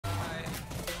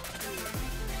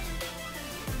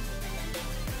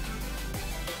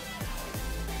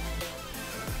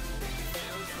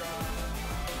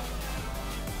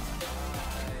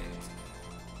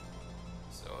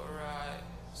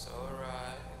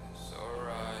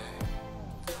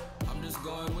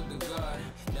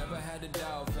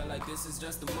this is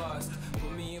just a must.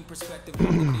 Put me in perspective,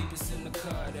 I'm the deepest in the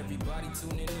cut. Everybody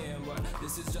tuning in, but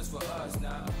this is just for us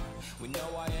now. We know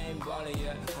I ain't ballin'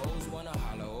 yet. Hoes wanna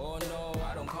holler, oh no,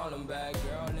 I don't call them back.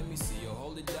 Girl, let me see you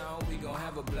hold it down, we gon'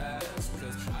 have a blast.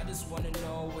 Cause I just wanna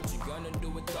know what you gonna do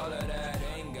with all of that.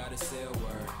 Ain't gotta say a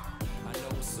word, I know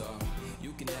what's up.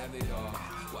 You can have it all,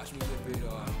 watch me rip it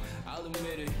off. I'll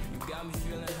admit it, you got me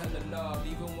feeling hella loved.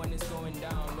 Even when it's going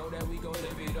down, know that we gon'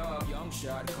 live it up. Young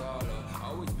shot caller,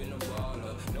 always been a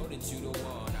baller. Know that you the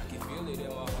one, I can feel it in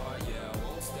my heart. Yeah, I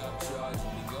won't stop charging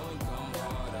me, go and come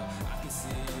harder. I can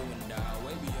see you and I,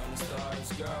 way beyond the stars,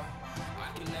 girl. I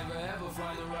can never ever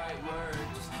find the right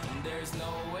words, and there's no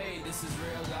way this is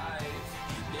real life.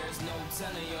 There's no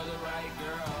telling you're the right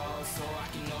girl, so I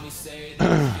can only say that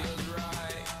it feels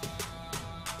right.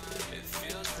 It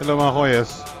feels Hello mga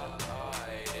koyes.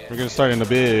 We're gonna start in a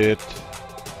bit.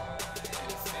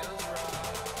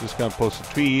 Just gonna post a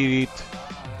tweet,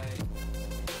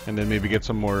 and then maybe get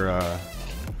some more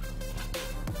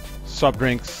soft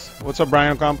drinks. What's up,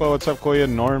 Brian Campo? What's up, Koya?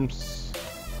 Norms.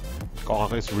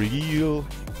 Cock is real.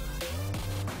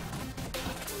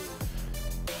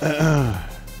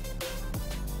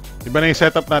 Iba na yung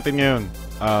setup natin ngayon.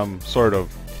 Sort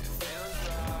of.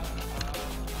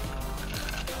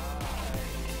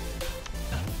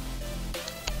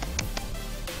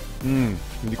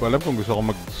 Hindi ko alam kung gusto ko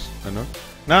ano.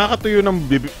 Nakakatuyo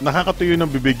ng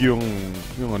bibig yung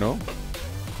ano,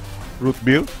 root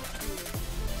beer.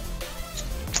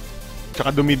 Tsaka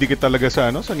dumidikit talaga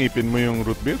sa ano, sa ngipin mo yung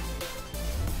root beer.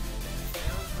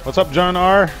 What's up, John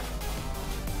R?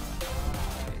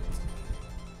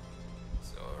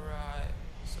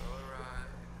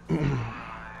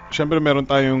 Siyempre meron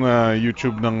tayong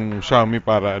YouTube ng Xiaomi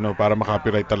para ano, para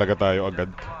makopyright talaga tayo agad.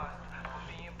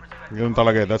 Ganun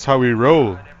talaga. That's how we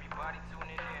roll.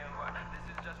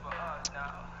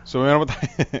 So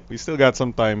we still got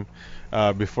some time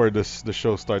before the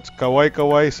show starts.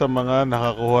 Kaway-kaway sa mga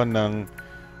nakakuha ng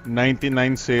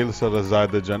 99 sale sa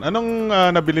Lazada dyan. Anong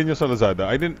nabili nyo sa Lazada?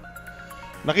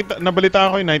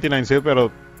 Nabalita ko yung 99 sale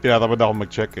pero tinatamad ako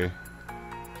mag-check eh.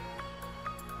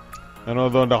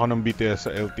 Nanonood ako ng BTS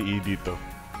sa LTE dito.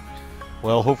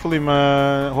 Well, hopefully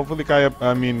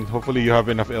hopefully you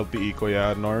have enough LTE,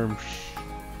 Kuya Norms.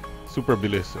 Super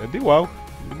bilis. Eh di wow.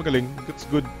 Di magaling. That's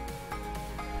good.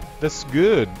 That's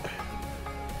good.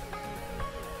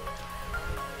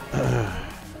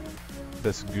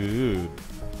 That's good.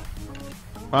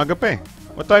 Maaga pa eh.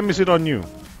 What time is it on you?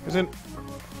 Kasi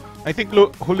I think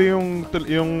huli yung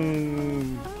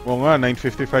nga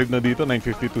 9:55 na dito,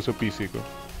 9:52 sa PC ko.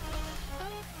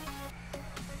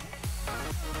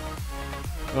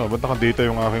 Oh, ba't naka-data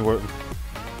yung aking work?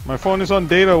 My phone is on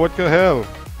data, what the hell?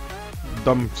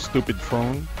 Dumb, stupid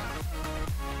phone.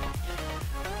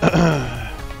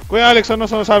 Kuya Alex, ano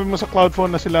sabi mo sa cloud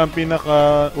phone na sila ang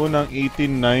pinaka-unang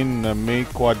 18.9 na may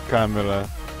quad camera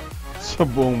sa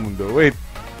buong mundo? Wait,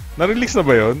 na-release na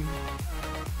ba yun?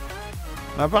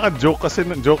 Napaka-joke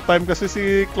time kasi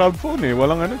si cloud phone eh.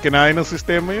 Walang ano, kinain ng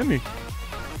sistema yun eh.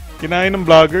 Kinain ng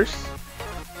vloggers.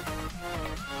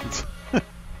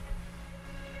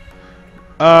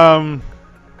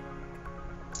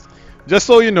 Just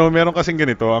so you know, meron kasing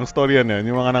ganito, ang storya na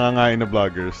yun, yung mga nangangain na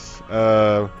vloggers.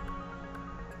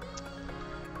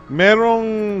 Merong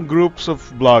groups of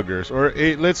vloggers, or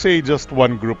let's say just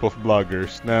one group of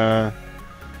vloggers na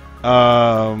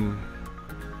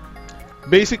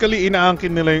basically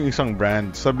inaangkin nila yung isang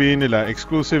brand. Sabihin nila,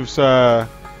 exclusive sa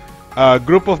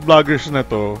group of vloggers na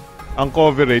to, ang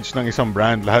coverage ng isang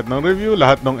brand. Lahat ng review,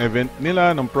 lahat ng event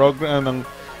nila, ng program, ng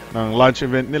launch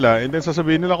event nila, and then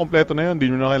sasabihin nila kompleto na yun, hindi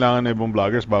nyo na kailangan na ibang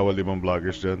vloggers, bawal ibang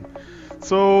vloggers dyan.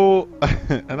 So,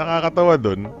 nakakatawa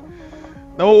dun,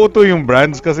 nauuto yung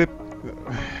brands kasi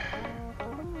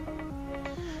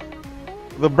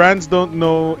the brands don't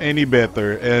know any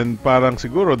better, and parang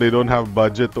siguro they don't have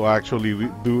budget to actually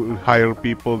hire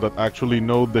people that actually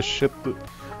know the shit to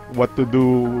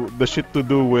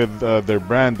do with their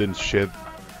brand and shit.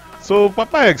 So,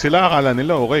 papayag sila, akala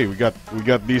nila, okay, we got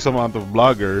this amount of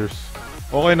vloggers,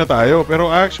 okay na tayo.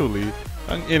 Pero actually,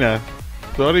 ang ina,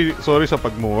 sorry sa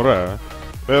pagmura,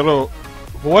 pero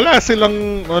wala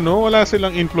silang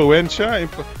influensya.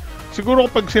 Siguro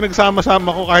kapag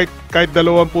sinagsama-sama ko kahit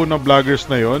 20 na vloggers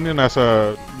na yon, yung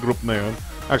nasa group na yon.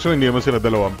 Actually, hindi naman sila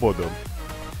 20 doon.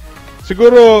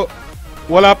 Siguro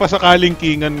wala pa sa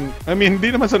kalingkingan. I mean,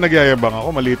 hindi naman sa nagyayabang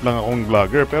ako, maliit lang akong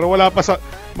vlogger, pero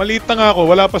maliit na nga ako,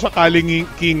 wala pa sa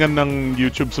kalingkingan ng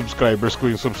YouTube subscribers ko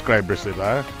yung subscribers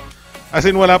nila. As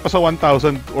in, wala pa sa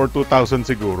 1,000 or 2,000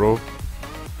 siguro.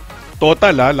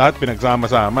 Total lahat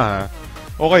pinagsama-sama ha.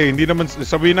 Okay, hindi naman,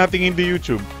 sabihin natin hindi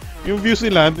YouTube. yung views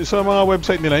nila sa mga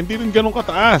website nila, hindi rin ganun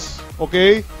kataas.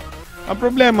 Okay? Ang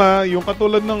problema, yung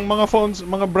katulad ng mga phones,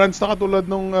 mga brands na katulad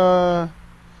nung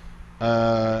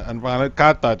ano pangalan,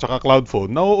 Kata tsaka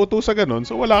Cloudphone, nauuto sa ganun.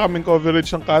 So wala kaming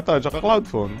coverage ng Kata tsaka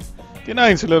Cloudphone.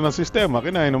 Kinain sila ng sistema,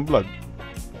 kinain ng blood.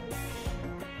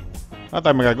 Wala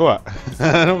tayong magagawa.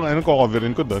 anong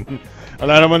ko-coverin ko doon?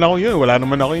 Wala naman ako yun, wala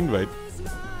naman ako invite.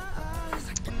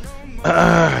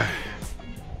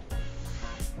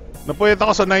 Napuyat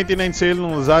ako sa 99 sale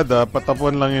ng Lazada,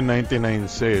 patapuan lang yung 99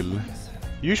 sale.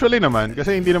 Usually naman,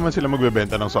 kasi hindi naman sila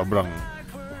magbebenta ng sobrang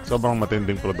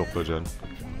matinding produkto dyan.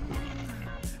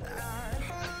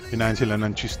 Hinahan sila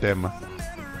ng sistema.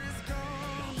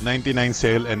 99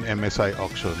 sale and MSI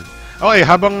auction. Okay,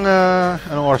 habang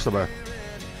anong oras na ba?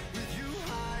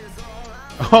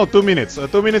 Oh, 2 minutes. 2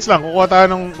 minutes lang. Kukuha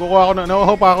ko ng,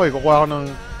 nakuha ako eh. Kukuha ko ng,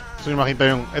 gusto nyo makita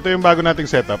yung, ito yung bago nating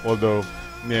setup, although,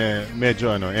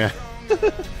 medyo ano, yeah.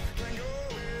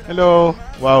 Hello.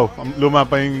 Wow, luma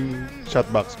pa yung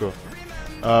shotbox ko.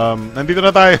 Nandito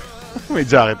na tayo. May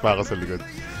jacket pa ako sa likod.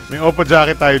 May Oppo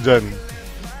jacket tayo dyan.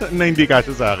 Na hindi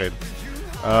kasya sa akin.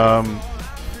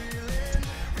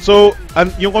 So,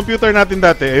 yung computer natin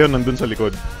dati, ayun, nandun sa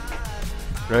likod.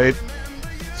 Right?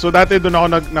 So, dati doon ako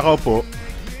nakaupo.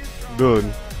 Doon.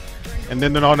 And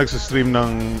then doon ako nagsa-stream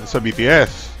sa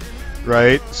BTS.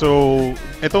 Right? So,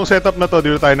 itong setup na to,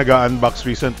 dito tayo nag-unbox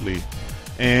recently.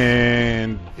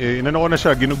 And, inano ko na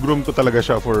siya, ginugroom ko talaga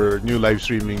siya for new live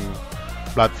streaming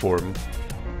platform.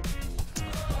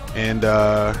 And,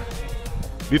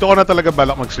 dito ko na talaga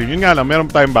balak mag-stream. Yun nga lang, meron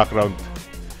tayong background.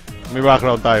 May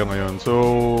background tayo ngayon. So,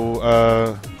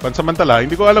 pansamantala,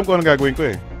 hindi ko alam kung anong gagawin ko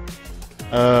eh.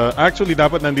 Actually,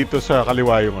 dapat nandito sa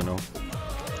kaliwa yung ano.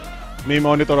 May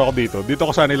monitor ako dito. Dito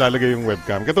ko sana ilalagay yung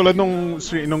webcam. Katulad nung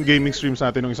gaming streams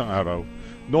natin nung isang araw.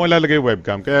 Doon ko ilalagay yung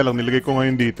webcam. Kaya lang, nilagay ko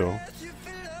ngayon dito.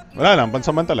 Wala lang,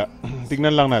 pansamantala.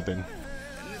 Tignan lang natin.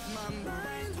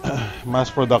 Mass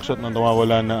production na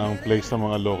nawawala na ang place ng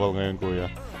mga local ngayon, kuya.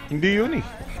 Hindi yun eh.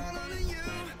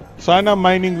 Sana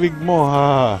mining rig mo,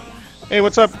 ha. Hey,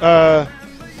 what's up?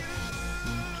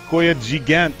 Kuya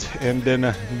Gigant and then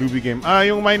Luby Game.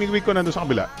 Yung mining rig ko nandun sa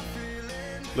kabila.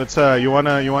 Let's you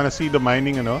wanna see the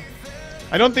mining, ano?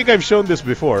 I don't think I've shown this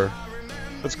before.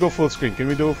 Let's go full screen. Can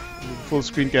we do full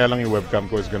screen? Kaya lang yung webcam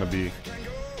ko is gonna be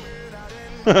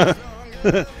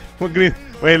green.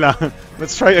 Wait lang.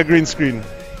 Let's try a green screen.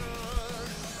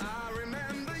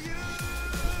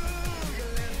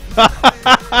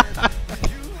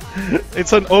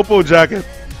 It's an Oppo jacket.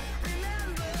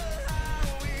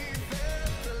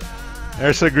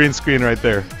 There's a green screen right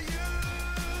there.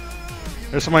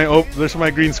 There's my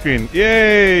green screen.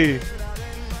 Yay!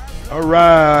 All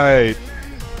right.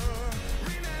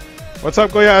 What's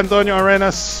up, Kuya Antonio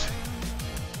Arenas?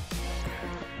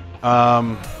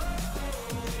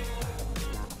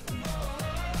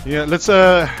 Yeah, let's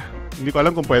hindi ko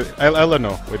alam kung pwede. I'll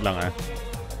ano, wait lang ah.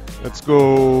 Let's go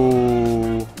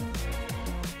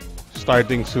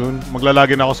starting soon.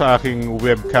 Maglalagin ako sa aking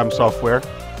webcam software.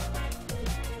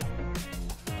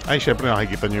 Ay, syempre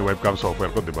nakikita niyo yung webcam software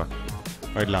ko, di ba?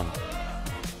 Wait lang.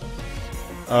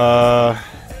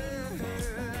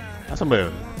 Asan ba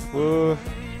yun?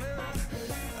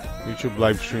 YouTube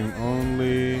live stream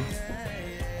only.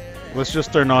 Let's just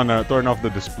turn off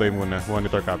the display muna.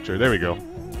 Monitor capture. There we go.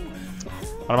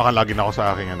 Para makalagin ako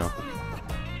sa aking ano.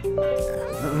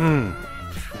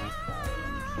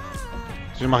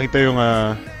 So makita yung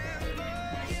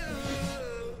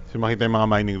makita yung mga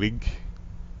mining rig.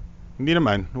 Hindi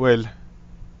naman. Well,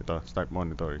 ito, start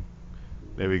monitoring.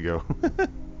 There we go.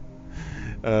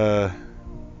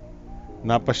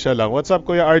 Napasya lang. What's up,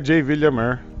 Kuya RJ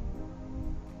Villamer?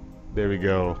 There we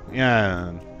go.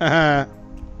 Yan.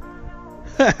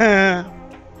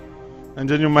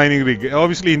 Nandyan yung mining rig.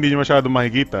 Obviously, hindi nyo masyado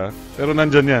makikita. Pero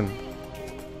nandyan yan.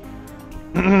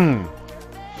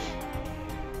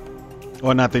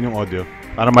 On natin yung audio.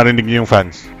 Para marinig nyo yung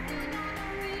fans.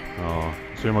 Oh,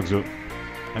 gusto nyo mag-zoom.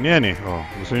 Ano yan eh? Oh,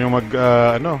 gusto nyo mag,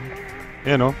 ano?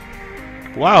 Yan oh.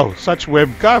 Wow, such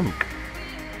webcam.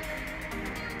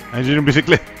 Andiyan yung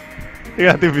bisikleta.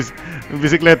 Yung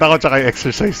bisikleta ko tsaka yung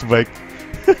exercise bike.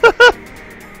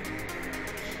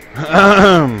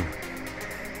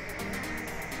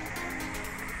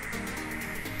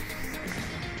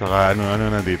 Tsaka ano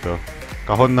na dito.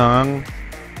 Kahon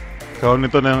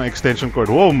nito ng extension cord.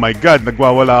 Oh my god,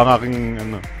 nagwawala ang aking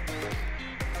ano.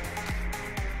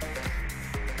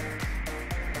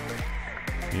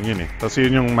 Yun eh. Tapos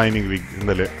yun yung mining rig.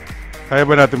 Dali. Kaya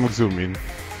ba natin mag-zoom in?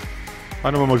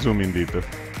 Paano ba mag-zoom in dito?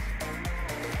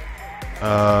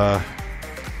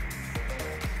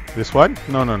 This one?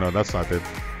 No. That's not it.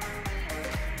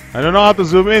 I don't know how to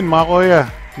zoom in, mga kuya.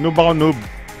 Noob ako, noob.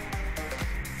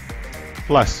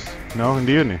 Plus. No,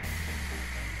 hindi yun eh.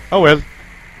 Oh well.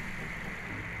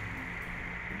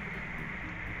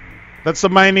 That's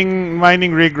the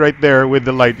mining rig right there with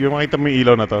the light. Yung makita mo yung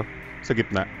ilaw na to sa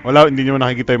gitna. Wala, hindi nyo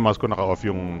nakikita yung mouse ko. Naka-off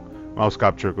yung mouse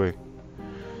capture ko eh.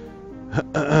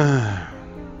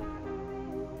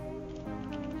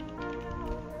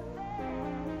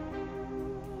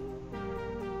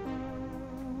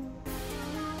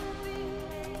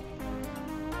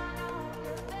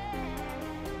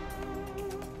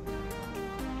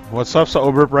 What's up sa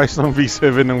overpriced ng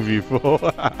V7 ng Vivo?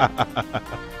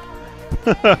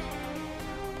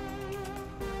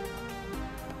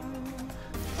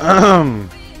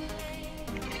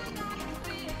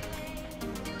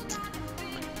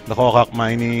 Nakokak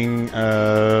mining.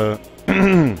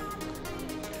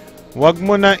 Wag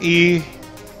mo na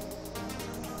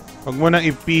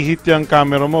ipihit yung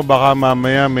camera mo, baka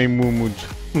mamaya may mumud.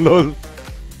 Lol.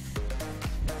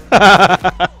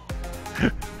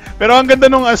 Pero ang ganda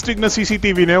nung astig na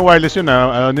CCTV na yun, wireless yun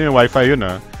ano yun, Wi-Fi yun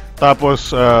Tapos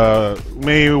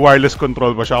may wireless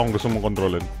control pa siya kung gusto mong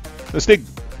kontrolin. Astig.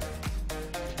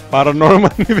 Para normal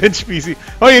ni bench PC.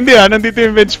 Oh, hindi nandito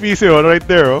yung bench PC right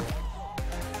there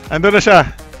Ando na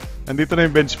siya. Nandito na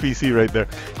yung bench PC right there.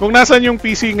 Kung nasan yung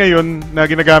PC ngayon na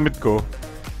ginagamit ko,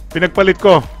 pinagpalit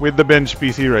ko with the bench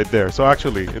PC right there. So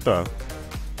actually, ito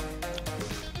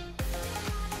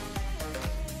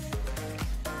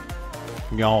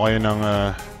Bigyan ko kayo ng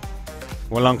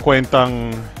walang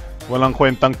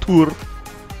kwentang tour.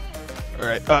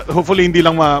 Alright. Hopefully hindi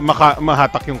lang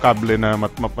mahatak yung kable na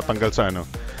matanggal sa ano.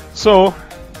 So,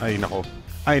 ay nako.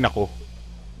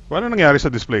 Ano nangyari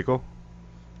sa display ko?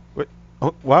 Wait.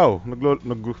 Oh, wow.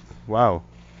 Wow.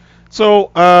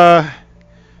 So,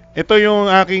 ito yung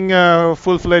aking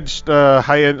full-fledged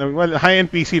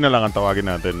high-end PC na lang ang tawagin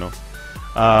natin, no.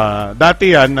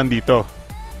 Dati yan nandito.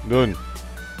 Doon.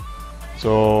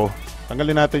 So,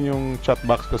 tanggalin natin yung chat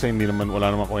box kasi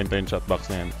wala naman kwenta yung chat box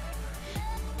na yan.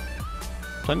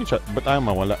 Saan yung chat? Ba't ayaw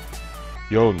mawala?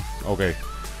 Yun. Okay.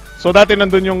 So, dati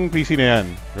nandun yung PC na yan.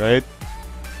 Right?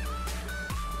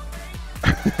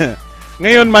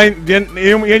 Ngayon,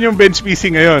 yan yung bench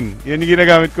PC ngayon. Yan yung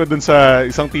ginagamit ko dun sa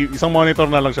isang monitor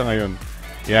na lang siya ngayon.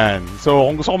 Yan. So,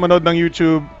 kung gusto ko manood ng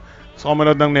YouTube, gusto ko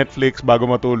manood ng Netflix bago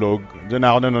matulog, dyan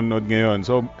ako nanonood ngayon.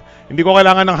 So, hindi ko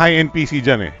kailangan ng high-end PC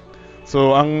dyan eh.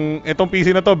 So, itong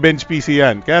PC na to, bench PC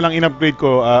yan. Kaya lang in-upgrade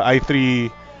ko, i3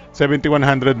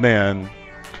 7100 na yan.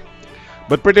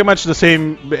 But pretty much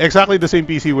exactly the same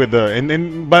PC with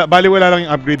bali wala lang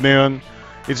yung upgrade na yun.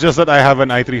 It's just that I have an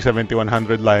i3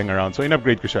 7100 lying around. So,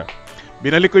 in-upgrade ko siya.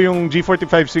 Binalik ko yung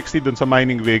G4560 dun sa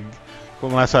mining rig,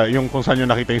 kung saan nyo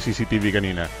nakita yung CCTV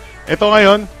kanina. Ito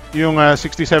ngayon, yung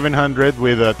 6700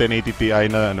 with 1080 Ti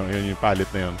na, yun yung palit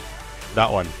na yun.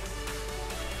 That one.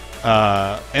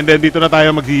 And then dito na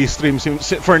tayo mag-stream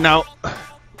for now.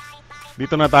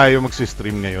 Dito na tayo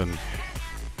mag-stream ngayon,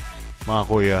 mga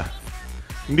kuya.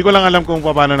 Hindi ko lang alam kung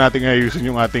paano natin ayusin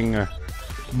yung ating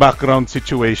background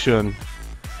situation.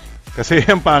 Kasi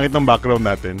ang pangit ng background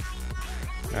natin.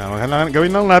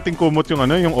 Gawin lang natin kumot yung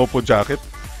yung Oppo jacket.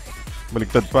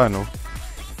 Baliktad pa, no?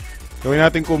 Gawin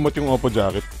natin kumot yung Oppo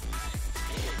jacket.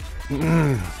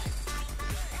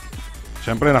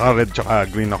 Siyempre naka-red tsaka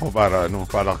green ako para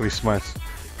Christmas.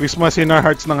 Christmas in our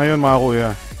hearts na ngayon, mga kuya.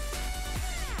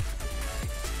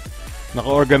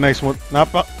 Naka-organize mo.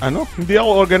 Hindi ako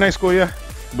organized, kuya.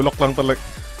 Bulok lang talaga.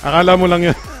 Akala mo lang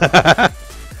yun.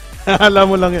 Akala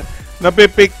mo lang yun.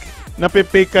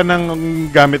 Napipake ka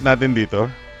ng gamit natin dito.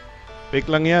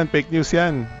 Fake lang yan. Fake news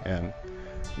yan. Ayan.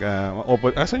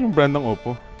 Oppo. Asan yung brand ng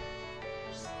Oppo?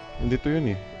 Hindi to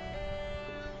yun eh.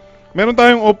 Meron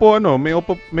tayong Oppo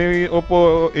may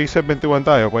Oppo A71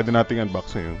 tayo. Pwede nating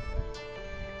unbox ngayon.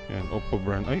 Yan, Oppo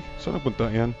brand. Ay, saan napunta?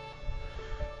 Yan.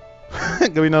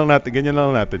 Gawin na lang natin. Ganyan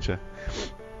lang natin siya.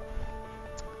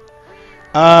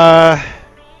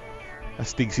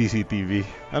 Astig CCTV.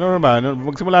 Ano na ba?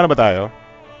 Magsimula na ba tayo?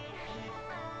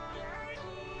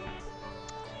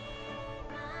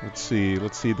 Let's see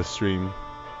the stream.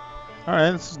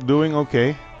 Alright, it's doing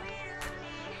okay.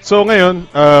 So ngayon,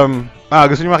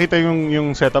 gusto niyo makita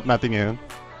yung setup natin ngayon?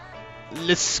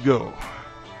 Let's go.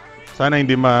 Sana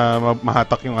hindi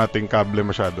mahatak yung ating kable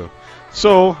masyado.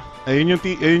 So, ayun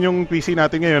yung PC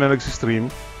natin ngayon na nagsi-stream.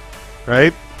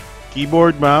 Right?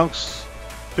 Keyboard, mouse.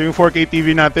 Ito yung 4K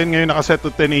TV natin. Ngayon nakaset to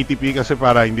 1080p kasi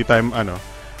para hindi tayo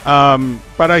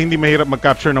para hindi mahirap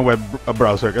mag-capture ng web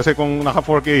browser. Kasi kung naka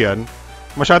 4K yan,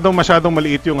 masyadong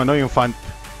maliit yung yung font.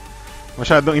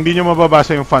 Hindi nyo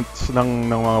mababasa yung fonts ng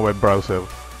mga web browser.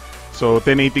 So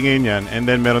 1080 ngayon yan, and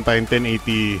then meron tayong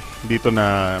 1080 dito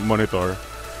na monitor.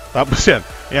 Tapos yan,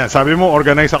 sabi mo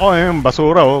organize ako,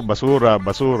 basura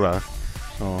basura.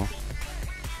 Oh.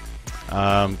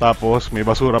 Tapos may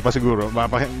basura pa siguro.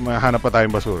 Mahanap pa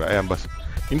tayong basura. Ayan,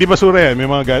 hindi basura yan, may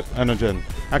mga ano dyan.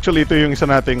 Actually, ito yung isa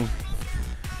nating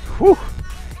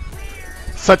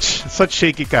such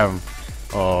shaky cam.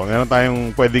 Oh, meron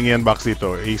tayong pwedeng i-unbox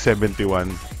dito, A71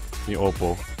 ni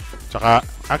Oppo. Tsaka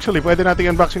actually pwede nating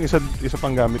i-unbox yung isa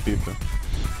pang gamit dito.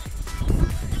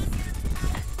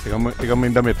 Tingnan mo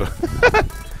yung damit, oh.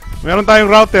 Meron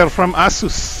tayong router from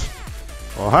Asus.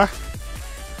 Oh, ha?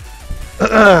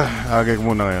 Okay ko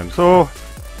muna ngayon. So,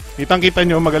 kitang-kita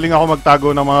nyo, magaling ako magtago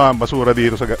ng mga basura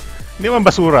dito sa... Hindi man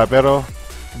basura, pero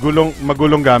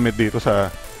magulong gamit dito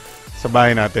sa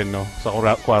bahay natin, no? Sa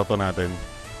kwarto natin.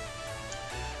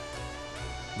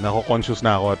 Nako-conscious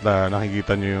na ako at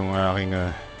nakikita nyo yung aking...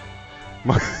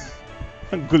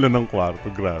 ang gulo ng kwarto,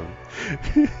 grabe.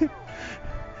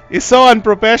 Is so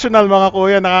unprofessional, mga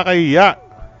kuya, nakakahiya.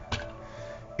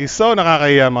 Is so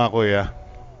nakakahiya, mga kuya.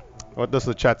 What does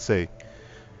the chat say?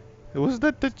 Was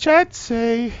that the chat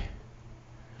say?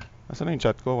 Nasaan na yung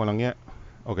chat ko? Walang ya.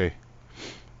 Okay.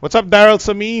 What's up, Daryl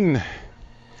Samin?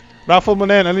 Raffle mo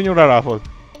na yan. Ano yung ra-raffle?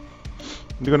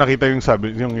 Hindi ko nakita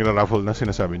yung ira-raffle na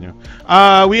sinasabi nyo.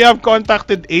 We have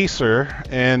contacted Acer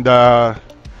and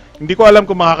hindi ko alam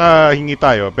kung makakahingi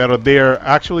tayo, pero they're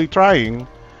actually trying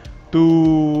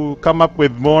to come up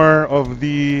with more of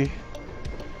the...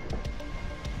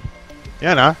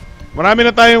 Yan, marami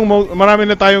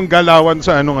na tayong galawan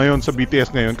sa ngayon sa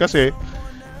BTS ngayon kasi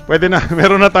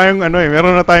meron na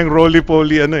tayong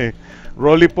roly-poly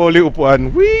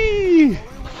upuan. Whee!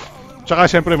 Tsaka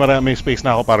syempre may space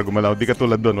na ako para gumalaw. Di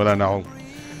katulad doon, wala na akong...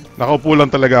 Nakaupo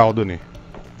lang talaga ako doon, eh.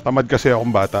 Tamad kasi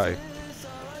akong bata, eh.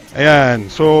 Ayan,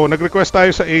 so nag-request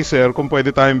tayo sa Acer kung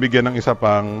pwede tayong bigyan ng isa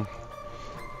pang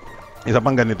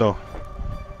ganito.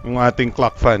 Yung ating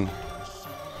clock fan.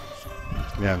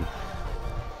 Ayan.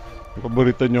 Yung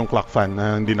paborito nyo yung clock fan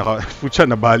na hindi putya,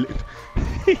 nabali.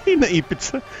 naipit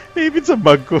sa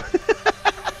bag ko.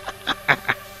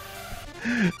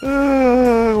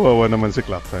 Wawa naman si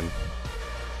clock fan.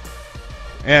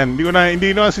 Ayan,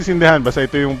 hindi na sisindihan. Basta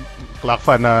ito yung clock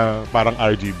fan na parang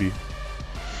RGB.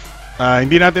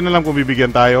 Hindi natin alam kung bibigyan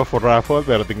tayo for raffle,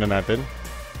 pero tingnan natin.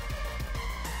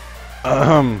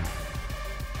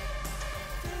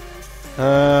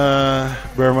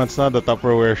 Bare months na, the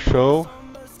Tupperware show.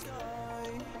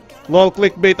 Lol,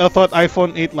 clickbait, I thought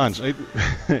iPhone 8 launch.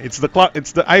 It's the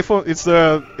iPhone, it's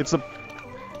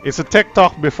a tech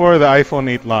talk before the iPhone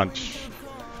 8 launch.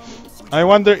 I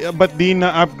wonder, but di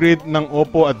na-upgrade ng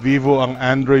Oppo at Vivo ang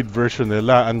Android version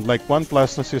nila, unlike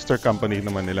OnePlus na sister company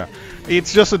naman nila.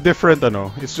 It's just a different,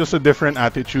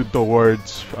 attitude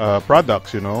towards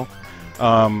products, you know.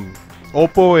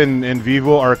 Oppo and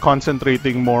Vivo are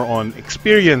concentrating more on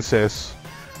experiences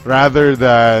rather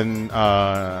than,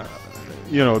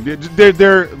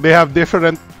 they have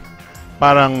different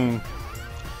parang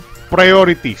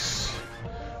priorities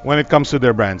when it comes to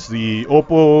their brands. The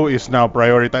Oppo is now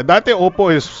prioritized. Dati Oppo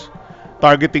is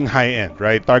targeting high-end,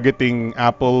 right? Targeting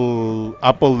Apple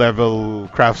level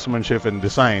craftsmanship and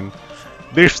design.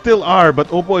 There still are, but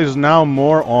Oppo is now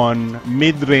more on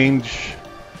mid-range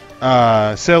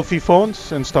selfie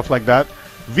phones and stuff like that.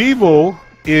 Vivo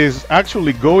is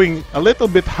actually going a little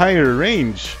bit higher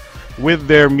range with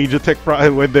their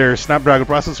with their Snapdragon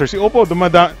processor. Si Oppo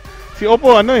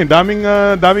daming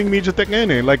MediaTek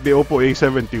ngayon, eh, like the Oppo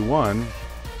A71.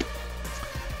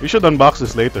 We should unbox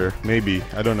this later, maybe.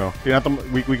 I don't know.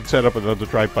 We could set up another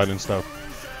tripod and stuff.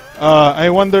 I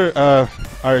wonder,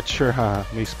 Archer,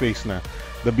 may space na.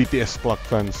 The BTS clock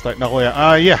fan start na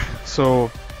kuya. Yeah. So,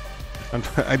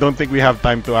 I don't think we have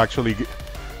time to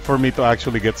for me to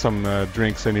actually get some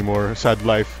drinks anymore. Sad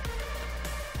life.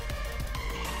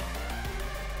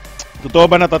 Totoo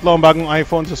ba na tatlo ang bagong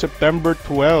iPhone sa September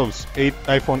 12?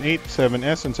 iPhone 8,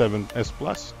 7S, and 7S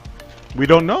Plus? We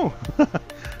don't know.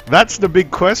 That's the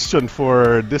big question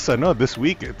for this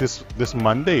week, this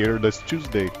Monday or this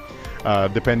Tuesday,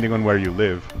 depending on where you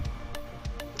live.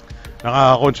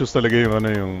 Nakaka-conscious talaga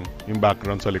yung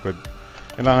background sa likod.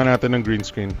 Kailangan natin ng green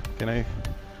screen. Kailangan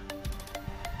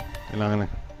na.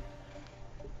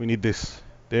 We need this.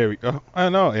 There we go.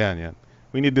 No, yan.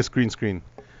 We need this green screen.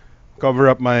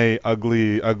 Cover up my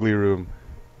ugly room.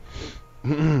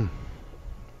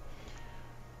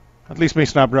 At least may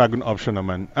Snapdragon option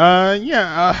naman.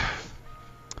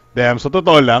 Damn, so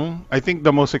totoo lang, I think the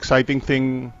most exciting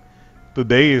thing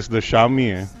today is the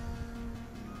Xiaomi, eh.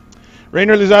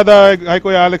 Rainer Lizada, hi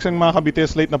Kuya Alex and mga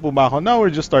ka-BTS, late na po ba ako? No, we're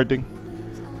just starting.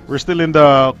 We're still in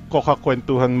the Coca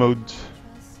Kwentuhan mode,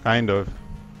 kind of.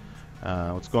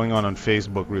 What's going on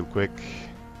Facebook real quick?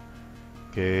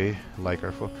 Okay, like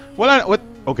our phone.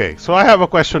 Okay, so I have a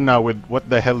question now with what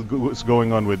the hell is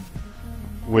going on with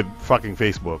fucking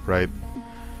Facebook, right?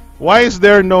 Why is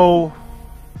there no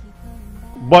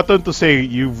button to say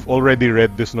you've already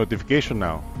read this notification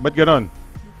now? Ba't ganon?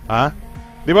 Ha?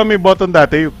 Di ba may button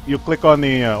dati, you click on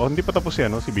the, hindi pa tapos yan,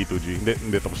 no? Si B2G.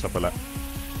 Hindi tapos na pala.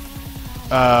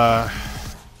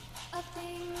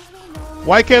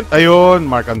 Why can't, ayun,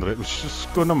 Mark Andre. Diyos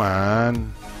ko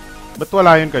naman. Ba't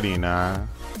wala yun kanina?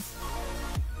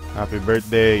 Happy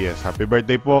birthday. Yes, happy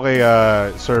birthday po kay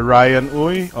Sir Ryan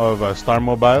Uy of Star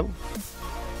Mobile.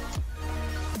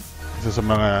 Isa sa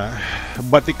mga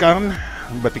batikan.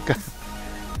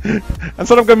 Ang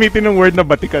sarap gamitin ng word na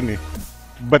batikan eh.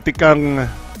 Batikang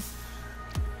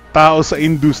tao sa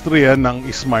industriya ng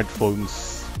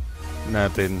smartphones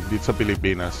natin dito sa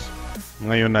Pilipinas.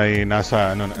 Ngayon ay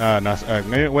nasa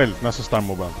Star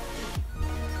Mobile.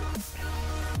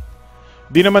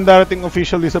 Di naman darating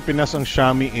officially sa Pinas ang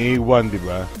Xiaomi A1, di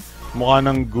ba? Mukha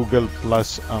ng Google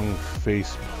Plus ang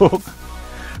Facebook.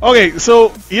 Okay,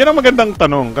 so yan ang magandang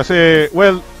tanong kasi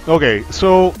okay,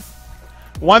 so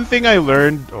one thing I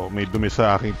learned, may dumi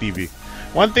sa aking TV.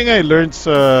 One thing I learned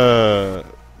sa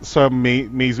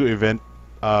Meizu event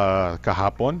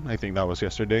kahapon, I think that was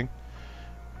yesterday.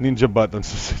 Ninja buttons.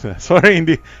 Sorry,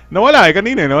 hindi. Nawala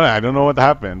kanina, nawala. I don't know what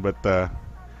happened, but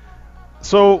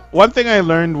so one thing I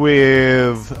learned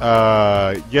with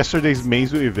yesterday's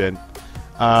Meizu event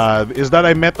is that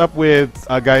I met up with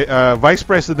a guy, vice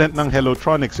president ng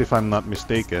Hellotronics, if I'm not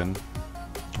mistaken.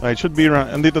 It should be around.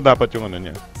 Andito dapat yung ano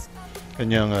niya.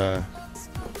 Kanyang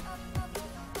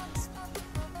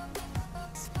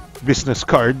business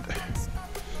card.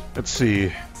 Let's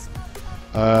see.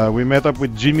 We met up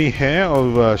with Jimmy He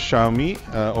of Xiaomi,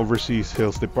 overseas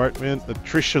sales department.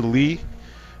 Tricia Lee,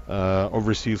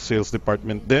 overseas sales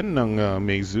department din ng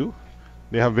Meizu.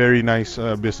 They have very nice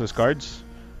business cards.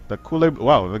 The kulay,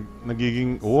 wow,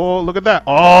 nagiging, oh, look at that.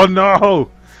 Oh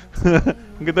no.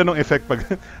 Ang ganda nung effect pag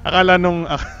akala nung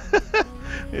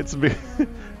it's big.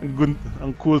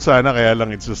 Ang cool sana kaya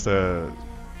lang it's just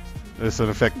it's an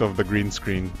effect of the green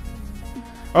screen.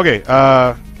 Okay,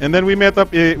 and then we met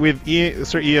up with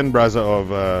Sir Ian Braza of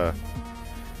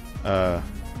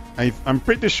I'm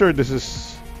pretty sure this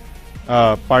is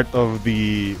part of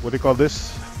the, what do you call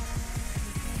this?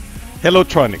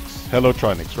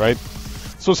 Hellotronics, right?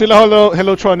 So sila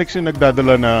Hellotronics yung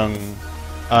nagdadala ng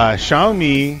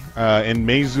Xiaomi and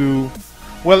Meizu.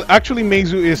 Well, actually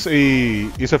Meizu is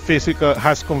a physical,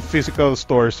 has physical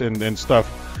stores and stuff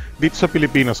dito sa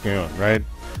Pilipinas ngayon, right?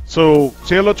 So,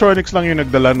 si Hellotronics lang yung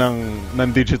nagdala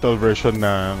ng digital version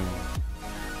ng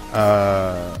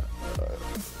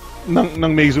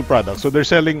Meizu product. So they're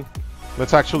selling.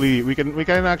 Let's actually we can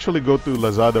actually go to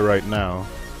Lazada right now.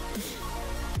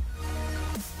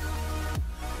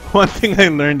 One thing I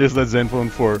learned is that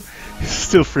Zenfone 4 is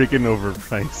still freaking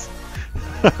overpriced.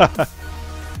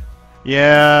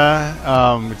 Yeah,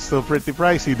 it's still pretty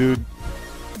pricey, dude.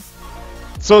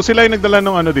 So sila yung nagdala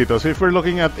ng ano dito. So if we're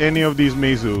looking at any of these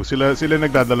Meizu, sila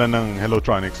nagdadala ng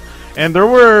Hellotronics. And there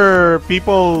were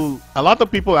a lot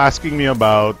of people asking me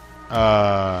about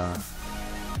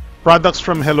products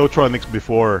from Hellotronics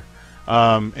before.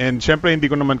 And syempre hindi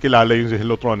ko naman kilala yung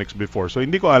Hellotronics before. So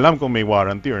hindi ko alam kung may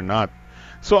warranty or not.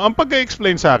 So ang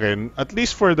pagka-explain sa akin, at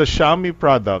least for Xiaomi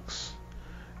products,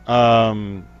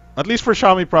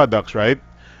 right?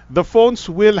 The phones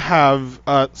will have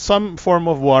some form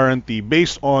of warranty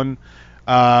based on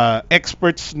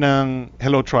experts ng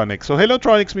Hellotronics. So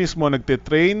Hellotronics mismo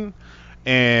nagte-train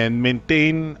and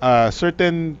maintain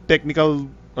certain technical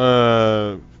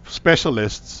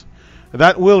specialists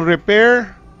that will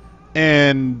repair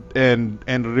and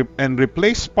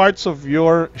replace parts of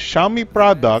your Xiaomi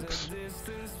products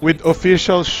with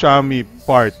official Xiaomi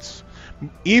parts,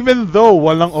 even though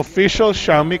walang official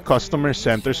Xiaomi customer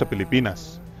center sa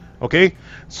Pilipinas. Okay,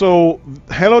 so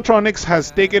Hellotronics has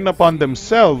taken upon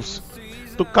themselves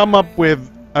to come up with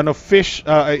an official,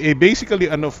 basically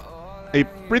a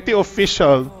pretty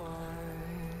official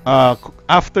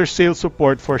after-sale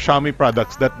support for Xiaomi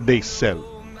products that they sell,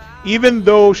 even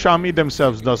though Xiaomi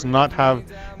themselves does not have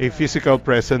a physical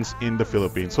presence in the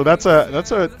Philippines. So that's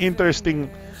an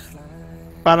interesting,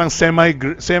 parang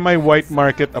semi-white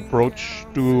market approach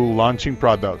to launching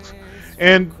products.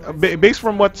 And based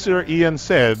from what Sir Ian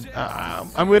said,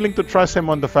 I'm willing to trust him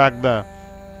on the fact that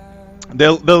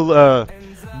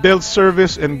they'll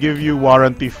service and give you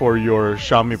warranty for your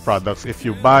Xiaomi products if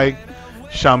you buy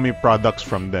Xiaomi products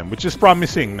from them, which is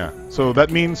promising na. So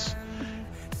that means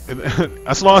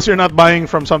as long as you're not buying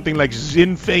from something like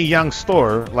Jinfei Yang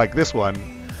store, like this one,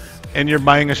 and you're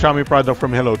buying a Xiaomi product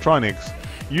from Hellotronics,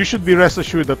 you should be rest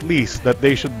assured at least that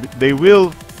they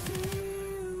will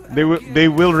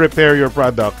repair your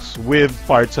products with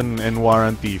parts and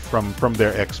warranty from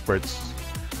their experts.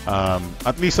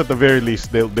 At least at the very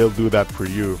least, they'll do that for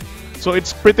you. So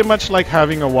it's pretty much like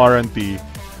having a warranty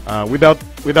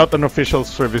without an official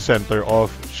service center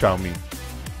of Xiaomi.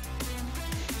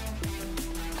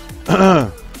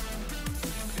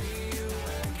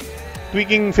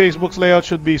 Tweaking Facebook's layout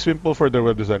should be simple for their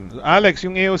web design. Alex,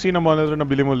 yung AOC na monitor na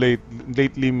bili mo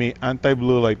lately, may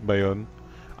anti-blue light ba yun?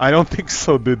 I don't think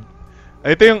so, dude.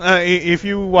 Ito yung, if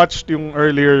you watched yung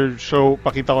earlier show,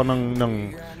 pakita ko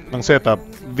ng setup.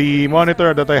 The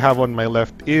monitor that I have on my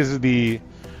left is the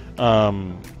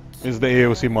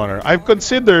AOC monitor. I've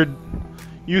considered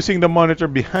using the monitor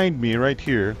behind me right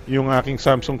here, yung aking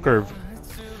Samsung Curve,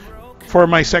 for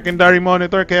my secondary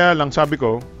monitor. Kaya lang sabi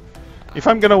ko, if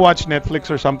I'm gonna watch Netflix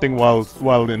or something while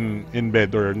in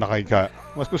bed or nakahiga,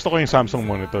 mas gusto ko yung Samsung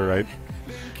monitor, right?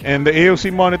 And the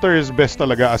AOC monitor is best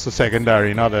talaga as a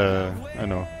secondary, not a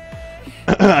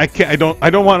I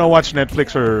don't want to watch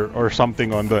Netflix or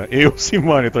something on the AOC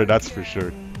monitor, that's for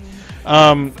sure.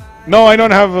 No, I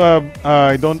don't have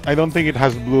I don't think it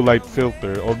has blue light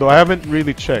filter, although I haven't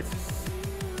really checked.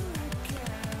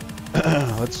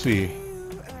 Let's see.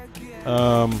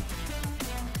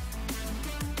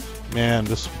 Man,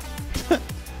 this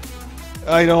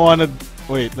I don't want to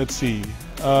wait, let's see.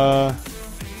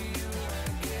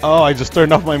 Oh, I just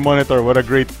turned off my monitor. What a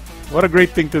great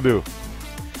thing to do.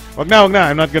 Wag na,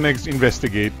 I'm not gonna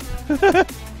investigate.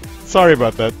 Sorry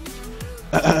about that.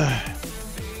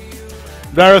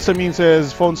 Dara Samin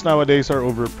says, phones nowadays are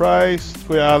overpriced.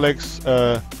 Kuya Alex,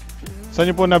 saan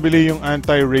niyo po nabili yung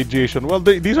anti-radiation? Well,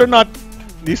 these are not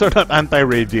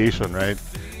anti-radiation, right?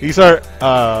 These are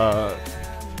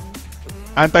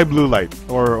anti-blue light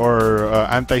or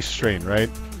anti-strain,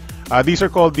 right? These are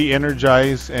called the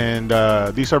Energize, and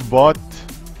these are bought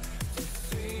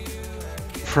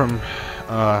from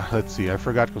let's see, I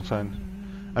forgot kung saan.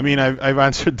 I mean, I've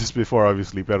answered this before,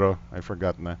 obviously, pero I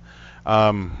forgot na.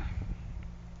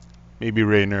 Maybe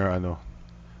Rainer, ano.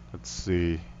 Let's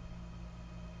see.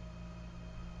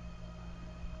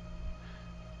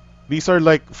 These are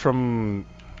like from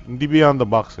hindi beyond the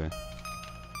box, eh.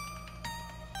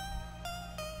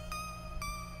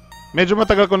 Medyo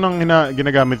matagal ko nang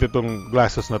ginagamit itong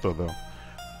glasses na to, though.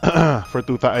 For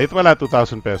 2,000, ito wala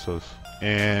 2,000 pesos.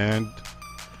 And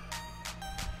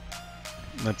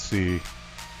let's see.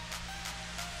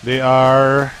 They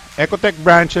are Ecotech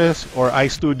branches or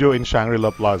iStudio in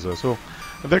Shangri-La Plaza. So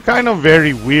they're kind of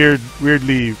very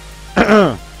weirdly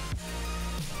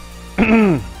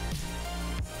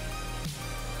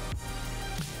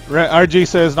RJ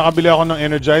says, nakabili ako ng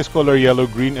Energize color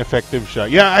yellow-green, effective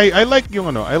siya. Yeah, I like yung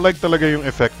I like talaga yung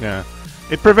effect niya.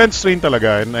 It prevents strain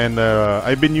talaga, and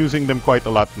I've been using them quite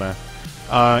a lot na.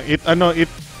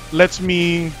 It lets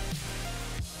me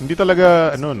hindi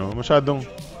talaga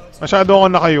masyado ako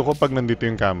nakayuko pag nandito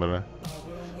yung camera.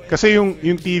 Kasi yung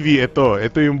TV ito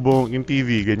yung buong yung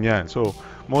TV ganyan. So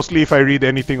mostly if I read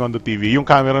anything on the TV, yung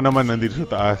camera naman nandito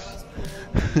sa taas.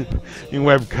 Yung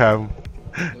webcam.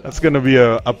 That's gonna be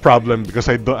a problem because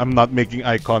I'm not making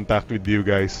eye contact with you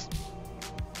guys.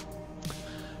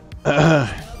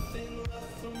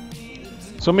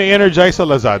 So may Energize sa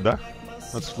Lazada.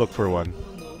 Let's look for one.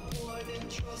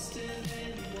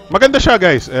 Maganda siya,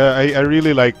 guys. I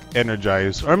really like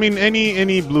Energize. Or I mean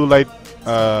any blue light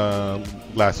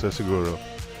glasses siguro.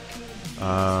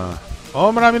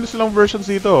 Marami na silang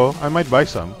versions dito. I might buy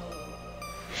some.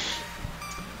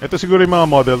 Ito siguro yung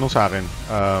mga model nung sa akin.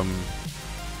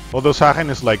 Although sa akin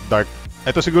is like dark.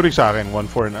 Ito siguro yung sa akin,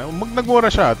 149.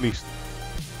 Nagmura siya at least.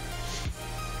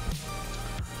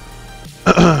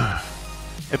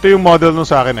 Ito yung model nung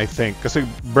sa akin, I think. Kasi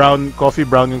coffee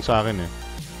brown yung sa akin, eh.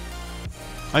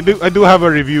 I do have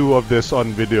a review of this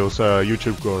on video sa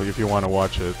YouTube ko if you want to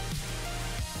watch it.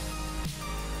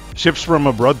 Ships from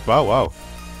abroad pa? Wow.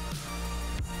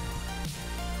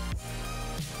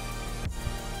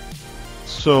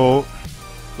 So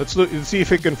let's see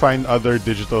if we can find other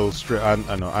digital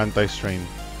anti-strain.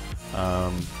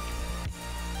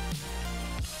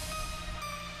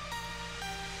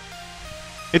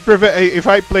 If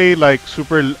I play like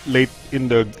super late in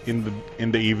the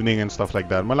evening and stuff like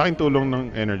that, malaking tulong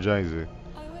ng Energize, eh.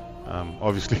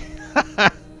 Obviously.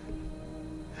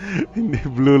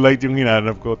 Blue light yung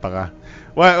hinanap ko, taka.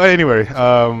 Well, anyway,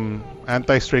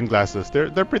 anti-strain glasses.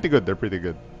 They're pretty good. They're pretty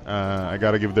good. I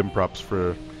gotta give them props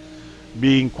for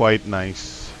being quite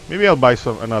nice. Maybe I'll buy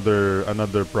some another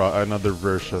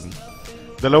version.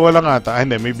 Dalawa lang ata. Ah,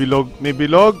 hindi, may bilog,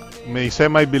 may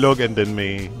semi-bilog, and then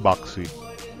may boxy.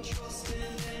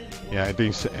 Yeah, ito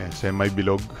yung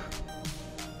semi-bilog.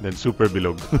 Then super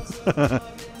bilog.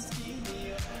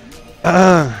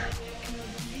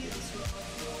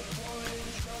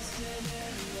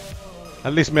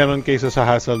 At least meron kaysa sa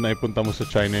hassle na ipunta mo sa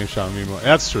China yung Xiaomi mo.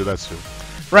 That's true, that's true.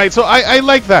 Right, so I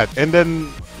like that. And then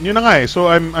yun na nga eh. So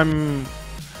I'm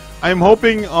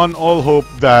hoping on all hope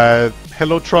that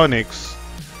Hellotronics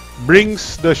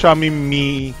brings the Xiaomi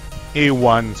Mi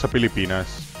A1 sa Pilipinas.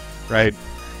 Right?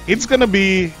 It's gonna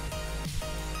be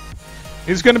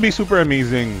super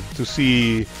amazing to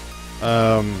see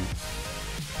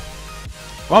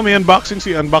wow, may unboxing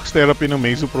si Unbox Therapy ng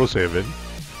Meizu Pro 7.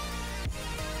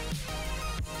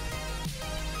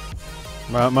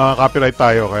 Maka-copyright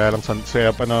tayo, kaya lang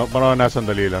parang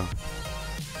sandali lang.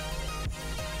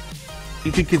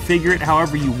 You can configure it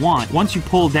however you want. Once you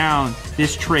pull down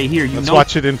this tray here, Let's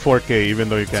watch it in 4K, even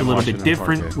though you can't watch it in 4K. It's a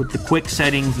little bit different with the quick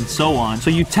settings and so on. So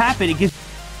you tap it, it gives...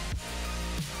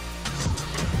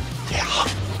 Yeah.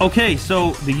 Okay,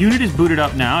 so the unit is booted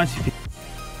up now. As you can...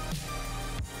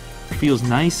 It feels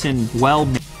nice and well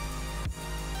made.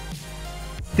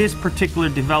 This particular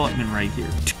development right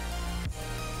here.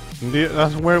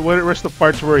 That's where's the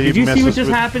parts where he messes with... Did you see what just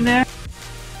happened there?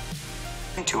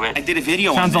 To it. I did a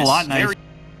video Sounds on this. Sounds a lot nice.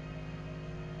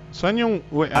 Saan yung...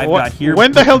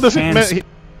 When the hell does it...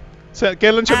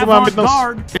 Kailan siya gumamit ng...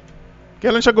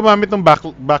 Kailan siya gumamit ng back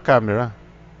camera?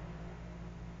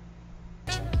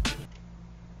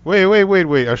 Wait.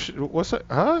 What's that?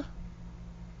 Huh?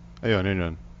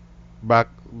 Ayun. Back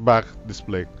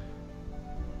display.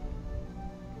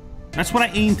 That's what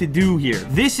I aim to do here.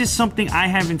 This is something I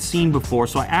haven't seen before,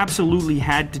 so I absolutely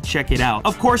had to check it out.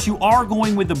 Of course, you are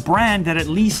going with a brand that at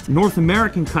least North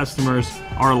American customers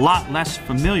are a lot less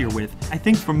familiar with. I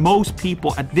think for most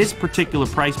people at this particular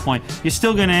price point, you're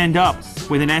still gonna end up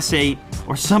with an S8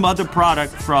 or some other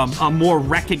product from a more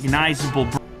recognizable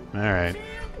brand. All right.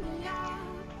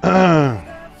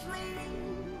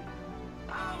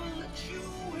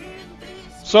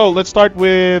 So let's start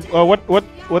with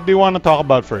what do you want to talk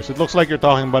about first? It looks like you're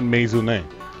talking about Meizu na eh.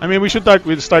 I mean, we'll start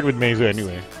with Meizu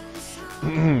anyway.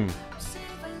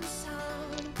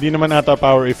 Di naman ata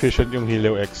power efficient yung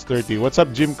Helio X30. What's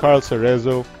up, Jim Carl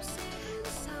Cerezo?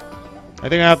 I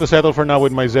think I have to settle for now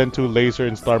with my Zen 2 Laser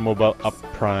and Star Mobile Up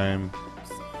Prime.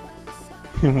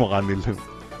 Yung mukha ni Lu.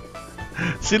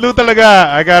 Si Lu talaga,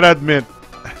 I gotta admit.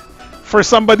 For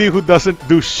somebody who doesn't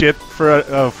do shit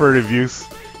for reviews,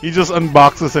 he just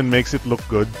unboxes and makes it look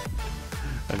good.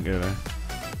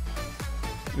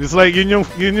 It's like yun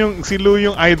yung si Lu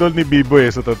yung idol ni Vivo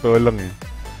eh, sa totoo lang eh.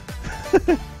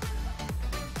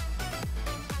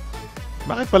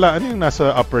 Bakit pala ano yung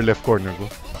nasa upper left corner ko?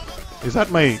 Is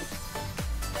that my...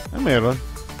 meron?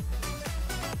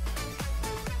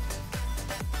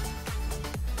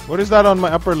 What is that on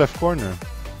my upper left corner?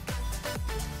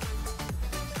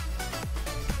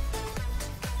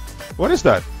 What is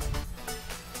that?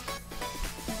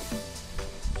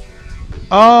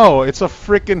 Oh, it's a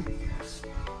freaking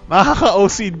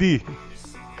nakaka-OCD.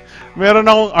 Meron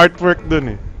akong artwork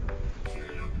dun eh.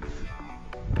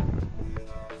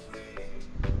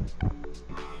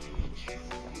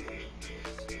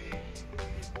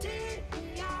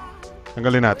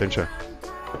 Tanggalin natin siya.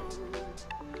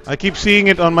 I keep seeing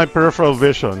it on my peripheral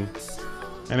vision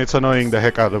and it's annoying the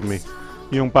heck out of me.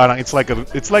 Yung parang it's like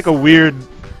a weird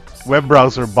web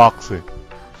browser box eh.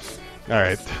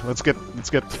 Alright, let's get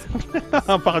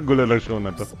napakagulo lang show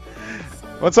na to.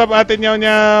 What's up, Ate Nyaw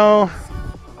Nyaw?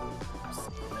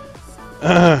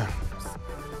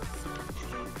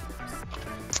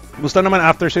 Gusto naman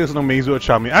after sales ng Meizu at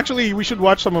Xiaomi. Actually, we should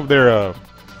watch some of their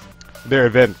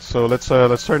event. So let's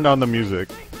turn down the music.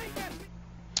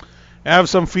 I have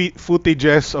some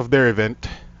footages of their event,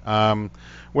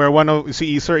 where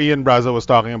Sir Ian Braza was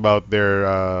talking about their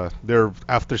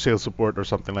after sales support or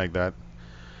something like that.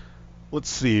 Let's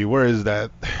see, where is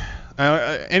that?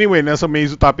 Anyway, nasa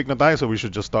Meizu topic na tayo, so we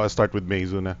should just start with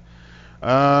Meizu na.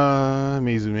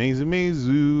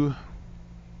 Meizu.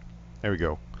 There we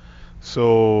go.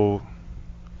 So,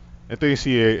 ito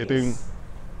yung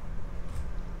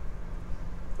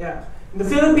Yeah. In the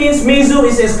Philippines, Meizu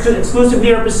is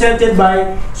exclusively represented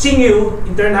by Xingyu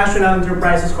International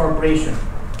Enterprises Corporation.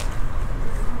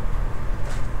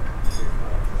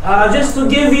 Just to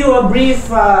give you a brief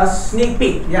sneak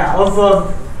peek, of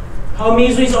how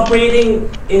Meizu is operating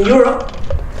in Europe.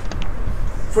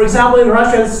 For example, in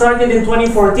Russia, it started in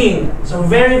 2014. So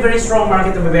very, very strong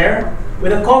market over there,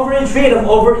 with a coverage rate of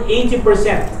over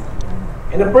 80%.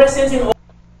 And the presence in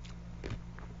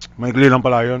Maikli lang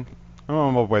pala yun.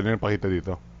 Ano mo pwede rin pakita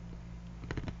dito?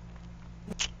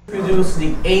 Introduce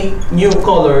the 8 new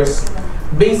colors,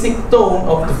 basic tone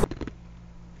of the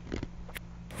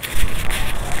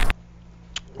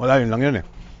Wala, yun lang yun eh.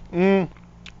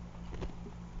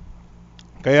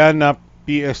 Kaya na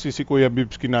PSC si Kuya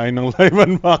Bibs kinain ng live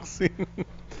unboxing.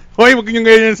 Hoy, wag niyong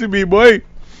ganyan si B-Boy.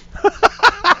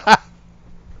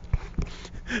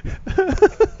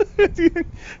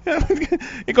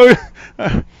 Ikaw,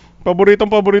 paborito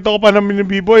ko pa namin ni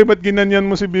B-Boy. Ba't ginanyan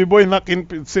mo si B-Boy?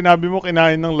 Sinabi mo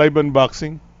kinain ng live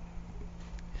unboxing.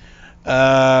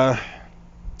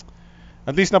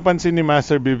 At least napansin ni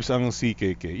Master Bibs ang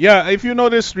CKK. Yeah, if you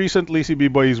noticed recently, si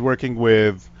B-Boy is working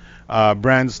with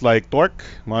brands like Torque,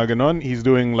 mga ganon. He's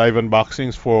doing live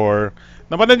unboxings for...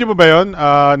 Napanood niyo ba yun?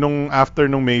 Nung after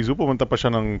nung Meizu, pumunta pa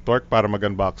siya ng Torque para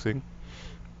mag-unboxing.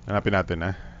 Hanapin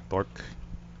natin, Torque.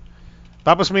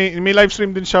 Tapos may live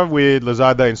stream din siya with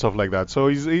Lazada and stuff like that.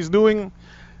 So he's doing...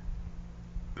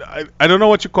 I don't know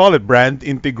what you call it, brand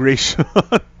integration.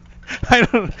 I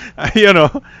don't, you know,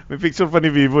 may picture pa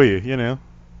ni Vivo eh, you know.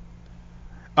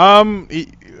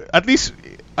 At least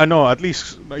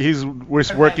he's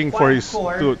working for his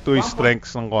to his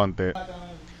strengths ng konti.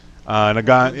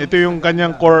 Ito yung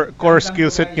kanyang core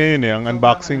skill set ngayon eh, ang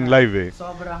unboxing live eh.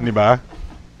 Di ba?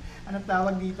 Anong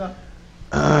tawag dito?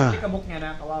 Kabuk niya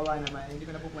na, kawawa naman, hindi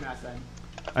ko napupunasan.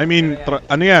 I mean,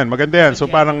 ano yan, maganda yan.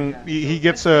 So parang he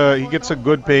gets a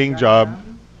good paying job.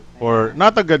 Or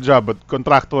not a good job, but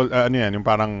contractual, ano yan, yung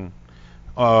parang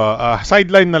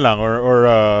sideline na lang, or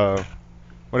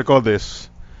what do you call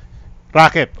this?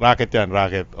 Racket yan.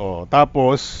 Oh,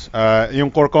 tapos,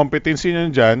 yung core competency niya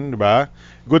dyan, di ba?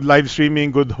 Good live streaming,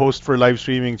 good host for live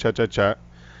streaming, cha-cha-cha.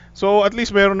 So, at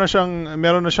least meron na siyang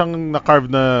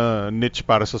na-carve na niche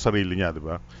para sa sarili niya, di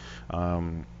ba?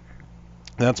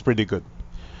 That's pretty good.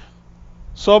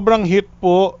 Sobrang hit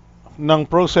po ng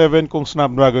Pro 7 kung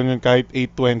Snapdragon yun kahit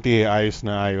 820 ayos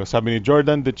na ayos. Sabi ni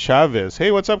Jordan de Chavez. Hey,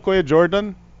 what's up Kuya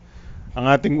Jordan? Ang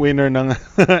ating winner ng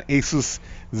Asus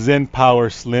Zen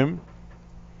Power Slim.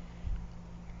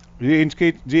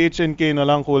 GHNK na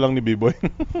lang kulang ni B-Boy.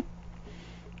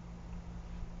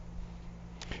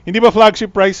 Hindi ba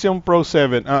flagship price yung Pro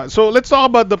 7? So let's talk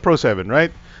about the Pro 7,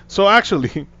 right? So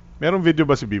actually, merong video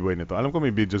ba si B-Boy nito? Alam ko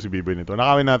may video si B-Boy nito.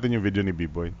 Nakawin natin yung video ni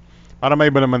B-Boy. Para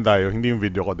may iba naman tayo, hindi yung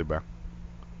video ko, 'di ba?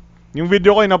 Yung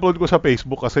video ko in-upload ko sa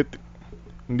Facebook kasi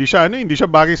hindi siya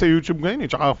bagay sa YouTube ngayon,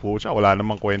 tsaka wala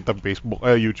namang kwentang Facebook,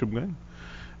 YouTube ngayon.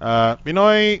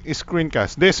 Pinoy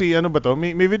screencast. Desi, ano ba to?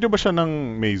 May video ba siya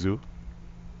ng Meizu?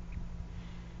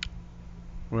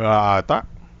 Wala ata.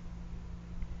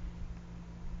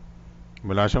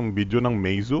 Wala siyang video ng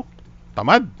Meizu.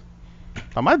 Tamad.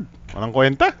 Walang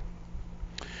kwenta.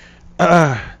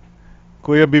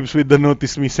 Kuya Bibs with the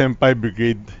Notice Me Senpai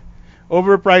Brigade.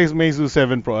 Overpriced Meizu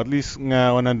 7 Pro. At least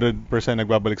nga 100%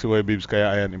 nagbabalik si Kuya Bibs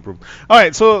kaya ayan, improved.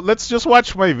 Alright, so let's just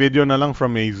watch my video na lang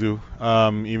from Meizu.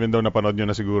 Even though napanood nyo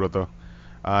na siguro to.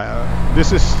 This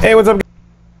is... Hey, what's up?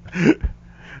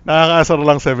 Nakakaasar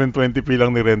lang 720p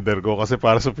lang ni-render ko kasi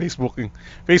para sa Facebook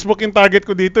yung target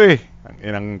ko dito eh.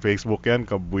 Ang Facebook yan,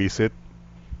 kabwisit.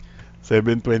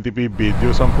 720p video,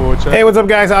 sampo siya. Hey, what's up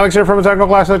guys? Alex here from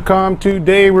TechnoClass.com.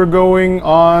 Today we're going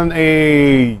on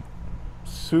a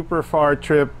super far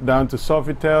trip down to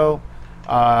Sofitel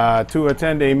to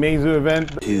attend a Meizu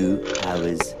event. 2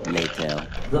 hours later.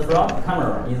 The front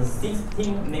camera is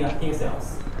 16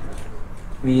 megapixels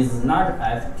with large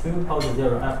f2.0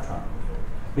 f-tron.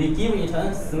 We give it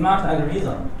a smart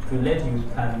algorithm to let you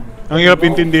can... Ang hirap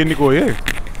intindihin ni Kuya eh.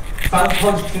 Fast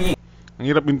point tuning. Ang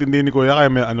hirap intindihin ni Kuya kaya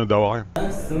may ano daw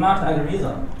ako. Smart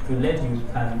algorithm to let you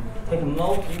can take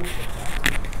more views.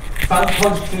 Fast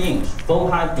point tuning,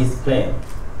 full height display.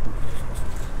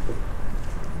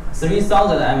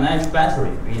 3000 mAh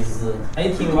battery with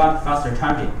 18 watt faster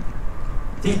charging.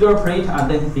 Fingerprint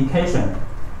identification.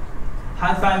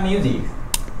 Hi-Fi music.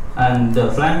 And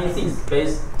Flyme 6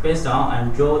 based on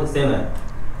Android 7.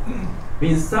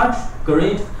 With such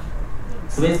great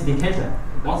specification,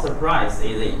 what surprise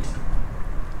is it?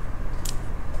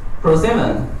 Pro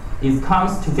 7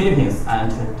 comes to Philippines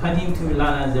at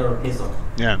 22,990 pesos.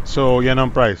 Yeah, so yan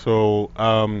ang price. So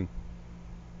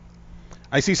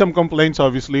I see some complaints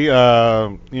obviously.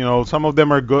 You know, some of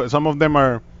them are good, some of them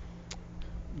are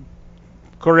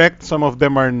correct, some of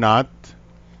them are not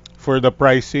for the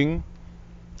pricing.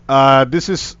 This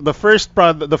is the first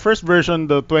version,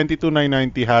 the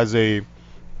 22,990 has the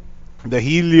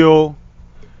Helio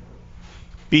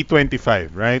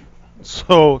P25, right?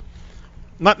 So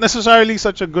not necessarily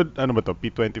such a good, ano ba to,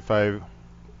 P25.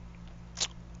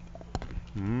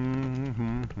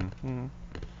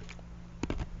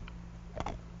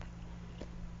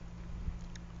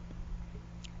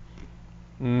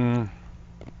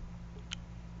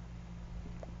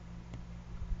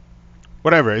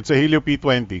 Whatever, it's a Helio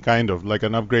P20, kind of, like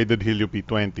an upgraded Helio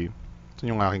P20. Ito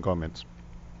yung aking comments.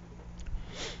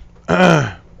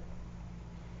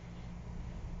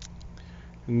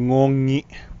 Ngongi.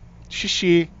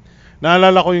 Shishi.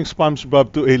 Naalala ko yung SpongeBob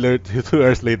 2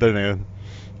 hours later na yun.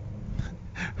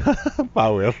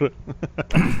 Power.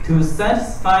 To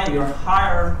satisfy your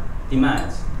higher demand.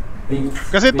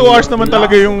 Kasi 2 hours naman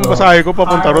talaga yung basahe ko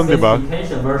papunta ron, di ba?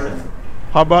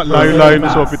 Haba, layo-layo na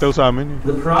Sofitel sa amin.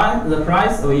 The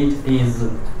price of it is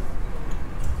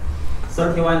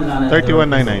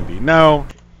 31,990. Now,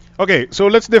 okay, so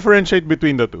let's differentiate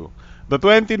between the two. The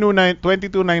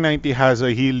 22,990 has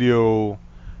a Helio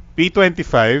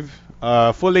P25,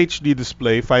 full HD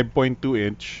display, 5.2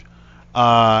 inch,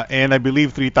 and I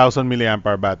believe 3,000 milliamp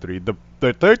hour battery. The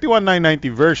 31,990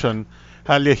 version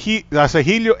has a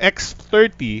Helio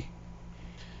X30.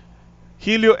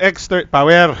 Helio X30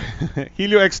 power.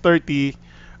 Helio X30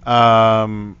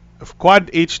 quad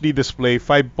HD display,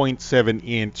 5.7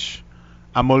 inch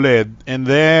AMOLED, and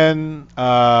then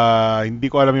hindi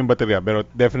ko alam yung baterya, pero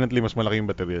definitely mas malaki yung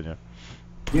baterya niya.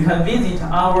 You can visit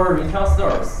our retail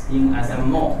stores in SM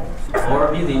Mall or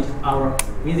visit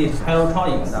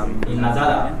Electronics in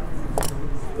Lazada.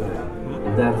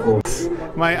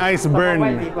 My eyes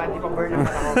burn.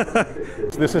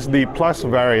 This is the Plus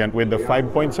variant with the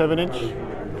 5.7 inch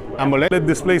AMOLED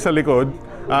display sa likod.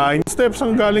 In steps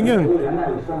ang galing yan.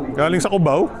 Galing sa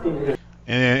Cubao.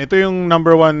 And ito yung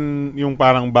number one, yung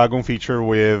parang bagong feature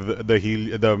with the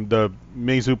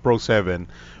Meizu Pro 7.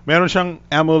 Meron siyang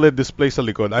AMOLED display sa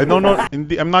likod. I don't know,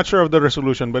 I'm not sure of the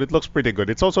resolution, but it looks pretty good.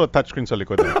 It's also a touchscreen sa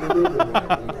likod.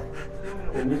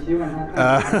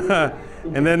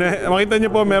 And then makita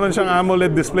niyo po, meron siyang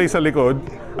AMOLED display sa likod.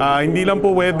 Hindi lang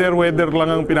po weather lang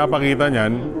ang pinapakita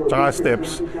niyan, tsaka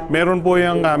steps. Meron po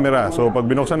yung camera. So pag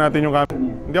binuksan natin yung camera,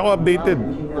 hindi ako updated.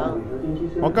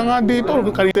 Huwag ka nga dito,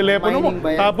 kanina telepono mo.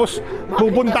 Tapos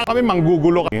pupunta kami,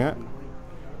 manggugulo kami.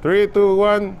 3, 2,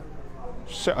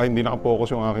 1. Ay, hindi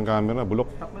nakapokus yung aking camera. Bulok.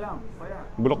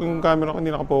 Bulok yung camera ko, hindi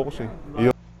nakapokus eh.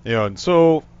 Yun.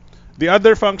 So, the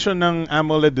other function ng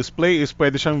AMOLED display is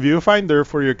pwede siyang viewfinder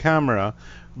for your camera,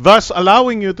 thus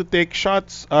allowing you to take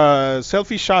shots,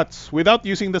 selfie shots without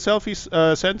using the selfie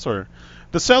sensor.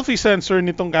 The selfie sensor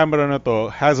nitong camera na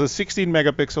to has a 16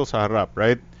 megapixel sa harap,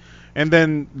 right? And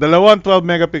then dalawang 12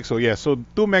 megapixel. Yes, so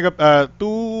 2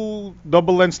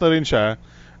 double lens na rin siya.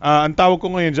 Ang tawag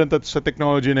ko ngayon dyan sa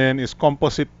technology na yan is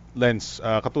composite lens,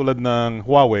 katulad ng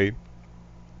Huawei.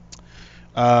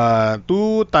 2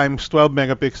 times 12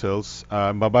 megapixels.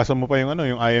 Babasa mo pa yung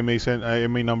yung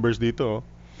IMA numbers dito.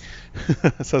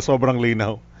 Sa sobrang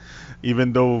linaw.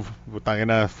 Even though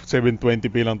tangin na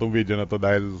 720p lang tong video na to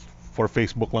dahil for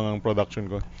Facebook lang ang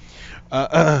production ko.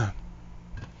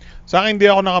 Sa akin, hindi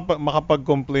ako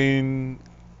makapag-complain.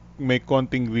 May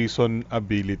konting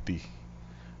reasonability.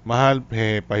 Mahal,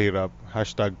 pahirap.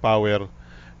 #power.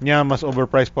 Nya, mas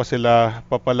overpriced pa sila.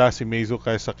 Papala si Meizu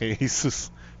kaysa kay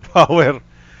Asus. Power.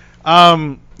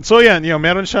 So yan,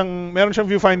 meron siyang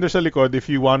viewfinder sa likod if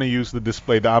you want to use the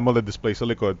display, the AMOLED display sa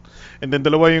likod. And then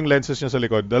dalawa yung lenses niya sa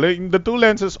likod. The two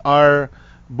lenses are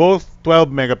both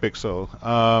 12 megapixel.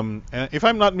 And if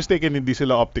I'm not mistaken, hindi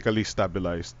sila optically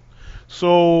stabilized.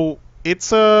 So,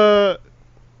 it's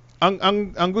ang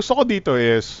gusto ko dito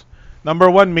is,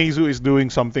 number one, Meizu is doing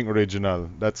something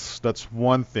original. That's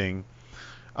one thing.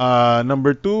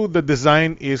 Number two, the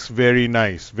design is very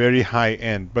nice, very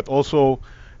high-end, but also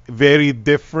very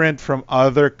different from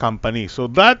other companies.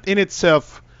 So that in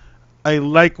itself, I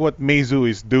like what Meizu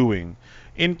is doing.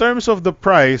 In terms of the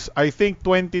price, I think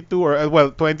 23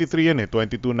 yan eh,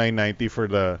 22,990 for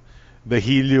the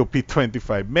Helio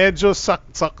P25. Medyo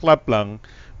saklap lang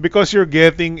because you're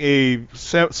getting a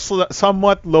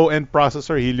somewhat low-end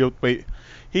processor. Helio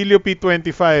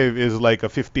P25 is like a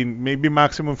maybe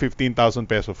maximum 15,000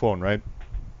 peso phone, right?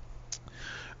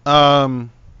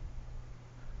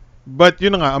 But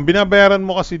yun nga, ang binabayaran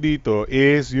mo kasi dito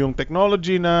is yung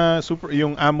technology na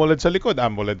yung AMOLED sa likod,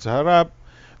 AMOLED sa harap,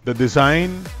 the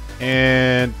design,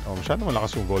 and masyado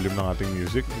malakas yung volume ng ating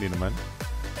music, hindi naman.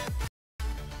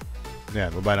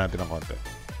 Yan, baba natin ng konti.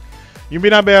 Yung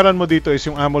binabayaran mo dito is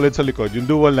yung AMOLED sa likod, yung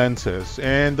dual lenses,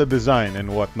 and the design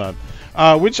and whatnot.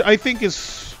 Which I think is,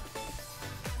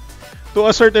 to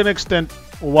a certain extent,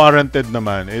 warranted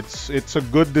naman. It's a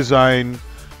good design,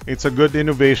 it's a good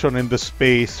innovation in the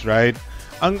space, right?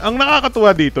 Ang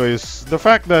nakakatuwa dito is the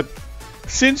fact that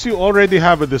since you already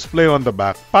have a display on the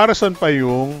back, para saan pa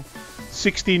yung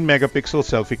 16 megapixel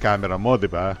selfie camera mo, di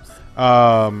ba?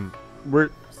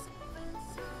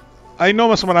 I know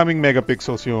mas maraming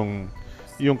megapixels yung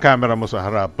yung camera mo sa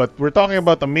harap. But we're talking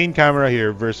about a main camera here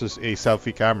versus a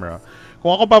selfie camera.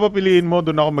 Kung ako papapiliin mo,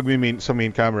 doon ako mag-main sa main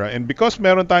camera. And because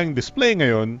meron tayong display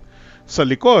ngayon sa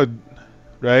likod,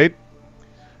 right?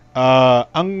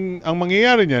 Ang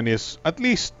mangyayari niyan is at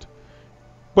least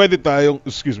pwede tayong,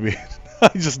 excuse me,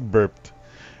 I just burped.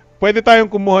 Pwede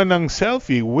tayong kumuha ng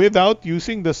selfie without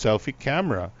using the selfie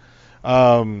camera.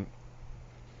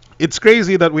 It's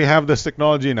crazy that we have this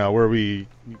technology now where we,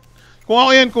 kung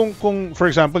ako yan, kung for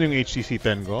example yung HTC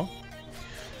 10 ko,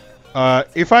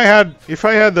 if I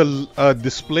had a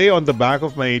display on the back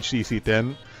of my HTC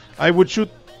 10, I would shoot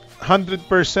 100%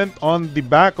 on the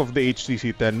back of the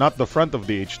HTC 10, not the front of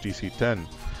the HTC 10.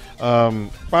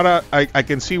 Para I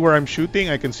can see where I'm shooting,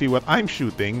 I can see what I'm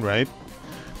shooting, right?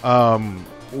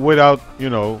 Without,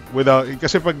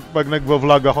 kasi pag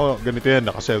nagvo-vlog ako, ganito yan,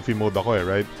 naka-selfie mode ako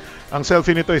right? Ang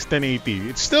selfie nito is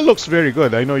 1080. It still looks very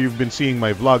good. I know you've been seeing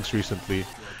my vlogs recently.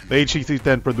 The HTC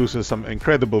 10 produces some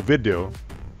incredible video.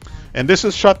 And this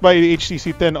is shot by the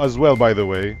HTC 10 as well, by the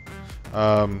way.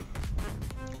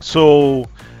 So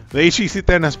the HTC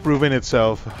 10 has proven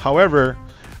itself. However,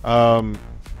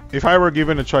 if I were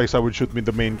given a choice, I would shoot with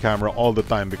the main camera all the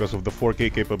time because of the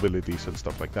 4K capabilities and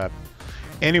stuff like that.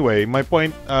 Anyway, my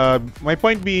point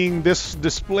being, this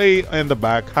display in the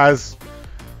back has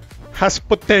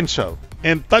potential,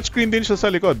 and touchscreen din siya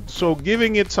sa likod, so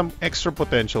giving it some extra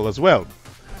potential as well.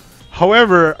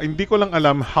 However, hindi ko lang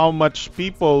alam how much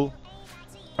people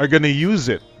are gonna use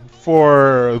it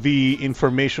for the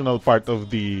informational part of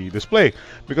the display,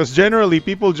 because generally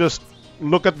people just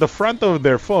look at the front of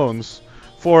their phones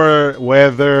for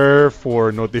weather,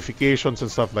 for notifications and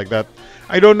stuff like that.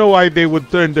 I don't know why they would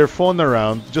turn their phone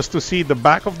around just to see the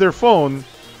back of their phone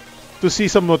to see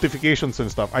some notifications and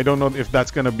stuff. I don't know if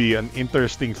that's gonna be an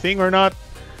interesting thing or not,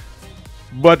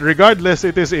 but regardless,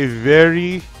 it is a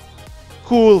very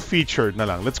cool feature na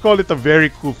lang. Let's call it a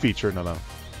very cool feature na lang.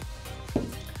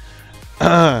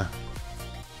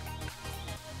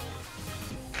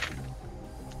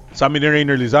 Sabi ni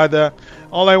Rainer Lizada,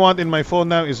 all I want in my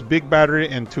phone now is big battery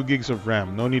and 2 gigs of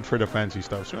RAM. No need for the fancy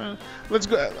stuff. So, let's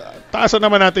go. Taasan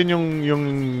naman natin yung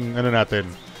ano natin.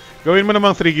 Gawin mo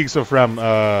namang 3 gigs of RAM,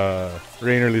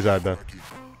 Rainer Lizada.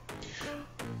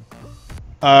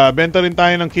 Benta rin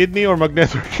tayo ng kidney or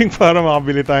mag-networking para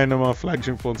makabili tayo ng mga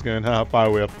flagship phones ngayon.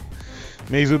 Power.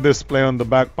 Meizu display on the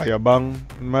back, payabang.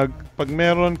 Pag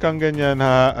meron kang ganyan,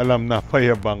 alam na,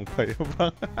 payabang.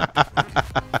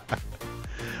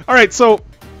 Alright, so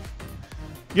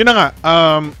yun na nga.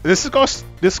 This cost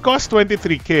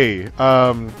 23K.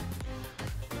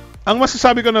 Ang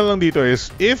masasabi ko na lang dito is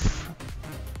if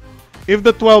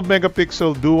the 12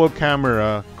 megapixel dual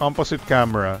camera, composite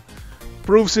camera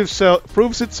proves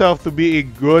itself to be a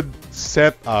good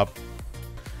setup,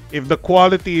 if the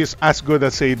quality is as good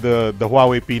as, say, the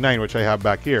Huawei P9, which I have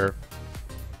back here,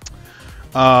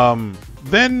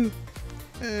 then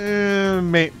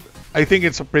I think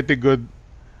it's a pretty good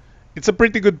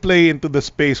play into the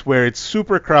space where it's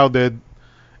super crowded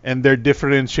and they're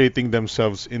differentiating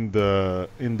themselves in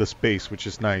the space, which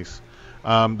is nice.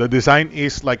 The design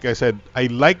is, like I said, I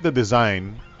like the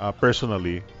design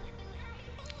personally.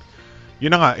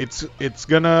 Yun na nga, it's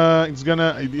gonna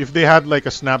if they had like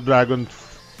a Snapdragon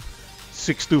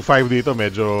 625 dito,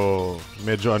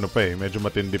 medyo ano pa medyo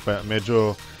matindi pa,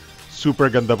 medyo super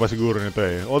ganda pa siguro nito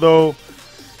Although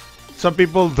some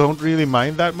people don't really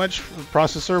mind that much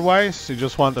processor wise. You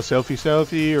just want a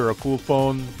selfie or a cool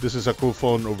phone. This is a cool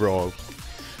phone overall.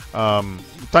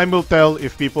 Time will tell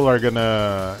if people are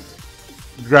gonna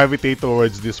gravitate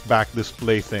towards this back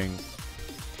display thing.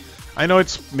 I know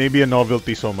it's maybe a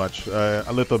novelty so much,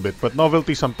 a little bit, but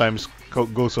novelty sometimes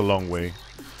goes a long way.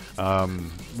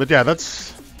 But yeah,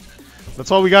 that's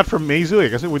all we got from Meizu.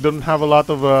 Because we don't have a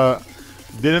lot of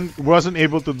wasn't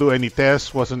able to do any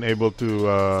tests, wasn't able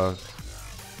to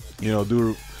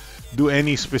do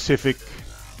any specific.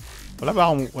 Wala ba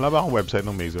akong website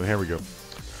ng Meizu? Here we go.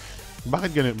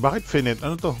 Bakit ganun? Bakit Finet?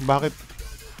 Ano to? Bakit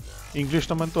English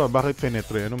naman to? Bakit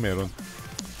Finetre? Ano meron?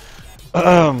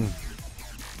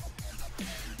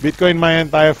 Bitcoin mayan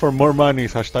tayo for more money.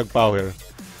 #power.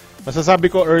 Masasabi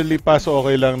ko early pa, so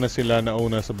okay lang na sila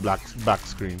nauna sa back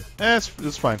screen.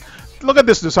 It's fine. Look at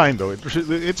this design though.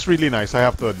 It's really nice, I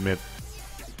have to admit.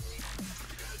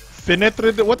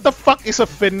 Finetre, what the fuck is a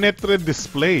Finetre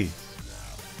display?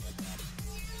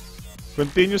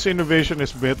 Continuous innovation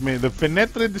is made. The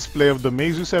Finetre display of the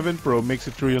Meizu 7 Pro makes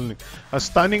it real. A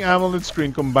stunning AMOLED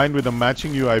screen combined with a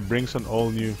matching UI brings an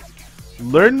all-new.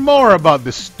 Learn more about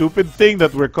this stupid thing that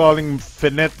we're calling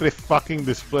Finetre fucking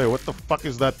display. What the fuck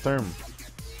is that term?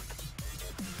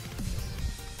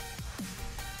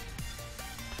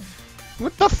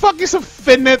 What the fuck is a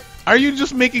Finet? Are you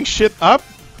just making shit up?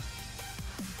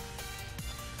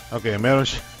 Okay, meron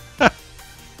siya.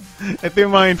 Ito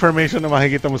yung mga information na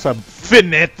makikita mo sa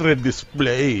Finetre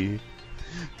display.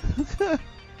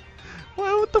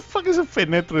 Well, what the fuck is a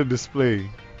Finetre display?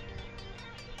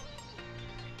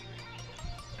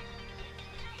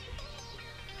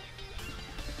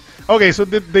 Okay, so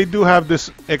they do have this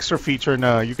extra feature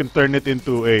na you can turn it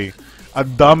into a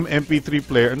dumb MP3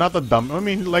 player. Not a dumb, I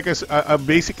mean like a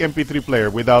basic MP3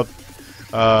 player without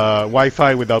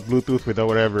Wi-Fi, without Bluetooth, without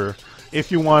whatever. If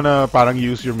you wanna parang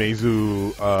use your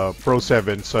Meizu Pro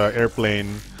 7 sa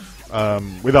airplane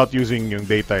without using yung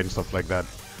data and stuff like that.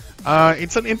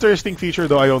 It's an interesting feature,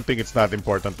 though I don't think it's that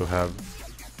important to have.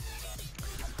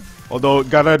 Although,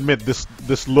 gotta admit, this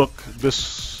look,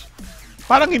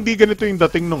 parang hindi ganito yung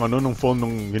dating nung phone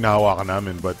nung hinahawakan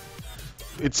namin, but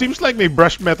it seems like may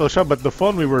brushed metal siya, but the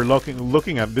phone we were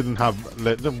looking at didn't have.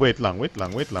 Wait lang.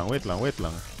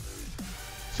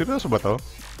 Seryoso ba to?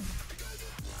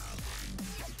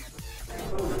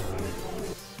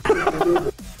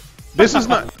 This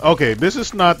is not okay. This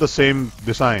is not the same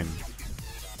design.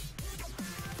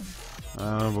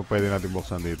 Ano ba pwede natin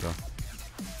buksan dito?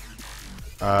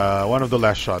 One of the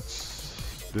last shots.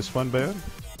 This one ba yun?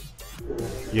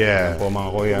 Yeah. Po mga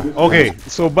kuya. Okay,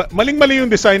 so maling-mali yung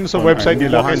design sa website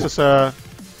nila kaysa sa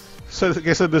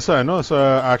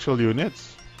actual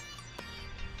units.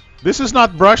 This is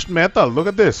not brushed metal. Look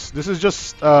at this. This is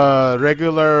just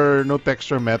regular no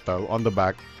texture metal on the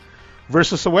back.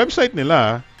 Versus sa website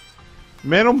nila,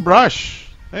 merong brush.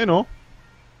 You know,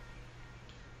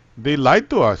 they lied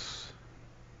to us.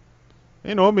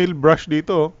 You know, may brush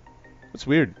dito. That's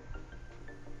weird.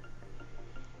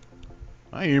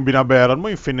 Ay, yung binabayaran mo,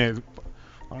 yung Finet.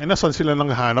 Ang ina, saan sila nang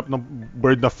hanap ng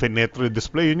word na Finetre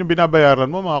display? Yun yung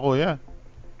binabayaran mo, mga kuya.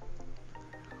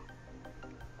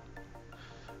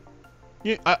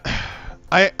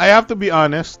 I have to be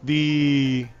honest,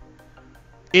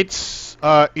 it's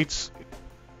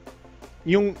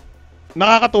yung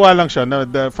nakakatuwa lang siya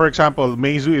na for example,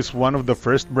 Meizu is one of the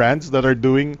first brands that are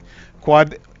doing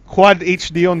quad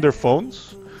HD on their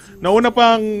phones. Nauna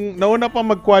pang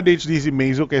mag quad HD si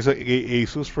Meizu kaysa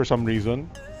Asus for some reason.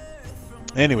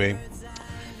 Anyway,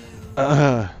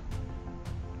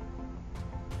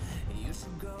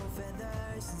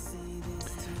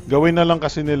 gawin na lang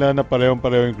kasi nila na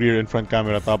parehong-pareho yung rear and front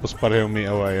camera tapos parehong may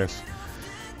OIS.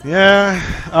 Yeah,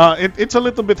 it's a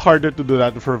little bit harder to do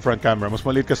that for front camera. Mas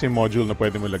maliit kasi yung module na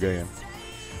pwede mo lagayan.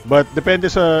 But depende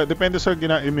sa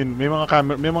I mean, may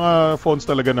mga phones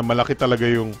talaga na malaki talaga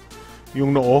yung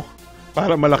noo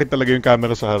para malaki talaga yung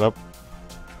camera sa harap.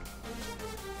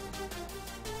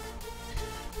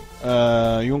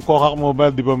 Yung Kodak Mobile,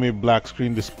 di ba may back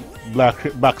screen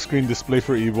display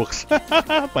for ebooks?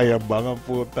 Payabang ang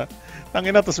puta.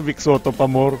 Tangina to sa Vic Soto pa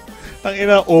more.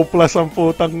 Tangina O+ ang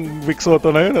putang Vic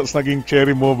Soto na yun. Tapos naging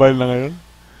Cherry Mobile na ngayon.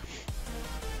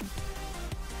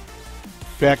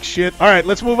 Back shit. Alright,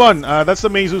 let's move on. That's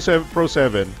the Meizu Pro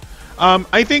 7.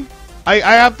 I think I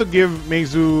have to give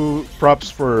Meizu props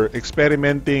for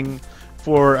experimenting,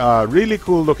 for really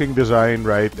cool looking design,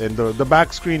 right? And the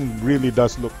back screen really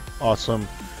does look awesome.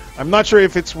 I'm not sure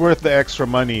if it's worth the extra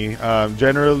money.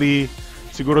 Generally,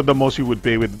 siguro the most you would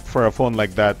pay for a phone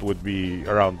like that would be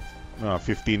around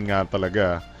 15 nga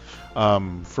talaga.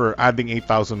 For adding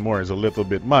 8,000 more is a little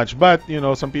bit much, but you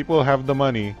know, some people have the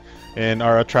money and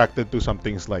are attracted to some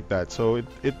things like that. So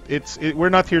we're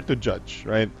not here to judge,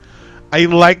 right? I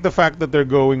like the fact that they're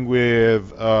going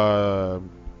with the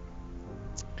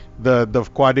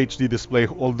Quad HD display,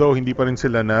 although hindi pa rin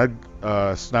sila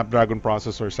Snapdragon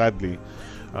processor, sadly.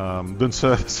 Dun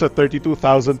sa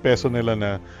 32,000 peso nila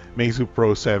na Meizu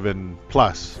Pro 7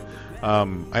 Plus.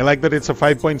 I like that it's a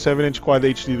 5.7-inch Quad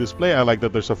HD display. I like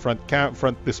that there's a front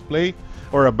display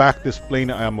or a back display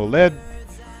na AMOLED.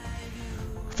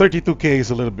 32K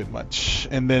is a little bit much.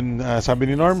 And then, sabi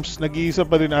ni Norms, nag-iisa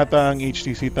pa din ata ang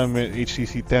HTC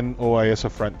 10 OIS sa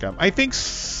front cam. I think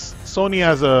Sony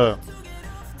has a...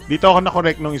 Dito ako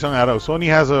na-correct nung isang araw. Sony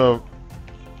has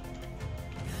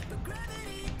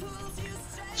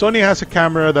a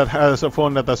camera that has a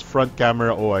phone that has front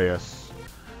camera OIS.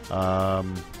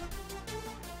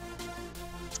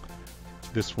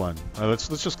 This one. Let's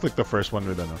just click the first one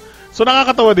with ano. So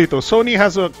nakakatawa dito. Sony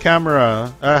has a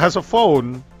camera, has a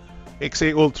phone,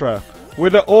 XA Ultra,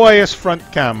 with the OIS front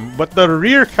cam, but the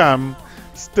rear cam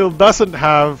still doesn't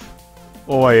have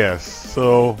OIS.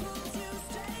 So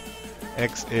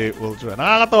XA Ultra.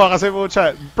 Nakakatawa kasi po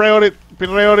siya.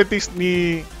 Priorities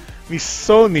ni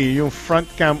Sony yung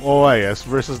front cam OIS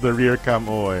versus the rear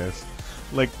cam OIS.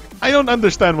 Like, I don't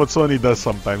understand what Sony does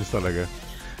sometimes talaga.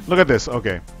 Look at this.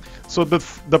 Okay. So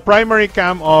the primary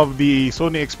cam of the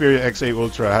Sony Xperia XA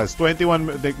Ultra has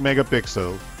 21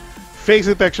 megapixel, face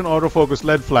detection, autofocus,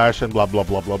 LED flash, and blah blah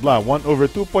blah blah blah.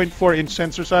 1/2.4-inch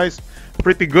sensor size,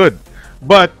 pretty good.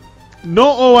 But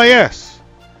no OIS.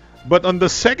 But on the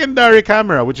secondary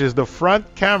camera, which is the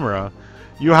front camera,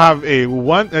 you have a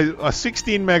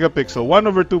 16 megapixel,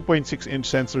 1/2.6-inch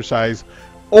sensor size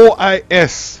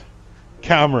OIS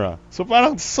camera. So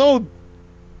parang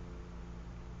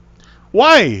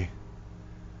why?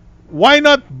 Why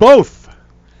not both?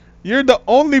 You're the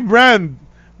only brand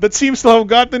that seems to have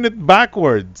gotten it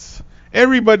backwards.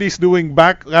 Everybody's doing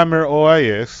back camera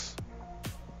OIS.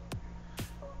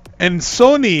 And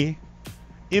Sony,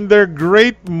 in their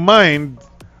great mind,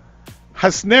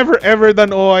 has never ever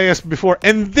done OIS before.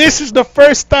 And this is the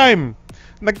first time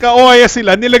nagka-OIS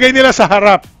sila. Nilagay nila sa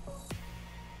harap.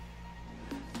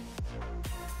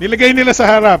 Nilagay nila sa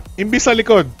harap. Imbis sa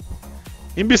likod.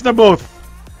 Imbis na both.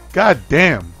 God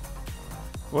damn.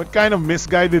 What kind of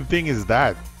misguided thing is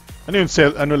that? Ano yun?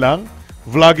 Ano lang?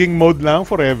 Vlogging mode lang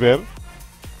forever?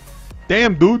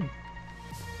 Damn, dude.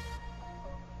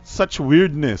 Such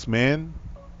weirdness, man.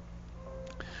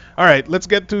 Alright,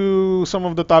 let's get to some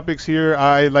of the topics here.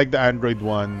 I like the Android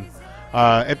one.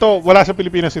 Ito, wala sa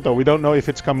Pilipinas ito. We don't know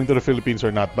if it's coming to the Philippines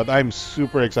or not, but I'm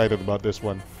super excited about this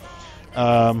one.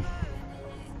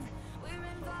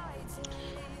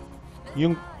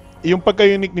 Yung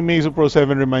pagka-unique ni Meizu Pro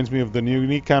 7 reminds me of the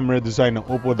unique camera design ng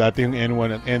Oppo. Dati yung N1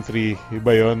 at N3,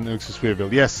 iba yun, nagsiswivel.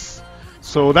 Yes.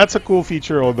 So that's a cool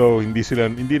feature, although it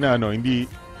didn't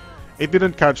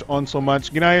catch on so much.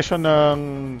 Ginaya siya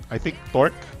ng, I think,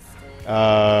 torque.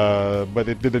 But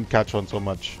it didn't catch on so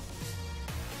much.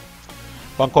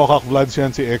 Pang-Kokak Vlogs yan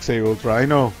si XA Ultra. I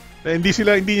know. Hindi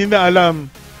nila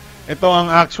alam. Ito ang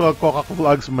actual Kokak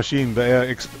Vlogs machine,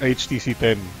 the HTC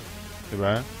 10.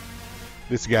 Diba?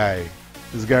 This guy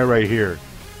right here.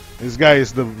 This guy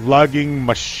is the vlogging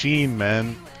machine,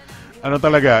 man. Ano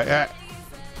talaga?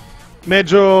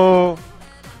 Medyo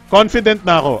confident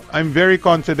na ako. I'm very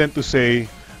confident to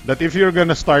say that if you're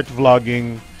gonna start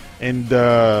vlogging and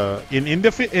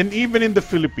even in the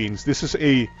Philippines, this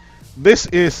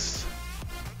is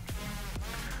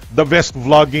the best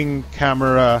vlogging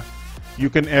camera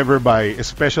you can ever buy,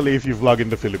 especially if you vlog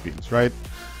in the Philippines, right?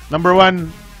 Number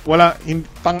one,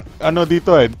 dito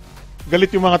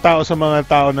galit yung mga tao sa mga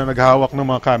tao na naghahawak ng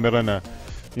mga camera na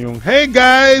yung, hey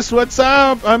guys, what's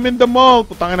up? I'm in the mall.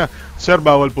 Putangin na, sir,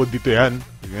 bawal po dito yan.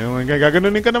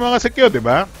 Gaganunin ka ng mga secure,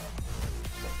 diba?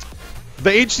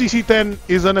 The HTC 10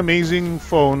 is an amazing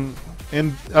phone and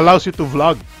allows you to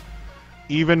vlog,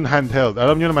 even handheld.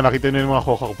 Alam nyo naman, nakita nyo yung mga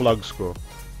Kokak vlogs ko.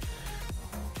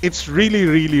 It's really,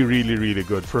 really, really, really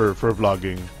good for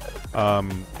vlogging.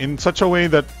 In such a way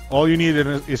that all you need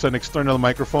is an external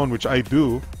microphone, which I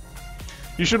do.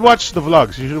 You should watch the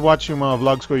vlogs. You should watch yung mga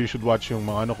vlogs ko. You should watch yung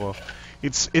mga ano ko.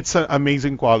 It's an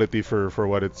amazing quality for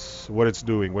what it's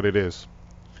doing, what it is.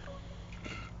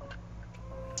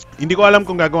 Hindi ko alam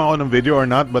kung gagawa ako ng video or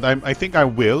not, but I think I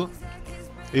will.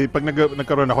 Pag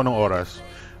nagkaroon ako ng oras.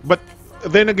 But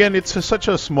then again, it's such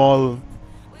a small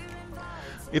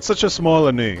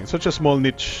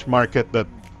niche market that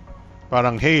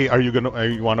parang, hey,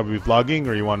 you want to be vlogging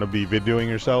or you want to be videoing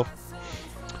yourself?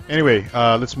 Anyway,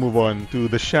 let's move on to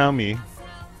the Xiaomi.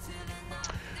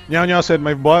 Nyao said,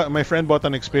 my friend bought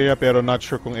an Xperia pero not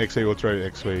sure kung XA Ultra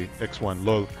or X1.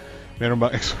 Lol. Meron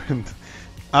bang X1?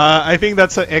 I think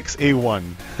that's a XA1.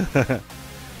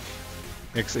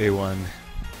 XA1.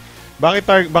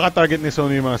 Baka target ni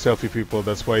Sony yung mga selfie people.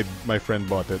 That's why my friend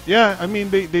bought it. Yeah, I mean,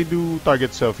 they do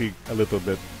target selfie a little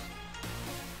bit.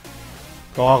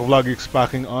 Kokak Vlog is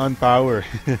packing on power.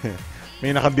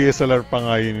 May naka-DSLR pa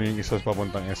nga yun yung isa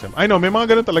papuntang SM. I know, may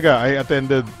mga ganun talaga. I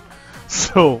attended.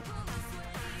 So,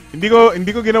 hindi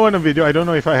ko ginawa ng video. I don't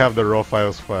know if I have the raw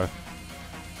files pa.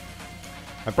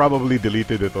 I probably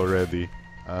deleted it already.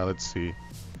 Let's see.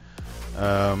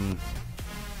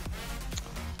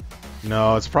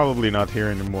 No, it's probably not here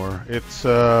anymore. It's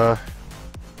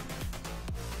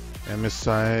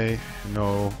MSI.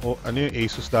 No. Oh, ano yung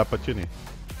Asus dapat yun eh.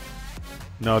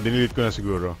 No, dinelete ko na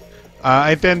siguro.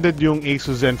 I attended yung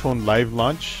Asus Zenfone live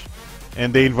launch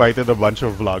and they invited a bunch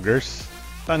of vloggers.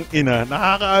 Tang ina,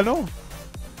 nakakaano.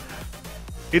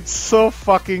 It's so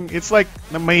fucking, it's like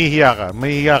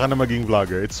mahihiya ka na maging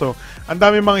vlogger. It's so, ang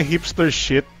dami mga hipster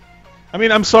shit. I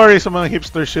mean, I'm sorry sa mga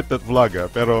hipster shit that vlog,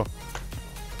 pero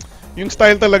yung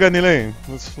style talaga nila eh.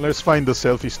 Let's find the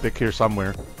selfie stick here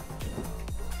somewhere.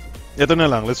 Ito na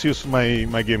lang, let's use my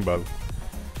gimbal.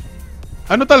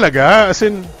 Ano talaga? As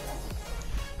in,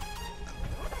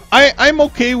 I'm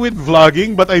okay with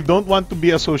vlogging, but I don't want to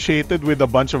be associated with a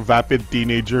bunch of vapid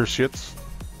teenager shits.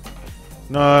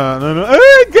 No.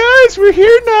 Hey guys, we're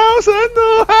here now,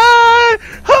 Sando. Hi!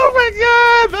 Oh my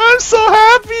god, I'm so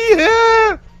happy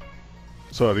here.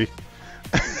 Sorry.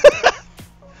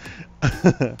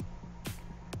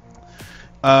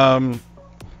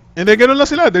 Hindi, ganun lang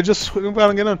sila. They're just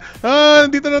parang ganun.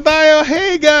 Dito na tayo.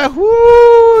 Hey, guys. Woo!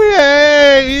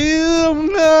 Yay!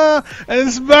 And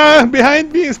it's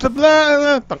behind me is the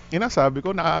blah. Ina, sabi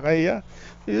ko, nakakahiya.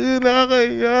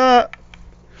 Nakakahiya.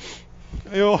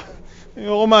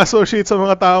 Ayoko ma-associate sa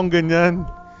mga taong ganyan.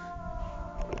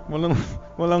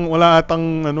 Wala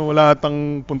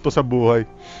atang punto sa buhay.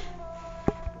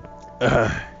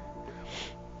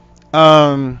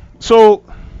 So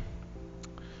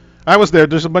I was there.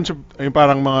 There's a bunch of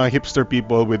parang mga hipster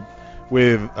people with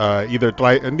either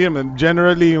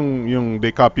generally yung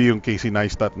they copy yung Casey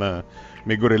Neistat na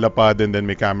may gorilla pod and then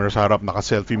may camera sa harap,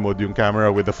 naka-selfie mode yung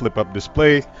camera with a flip-up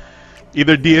display.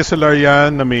 Either DSLR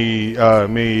yan na may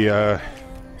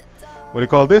what do you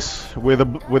call this? With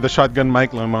a shotgun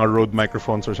mic lang, mga Rode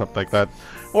microphones or something like that.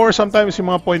 Or sometimes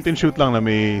yung mga point and shoot lang na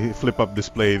may flip-up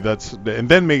display. And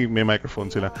then may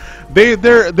microphone sila.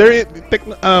 They're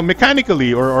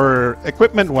mechanically or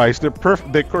equipment-wise,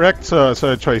 they're correct sa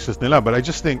choices nila. But I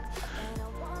just think,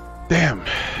 damn.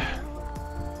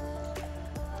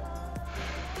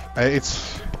 I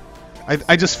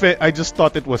just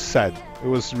thought it was sad. It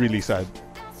was really sad.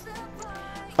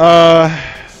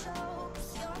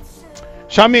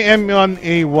 Xiaomi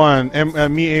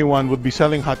Mi A1 would be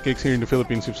selling hotcakes here in the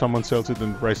Philippines if someone sells it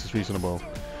and the price is reasonable.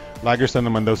 Lagers na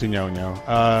naman daw si Nyao Nyao.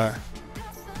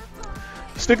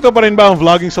 Stricto pa rin ba ang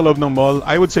vlogging sa loob ng mall?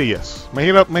 I would say yes.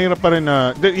 Mahirap pa rin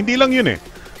na... Hindi lang yun eh.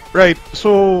 Right,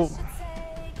 so...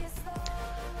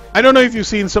 I don't know if you've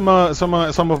seen some of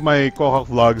my Kokak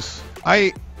vlogs.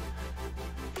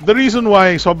 The reason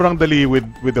why sobrang dali with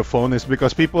the phone is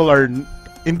because people are...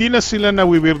 Hindi na sila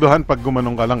nawiwirdohan pag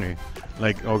gumanong ka lang eh.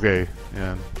 Like, okay,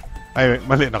 yan. Ay,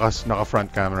 mali, naka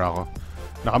front camera ako.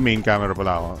 Naka main camera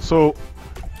pala ako. So,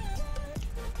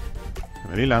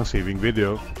 mali lang, saving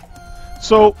video.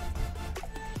 So,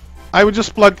 I would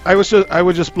just plug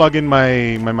in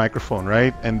my microphone,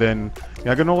 right? And then,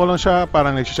 gano'n ko lang siya,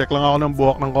 parang nag-check lang ako ng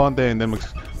buhok ng konti, and then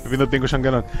pinutin ko siyang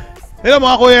gano'n. Hello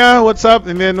mga kuya, what's up?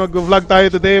 And then mag-vlog tayo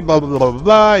today, blah blah blah blah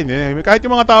blah. And then, kahit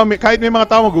may mga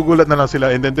tao magugulat na lang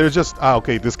sila, and then there's just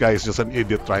okay, this guy is just an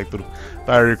idiot trying to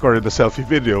record the selfie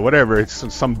video, whatever. It's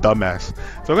some dumbass.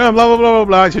 So blah blah blah blah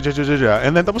blah,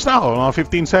 and then tapos na ako, mga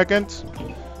 15 seconds.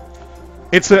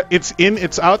 It's in,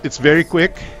 it's out, it's very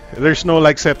quick. There's no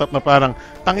like setup na parang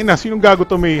tangina, sinong gago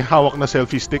to may hawak na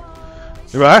selfie stick,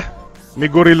 di ba? May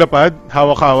gorilla pad,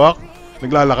 hawak-hawak.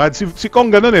 Naglalakad. Si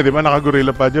Kong ganun eh, di ba? Naka-gorilla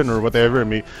pad yun or whatever.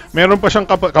 Meron pa siyang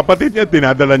kapatid niya,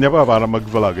 dinadala niya pa para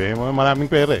mag-vlog eh. Maraming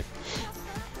pera eh.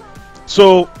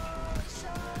 So,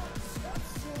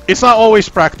 it's not always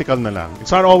practical na lang.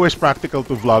 It's not always practical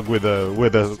to vlog with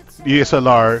a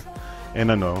DSLR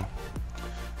and ano.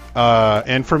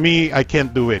 And for me, I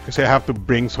can't do it kasi I have to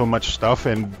bring so much stuff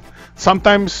and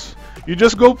sometimes you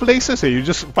just go places eh. You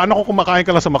just, paano kung kumakain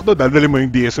ka lang sa McDo, dadali mo yung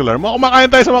DSLR mo.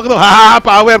 Kumakain tayo sa McDo, ha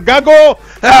power, gago!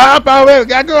 Ha power,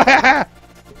 gago! Ha!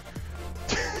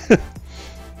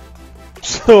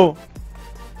 So,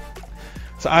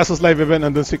 sa Asus Live event,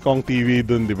 andun si Kong TV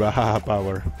dun, di ba? Ha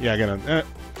power. Yeah, ganun.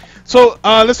 So,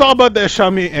 let's talk about the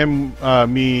Xiaomi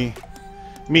Mi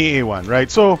A1,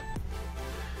 right? So,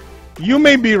 you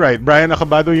may be right, Brian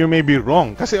Acabado, you may be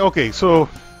wrong. Kasi, okay, so,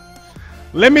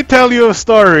 let me tell you a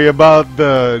story about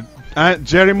the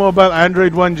Cherry Mobile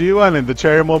Android 1G1 and the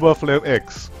Cherry Mobile Flare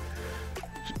X.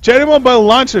 Cherry Mobile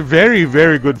launched a very,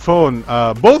 very good phone.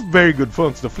 Both very good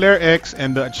phones, the Flare X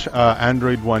and the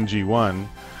Android 1G1.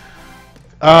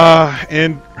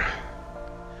 And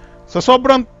so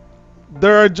sobrang,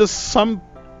 there are just some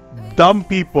dumb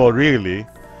people really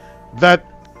that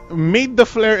made the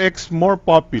Flare X more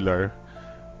popular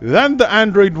than the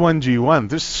Android 1G1.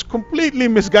 There's completely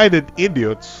misguided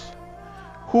idiots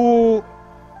who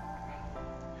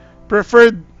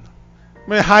preferred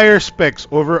my higher specs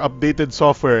over updated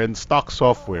software and stock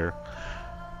software.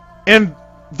 And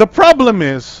the problem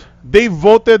is, they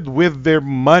voted with their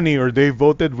money or they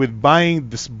voted with buying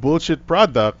this bullshit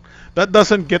product that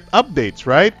doesn't get updates,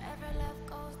 right?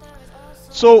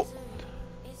 So,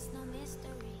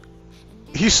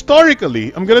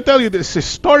 historically, I'm gonna tell you this,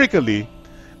 historically,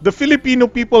 the Filipino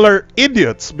people are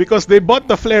idiots because they bought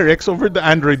the Flare X over the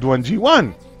Android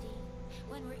 1G1.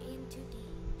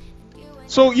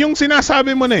 So, yung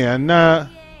sinasabi mo na yan na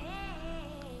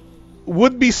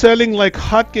would be selling like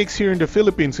hotcakes here in the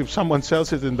Philippines if someone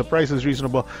sells it and the price is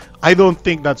reasonable. I don't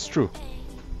think that's true.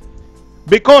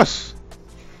 Because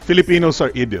Filipinos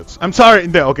are idiots. I'm sorry.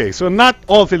 Okay, so not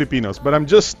all Filipinos, but I'm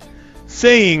just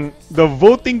saying the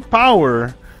voting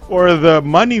power or the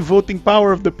money voting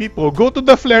power of the people go to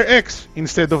the Flare X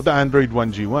instead of the Android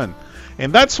One G1.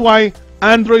 And that's why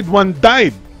Android One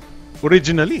died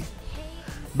originally.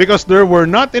 Because there were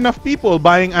not enough people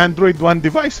buying Android One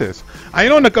devices. I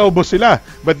know nagkaubos sila,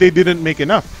 but they didn't make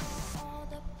enough.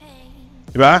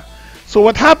 Diba? So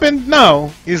what happened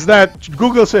now is that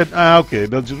Google said, okay,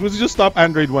 we'll just stop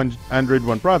Android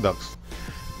One products.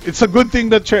 It's a good thing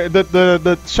that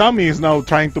Xiaomi is now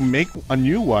trying to make a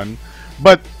new one,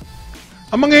 but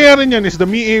ang mangyayari niyan is the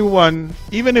Mi A1,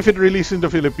 even if it released in the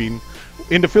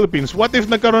Philippines, what if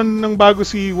nagkaroon ng bago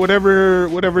si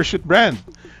whatever shit brand?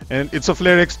 And it's a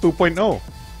Flare X 2.0.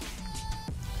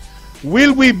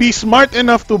 Will we be smart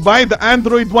enough to buy the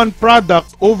Android One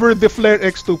product over the Flare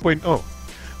X 2.0?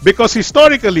 Because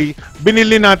historically,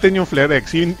 binili natin yung Flare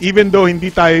X, even though hindi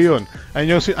tayo yun.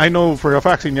 I know for a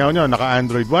fact, sinyaw nyo,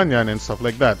 naka-Android One yan and stuff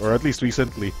like that. Or at least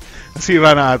recently.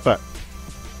 Nasira na ata.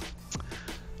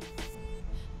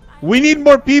 We need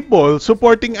more people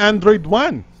supporting Android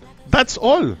One. That's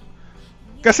all.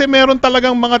 Kasi meron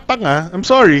talagang mga tanga, I'm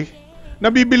sorry,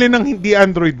 nabibili ng hindi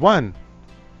Android One.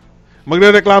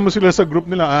 Magrereklamo sila sa group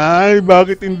nila, ay,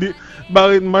 bakit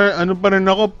ano pa rin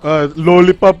ako,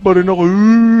 lollipop pa rin ako,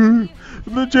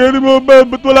 cherry mo ba,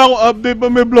 ba't wala akong update pa,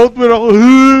 may bloatware ako,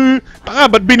 tanga,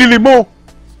 ba't binili mo?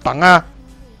 Tanga,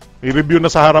 i-review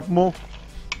na sa harap mo.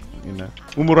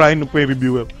 Umurahin mo pa yung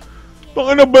reviewer.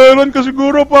 Baka nabayaran ka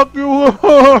siguro, fuck you.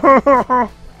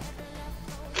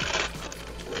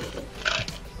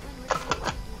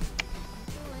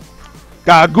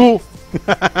 Gago.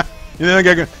 Yun na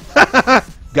gagawin.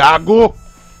 Gago.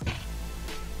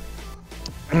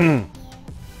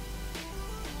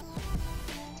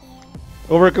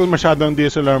 Overkill masyadong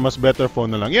DSLR, mas better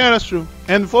phone na lang. Yeah, that's true.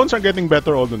 And phones are getting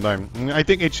better all the time. I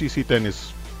think HTC 10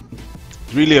 is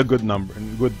really a good number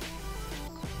and good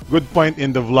point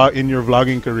in your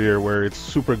vlogging career where it's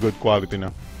super good quality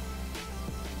na.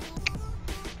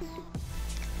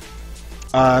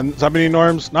 Sabi ni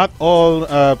Norms, not all,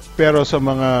 pero sa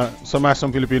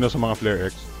masang Pilipino sa mga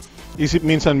Flare X. Isip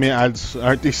minsan may ads,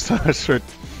 artista, shirt.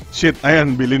 Shit,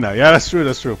 ayan, bili na. Yeah, that's true,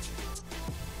 that's true.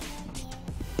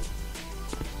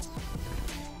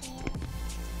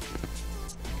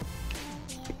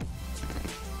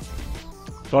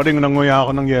 Sorry, nanguya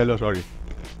ako ng yellow, sorry.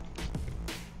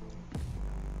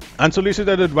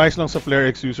 Unsolicited advice lang sa Flare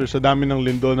X users, sa dami ng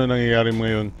lindol na nangyayari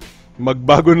ngayon.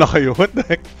 Magbago na kayo. What the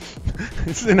heck?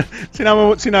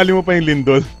 Sinali mo pa yung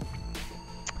lindol.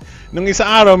 Nung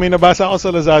isang araw, may nabasa ako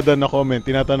sa Lazada na comment.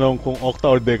 Tinatanong kung Octa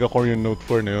or Deca Core yung Note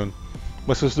 4 na yun.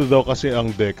 Mas gusto daw kasi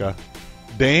ang Deca.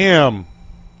 Damn!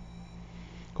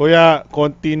 Kuya,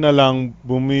 konti na lang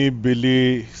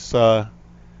bumibili sa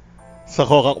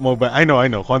Kodak Mobile. I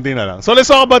know. Konti na lang. So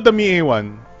let's talk about the Mi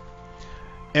A1.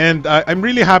 And I'm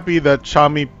really happy that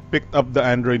Xiaomi picked up the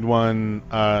Android One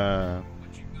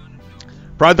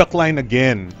product line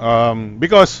again.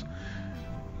 Because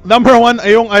number one,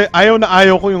 ayaw na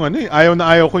ayaw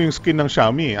ko yung skin ng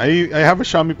Xiaomi. I have a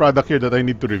Xiaomi product here that I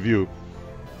need to review.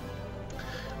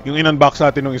 Yung in-unbox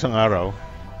natin nung isang araw.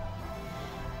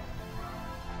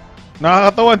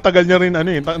 Nakakatawa, ang tagal niya rin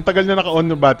ang tagal niya naka-on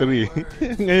yung battery.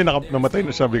 Ngayon namatay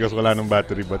na siya because wala ng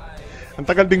battery, but ang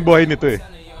tagal ding buhay nito eh.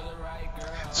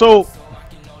 So,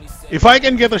 if I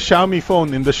can get a Xiaomi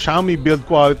phone in the Xiaomi build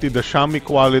quality, the Xiaomi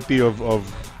quality of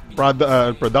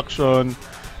production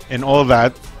and all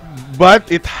that, but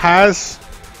it has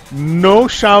no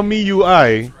Xiaomi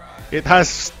UI, it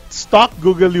has stock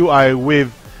Google UI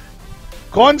with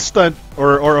constant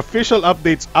or official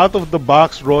updates out of the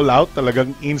box rollout,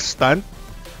 talagang instant.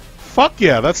 Fuck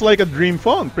yeah, that's like a dream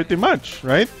phone, pretty much,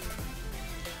 right?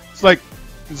 It's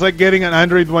like getting an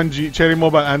Android 1G, Cherry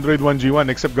Mobile Android 1G1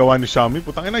 except gawa ni Xiaomi.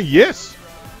 Putang ina, yes!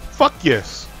 Fuck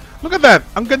yes! Look at that!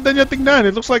 Ang ganda niya tingnan.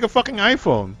 It looks like a fucking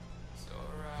iPhone.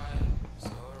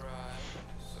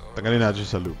 Tagalin natin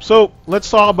sa loop. So, let's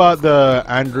talk about the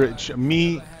Android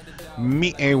Mi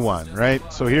A1, right?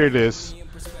 So here it is.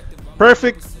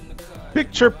 Perfect,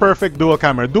 picture perfect dual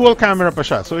camera. Dual camera pa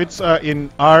siya. So it's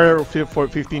in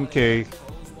R15K.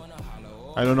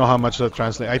 I don't know how much that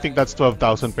translates. I think that's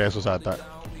 12,000 pesos ata.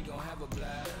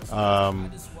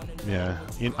 Yeah,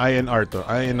 in INR to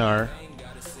INR.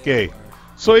 Okay,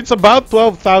 so it's about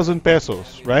 12,000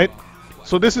 pesos, right?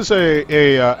 So this is a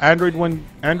Android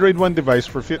One device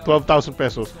for 12,000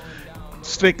 pesos.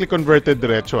 strictly converted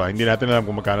diretso. Hindi natin alam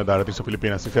kung magkano darating sa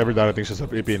Pilipinas, if ever darating siya sa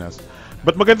Pilipinas.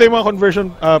 But maganda yung mga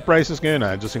conversion prices ngayon,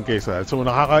 just in case. So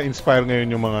nakaka-inspire ngayon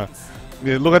yung mga...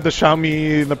 Look at the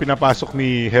Xiaomi na pinapasok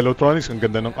ni Hellotronics. Ang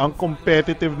ganda ang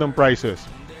competitive ng prices.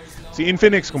 Si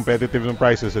Infinix, competitive ng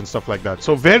prices and stuff like that.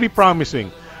 So very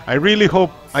promising. I really hope...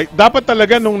 dapat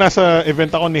talaga nung nasa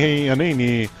event ako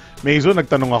ni Meizu,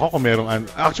 nagtanong ako kung merong...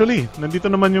 Actually, nandito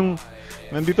naman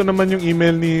yung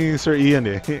email ni Sir Ian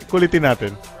eh. Kulitin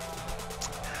natin.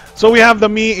 So we have the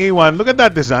Mi A1. Look at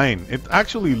that design. It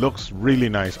actually looks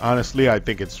really nice. Honestly, I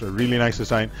think it's a really nice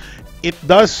design. It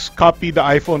does copy the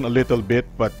iPhone a little bit,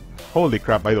 but holy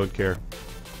crap, I don't care.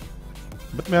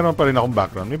 But meron pa rin akong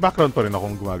background. May background pa rin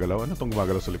akong gumagalaw. Ano itong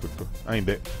gumagalaw sa likod ko?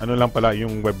 Hindi. Ano lang pala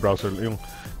yung web browser.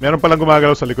 Meron palang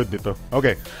gumagalaw sa likod dito.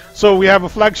 Okay. So we have a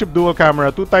flagship dual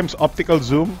camera, 2x optical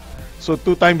zoom. So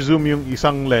 2x zoom yung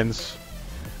isang lens.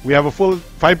 We have a full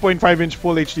 5.5-inch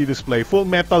Full HD display, full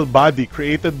metal body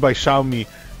created by Xiaomi,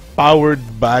 powered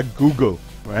by Google,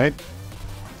 right?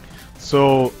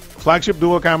 So, flagship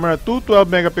dual camera, two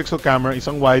 12-megapixel camera,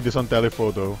 isang wide, isang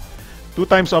telephoto.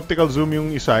 2x optical zoom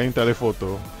yung isa, yung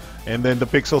telephoto. And then the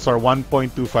pixels are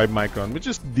 1.25 micron, which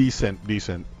is decent. The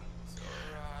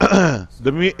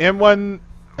Mi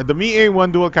A1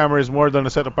 dual camera is more than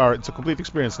a set of power. It's a complete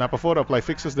experience. Snap a photo, apply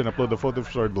fixes, then upload the photo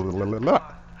for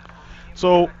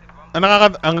So,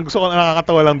 ang gusto ko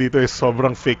nakakatawa lang dito is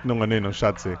sobrang fake nung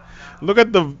shots eh. Look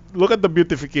at the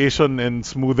beautification and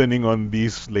smoothening on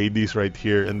these ladies right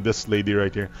here and this lady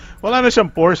right here. Wala na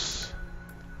siyang pores.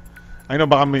 I know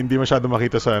baka hindi masyado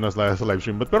makita sa live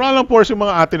stream, but pero walang pores yung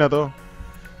mga ate na to.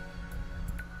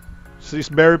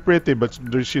 She's very pretty, but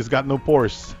she's got no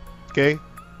pores. Okay?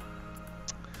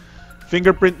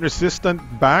 Fingerprint resistant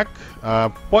back,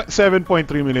 7.3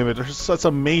 millimeters. That's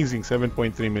amazing,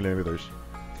 7.3 millimeters.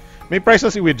 May price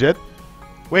na si widget?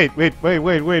 Wait.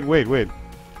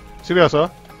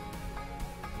 Seryoso?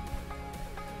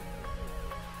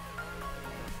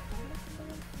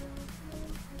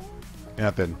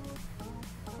 Natin.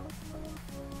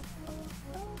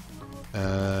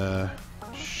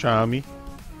 Xiaomi.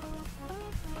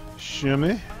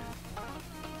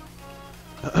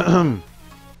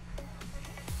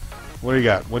 What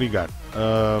do you got?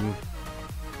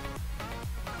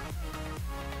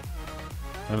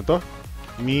 Ano to?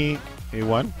 Mi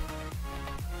A1?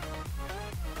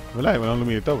 Walang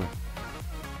lumilitaw eh.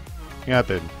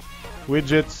 Ngayon.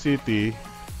 Widget City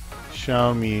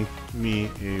Xiaomi Mi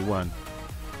A1.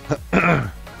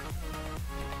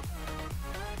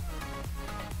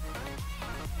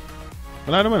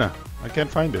 Wala naman ah. I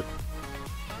can't find it.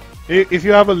 If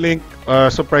you have a link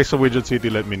sa price sa Widget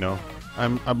City, let me know.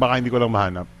 Baka hindi ko lang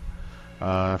mahanap.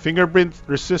 Fingerprint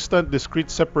resistant discrete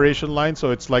separation line,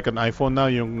 so it's like an iPhone now.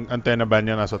 Yung antenna ba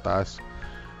niya nasa taas.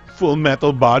 Full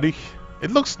metal body. It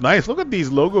looks nice. Look at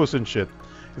these logos and shit.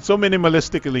 It's so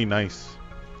minimalistically nice.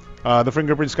 The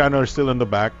fingerprint scanner is still in the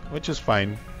back, which is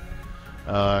fine.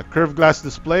 Curved glass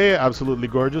display, absolutely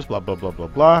gorgeous. Blah blah blah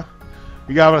blah blah.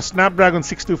 We got a Snapdragon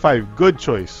 625. Good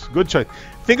choice.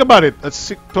 Think about it. A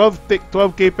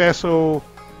 12K peso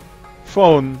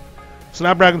phone.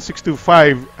 Snapdragon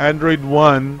 625, Android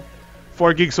 1,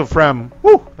 4 gigs of RAM.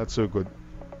 Woo! That's so good.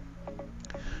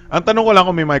 Ang tanong ko lang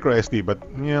kung may micro SD, but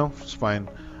it's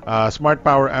fine. Smart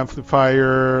power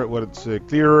amplifier,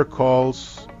 clearer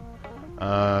calls,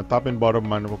 top and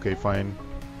bottom man, okay, fine.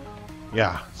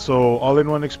 Yeah, so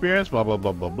all-in-one experience, blah blah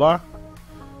blah blah blah.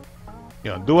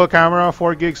 Dual camera,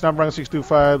 4 gigs, Snapdragon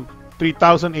 625,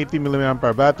 3080 mAh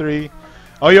battery.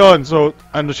 Oh, yun. So,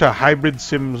 hybrid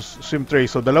SIM tray.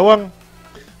 So, dalawang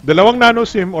nano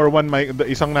SIM or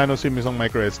isang nano SIM, isang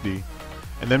micro SD.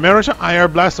 And then meron siyang IR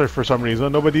blaster for some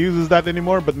reason. Nobody uses that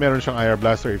anymore, but meron siyang IR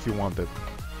blaster if you want it.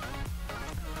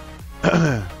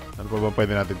 Ano pa ba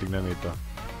pwede natin tignan ito?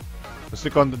 Let's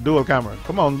click on the dual camera.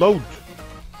 Come on, load.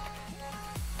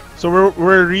 So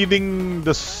we're reading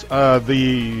the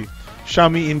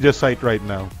Xiaomi India site right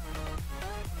now.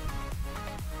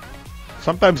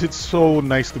 Sometimes it's so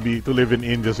nice to live in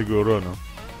India siguro, no?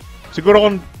 Siguro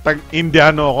kung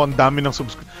Indiano ako, ang dami ng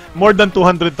more than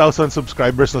 200,000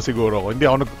 subscribers na siguro ako.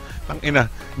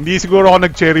 Hindi siguro ako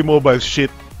nag-cherry mobile shit,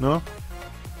 no?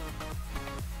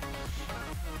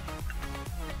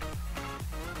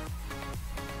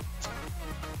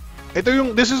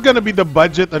 This is gonna be the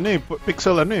budget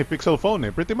pixel phone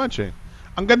pretty much eh.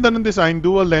 Ang ganda ng design,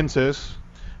 dual lenses.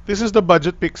 This is the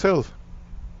budget pixel.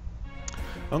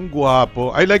 Ang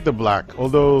guwapo. I like the black,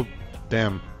 although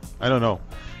damn, I don't know.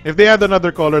 If they had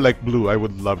another color like blue, I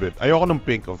would love it. Ayoko ng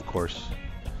pink, of course.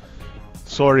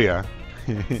 Sorry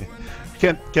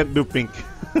can't do pink.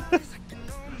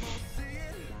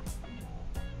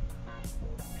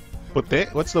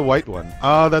 Puti? What's the white one?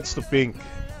 Ah, that's the pink.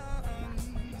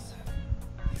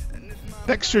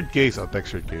 Textured case. Oh,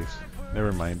 textured case.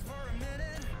 Never mind.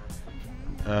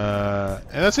 And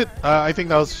that's it. I think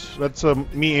that's a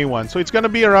Mi A1. So it's gonna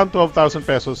be around 12,000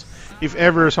 pesos if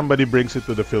ever somebody brings it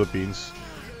to the Philippines.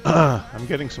 I'm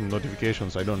getting some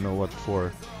notifications. I don't know what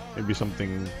for. Maybe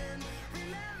something.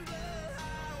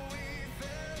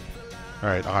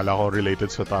 Alright, akala ko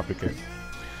related sa topic eh.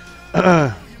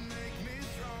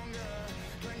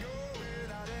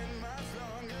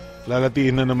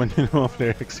 Lalatiin na naman yung mga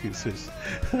player excuses.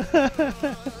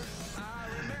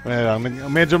 Well,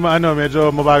 medyo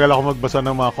mabagal ako magbasa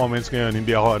ng mga comments ngayon.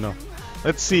 Hindi ako ano.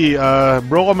 Let's see.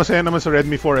 Bro ko masaya naman sa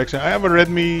Redmi 4X. I have a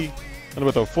Redmi, ano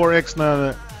ba to? 4X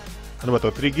na, ano ba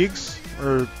to? 3 gigs?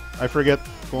 Or, I forget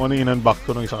kung ano in-unbox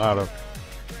ko nung isang araw.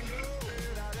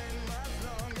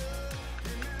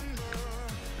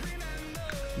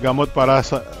 Gamot para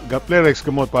sa, Plarex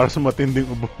gamot para sa matinding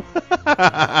ubo.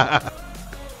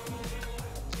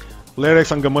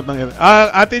 Plarex ang gamot ng...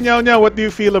 Ate Nyaw Nyaw, what do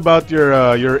you feel about your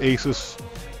Asus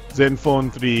Zenfone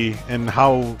 3 and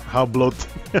how bloat?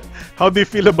 How do you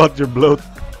feel about your bloat?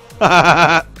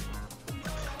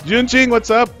 Junching,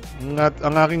 what's up?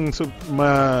 Ang aking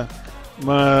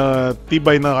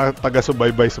matibay na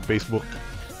taga-subaybay sa Facebook.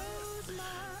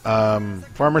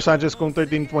 Farmer Sanchez, kung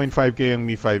 13.5k ang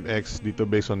Mi 5X dito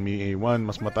based on Mi A1,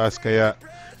 mas mataas kaya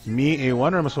Mi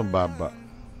A1 or mas mababa?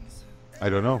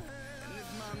 I don't know.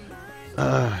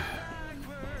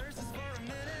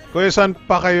 Kuya, saan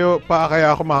pa kaya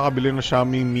ako makakabili ng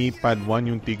Xiaomi Mi Pad 1,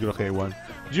 yung Tigra K1?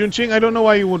 Junching, I don't know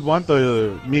why you would want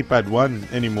a Mi Pad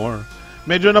 1 anymore.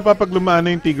 Medyo napapaglumaan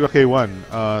na yung Tigra K1,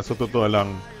 sa totoo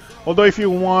lang. Although if you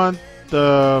want,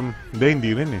 hindi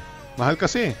rin eh. Mahal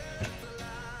kasi.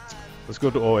 Let's go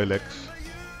to OLX.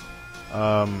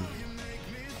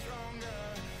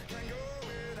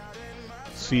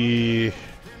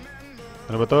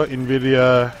 Ano ba to?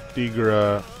 Nvidia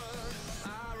Tigra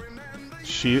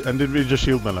Shield, and Nvidia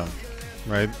Shield na lang.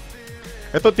 Right?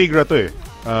 Ito Tigra to eh.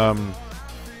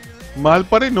 Mahal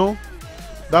pa rin, no?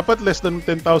 Dapat less than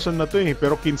 10,000 na to eh.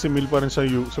 Pero 15,000 pa rin sa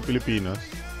Pilipinas.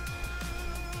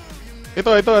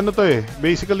 Ito ano to eh.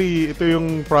 Basically, ito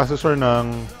yung processor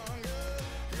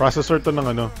to ng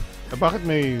ano. Bakit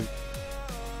may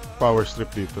power strip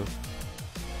dito?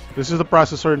 This is the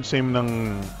processor same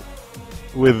ng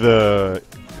with the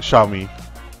Xiaomi.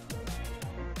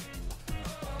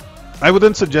 I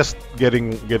wouldn't suggest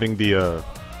getting the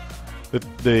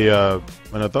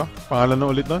ano to? Pangalan na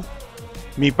ulit nun?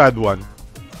 Mi Pad 1.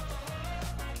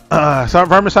 Sa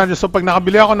Farmer Sanchez, so pag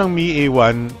nakabili ako ng Mi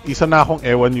A1, isa na akong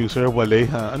A1 user. Wala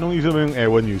ha? Anong user mo yung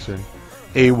A1 user?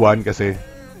 A1 kasi.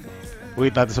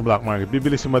 Wait natin sa black market.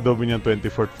 Bibili si Madobi niyan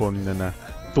 24th phone niya na.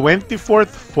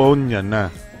 24th phone niya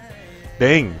na.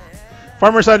 Dang.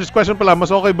 Farmer Sanchez, question pala,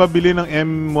 mas okay ba bili ng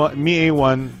Mi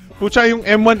A1? Pucha, yung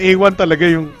M1 A1 talaga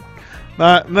yung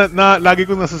lagi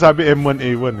kong nasasabi M1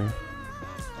 A1 eh.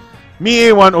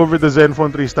 Mi A1 over the Zenfone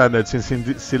 3 standard since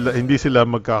hindi sila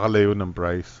magkakalayo ng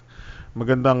price.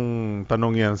 Magandang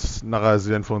tanong yan. Naka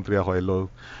Zenfone 3 ako, hello.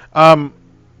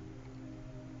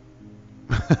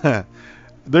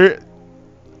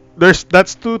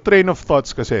 That's two train of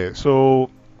thoughts kasi. So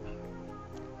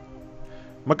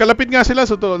magkalapit nga sila,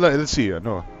 so let's see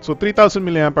ano. So 3000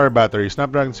 mAh battery,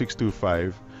 Snapdragon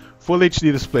 625, Full HD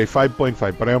display 5.5,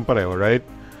 parehong-pareho, right?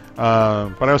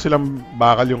 Pareho silang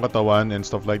bakal yung katawan and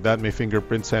stuff like that. May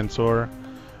fingerprint sensor.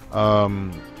 4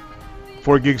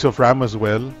 gigs of RAM as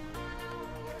well.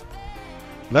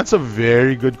 That's a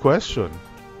very good question.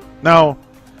 Now,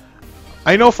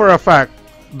 I know for a fact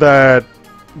that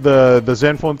the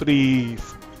Zenfone 3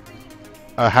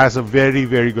 has a very,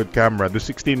 very good camera. The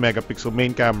 16 megapixel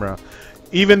main camera.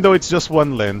 Even though it's just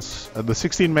one lens, the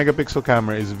 16 megapixel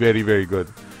camera is very, very good.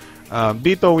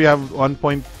 Dito we have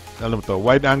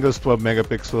wide angles 12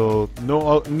 megapixel,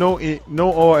 no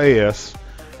OIS,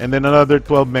 and then another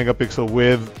 12 megapixel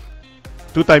with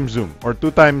 2 times zoom or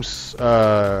 2 times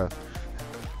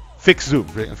fixed zoom,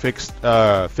 fixed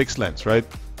lens, right?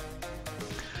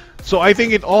 So I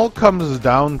think it all comes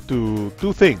down to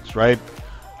two things, right?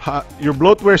 Your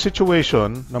bloatware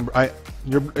situation,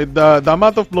 the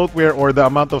amount of bloatware or the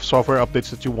amount of software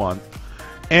updates that you want,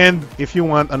 and if you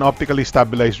want an optically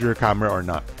stabilized rear camera or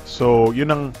not. So yun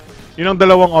ang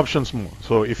dalawang options mo.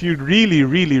 So if you really,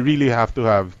 really, really have to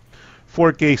have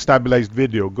 4K stabilized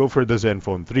video, go for the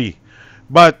Zenfone 3.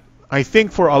 But I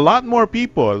think for a lot more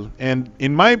people, and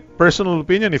in my personal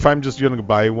opinion, if I'm just gonna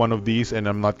buy one of these and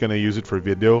I'm not gonna use it for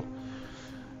video,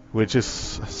 which is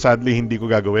sadly hindi ko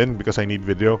gagawin because I need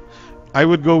video, I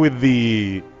would go with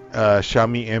the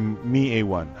Xiaomi Mi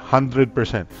A1.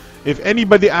 100%. If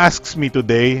anybody asks me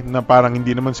today na parang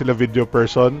hindi naman sila video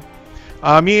person,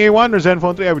 Mi A1 or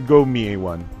Zenfone 3, I would go Mi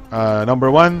A1.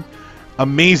 Number one,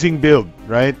 amazing build,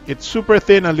 right? It's super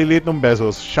thin, ang liliit ng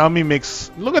bezels. Xiaomi makes,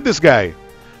 look at this guy.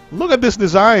 Look at this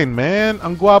design, man.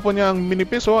 Ang gwapo niya, ang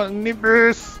minipis, oh, ang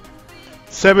nipis.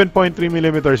 7.3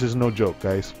 millimeters is no joke,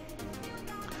 guys.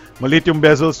 Maliit yung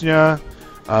bezels niya.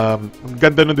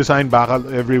 Ganda ng design, bakal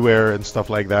everywhere and stuff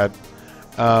like that.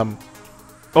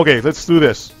 Okay, let's do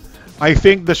this. I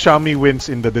think the Xiaomi wins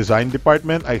in the design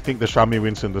department. I think the Xiaomi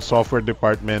wins in the software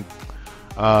department.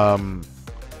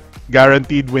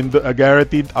 Guaranteed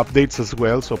updates as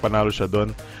well, so panalo siya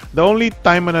doon. The only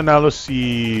time mananalo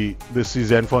si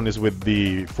Zenfone is with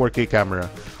the 4K camera,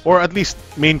 or at least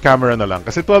main camera na lang.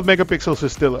 Kasi 12 megapixels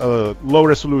is still low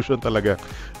resolution talaga.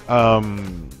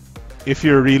 If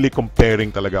you're really comparing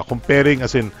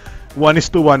as in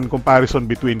 1:1 comparison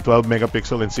between 12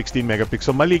 megapixel and 16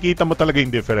 megapixel, malikita mo talaga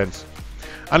yung difference.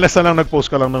 Unless na lang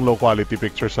nag-post ka lang ng low quality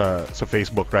picture sa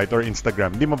Facebook, right? Or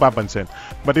Instagram, hindi mapapansin.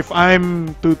 But if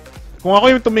kung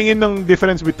ako yung tumingin ng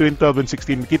difference between 12 and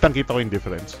 16, kitang-kita ko yung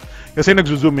difference. Kasi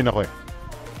nag-zoom in ako eh.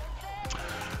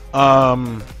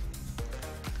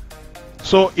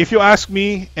 So if you ask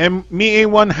me, Mi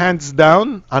A1 hands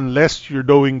down unless you're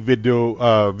doing video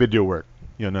work.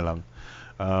 Yun na lang.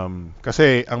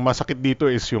 Kasi ang masakit dito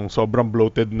is yung sobrang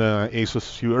bloated na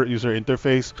ASUS user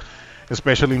interface,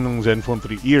 especially nung Zenfone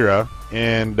 3 era,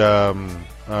 and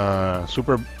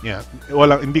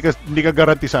hindi ka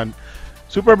garantisan.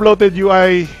 Super bloated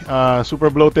UI,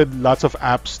 super bloated, lots of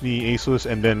apps ni ASUS,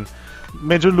 and then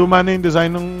medyo luma na yung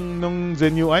design ng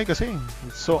Zen UI kasi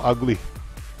it's so ugly.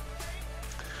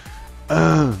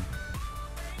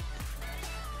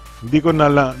 Hindi ko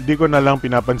na lang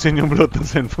pinapansin yung bloat ng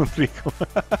Zenfone 3 ko.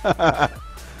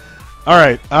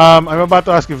 Alright, I'm about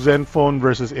to ask if Zenfone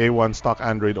versus A1 stock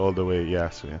Android all the way.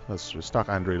 Yes, yeah, that's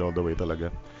stock Android all the way talaga.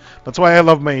 That's why I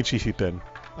love my HTC 10.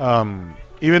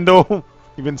 Even though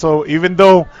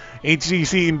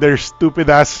HTC in their stupid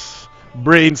ass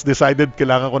brains decided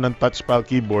kailangan ko ng touchpad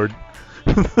keyboard.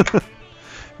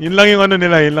 Yun lang yung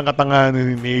nila, yun lang katangahan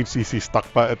ni HTC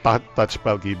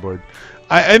touchpad keyboard.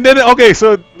 And then, okay,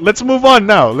 so let's move on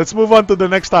now. Let's move on to the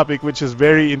next topic, which is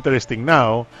very interesting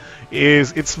now.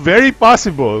 It's very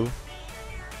possible,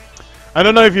 I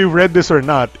don't know if you've read this or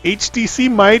not, HTC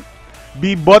might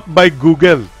be bought by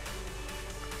Google.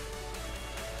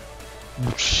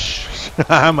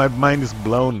 My mind is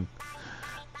blown.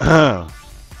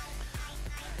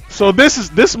 So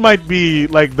this might be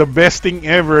like the best thing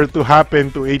ever to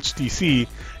happen to HTC.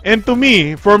 And for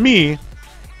me,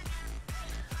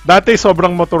 dati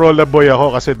sobrang Motorola boy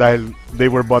ako kasi dahil they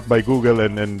were bought by Google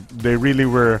and they really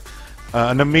were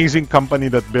an amazing company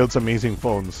that builds amazing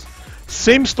phones.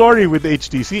 Same story with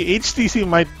HTC. HTC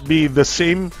might be the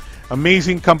same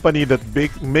amazing company that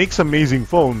makes amazing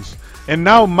phones and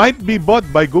now might be bought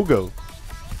by Google.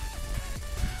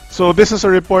 So this is a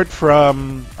report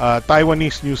from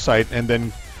Taiwanese news site, and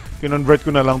then kinonvert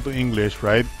ko na lang to English,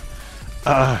 right?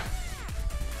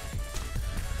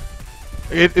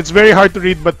 It's very hard to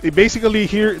read, but basically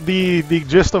here the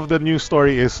gist of the news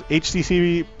story is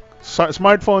HTC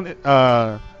smartphone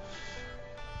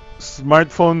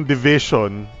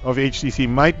division of HTC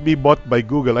might be bought by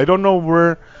Google. I don't know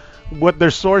what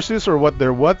their source is or what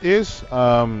their is.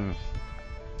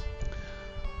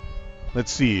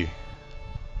 Let's see.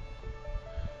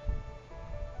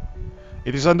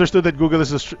 It is understood that Google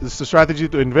is the strategy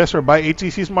to invest or buy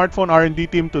HTC smartphone R&D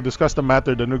team to discuss the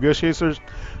matter. The negotiations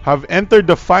have entered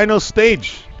the final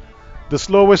stage. The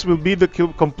slowest will be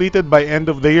completed by end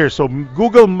of the year. So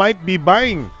Google might be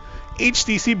buying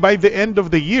HTC by the end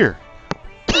of the year.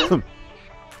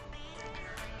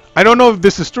 I don't know if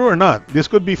this is true or not. This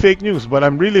could be fake news, but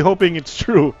I'm really hoping it's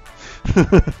true.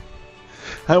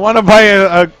 I want to buy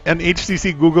an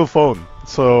HTC Google phone.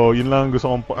 So yun lang gusto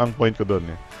kong ang point ko doon.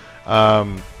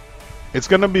 It's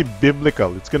gonna be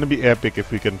biblical. It's gonna be epic if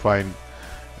we can find,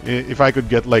 if I could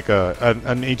get like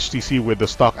an HTC with the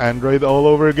stock Android all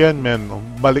over again. Man,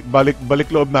 balik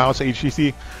loob na ako sa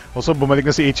HTC. Also, bumalik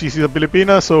na si HTC sa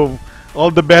Pilipinas, so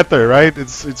all the better, right?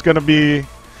 It's gonna be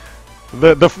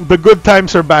the good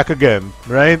times are back again,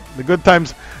 right? The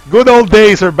good old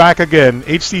days are back again.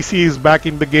 HTC is back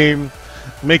in the game,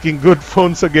 making good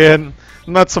phones again.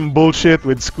 Not some bullshit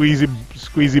with squeezy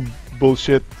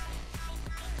bullshit.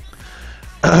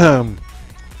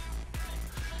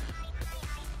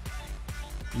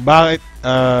 Bakit?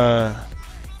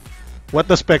 What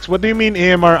the specs? What do you mean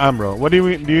AMR Amro? What do you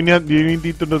mean? Do you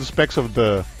need to know the specs of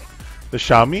the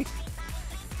Xiaomi?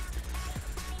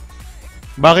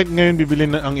 Bakit ngayon bibili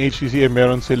na ang HTC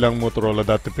meron silang Motorola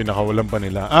dati pinakawalan pa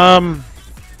nila?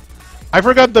 I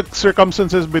forgot the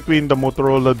circumstances between the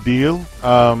Motorola deal.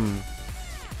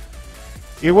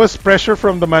 It was pressure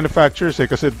from the manufacturers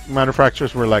because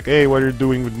manufacturers were like, "Hey, what are you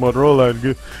doing with Motorola?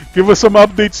 Give us some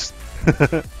updates."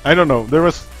 I don't know. There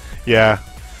was, yeah.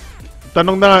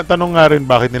 Tanong nga rin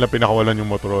bakit nila pinakawalan yung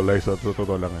Motorola. So,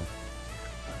 totoo lang.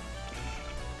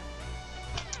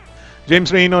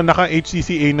 James Reyno, naka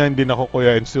HTC A9 din ako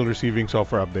kuya and still receiving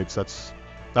software updates.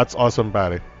 That's awesome,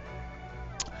 pare.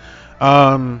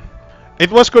 It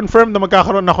was confirmed na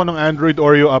magkakaroon ako ng Android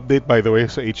Oreo update, by the way,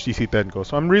 sa HTC 10 ko.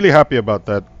 So I'm really happy about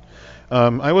that.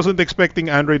 I wasn't expecting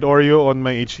Android Oreo on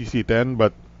my HTC 10,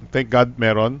 but thank God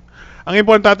meron. Ang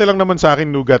importante lang naman sa akin,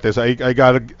 Nugat, is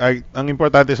ang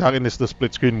importante sa akin is the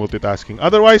split screen multitasking.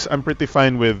 Otherwise, I'm pretty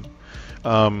fine with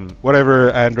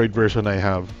whatever Android version I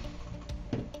have.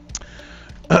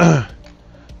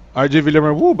 RJ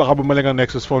Villamar, woo, baka bumalik ang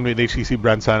Nexus phone with HTC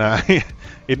brand sana.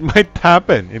 It might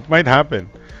happen. It might happen.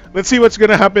 Let's see what's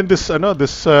gonna happen this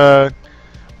October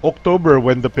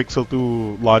when the Pixel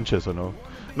 2 launches, And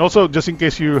also, just in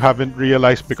case you haven't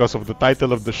realized because of the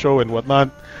title of the show and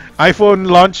whatnot, iPhone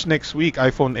launch next week,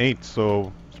 iPhone 8,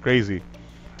 so it's crazy.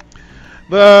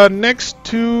 The next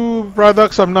two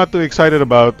products I'm not too excited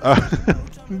about.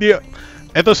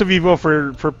 Ito sa Vivo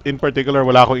for in particular,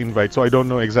 wala akong invite, so I don't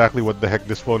know exactly what the heck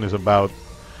this phone is about.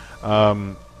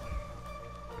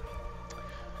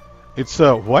 It's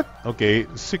what? Okay,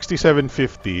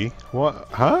 6750. What?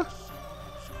 Huh?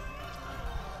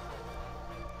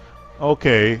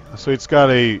 Okay, so it's got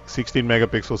a 16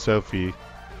 megapixel selfie.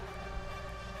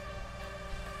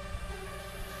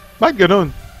 Bakit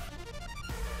ganun?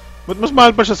 Ba't mas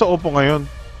mahal pa siya sa Oppo ngayon?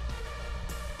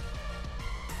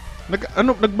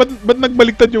 Ba't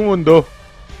nagbaliktad yung mundo?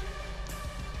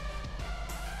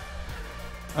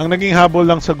 Ang naging habol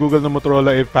lang sa Google na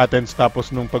Motorola Air patents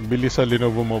tapos nung pagbili sa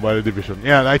Lenovo Mobile Division.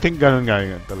 Yeah, I think ganun nga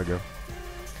yan talaga.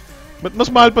 But mas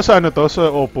mahal pa sa sa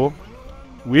Oppo.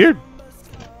 Weird.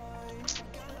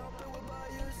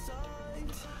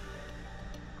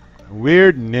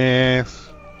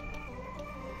 Weirdness.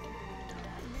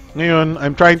 Ngayon,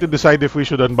 I'm trying to decide if we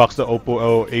should unbox the Oppo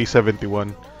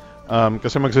A71.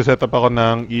 Kasi magsiset up ako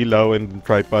ng ilaw and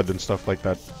tripod and stuff like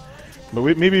that. But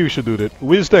maybe we should do that.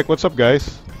 WizTech, what's up,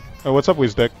 guys? What's up,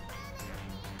 WizTech?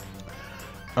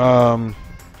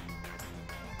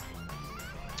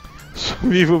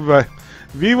 Vivo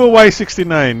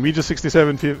Y69,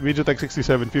 MediaTek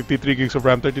 67, 53 gigs of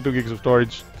RAM, 32 gigs of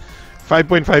storage,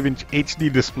 5.5-inch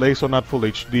HD display, so not full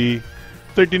HD,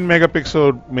 13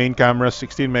 megapixel main camera,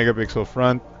 16 megapixel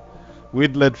front,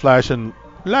 with LED flash and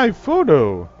live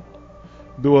photo.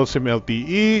 Dual SIM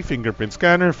LTE, fingerprint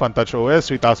scanner, Fun Touch OS,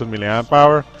 3,000 mAh,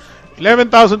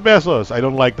 11,000 pesos. I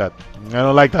don't like that. I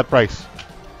don't like that price.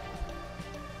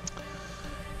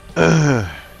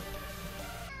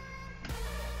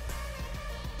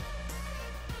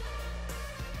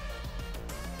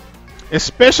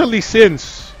 Especially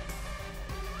since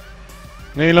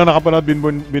ngayon lang nakapanood,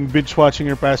 been binge watching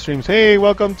your past streams. Hey,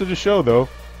 welcome to the show though.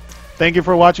 Thank you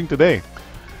for watching today.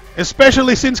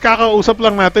 Especially since kakausap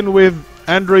lang natin with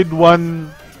Android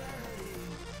One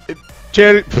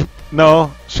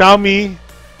Xiaomi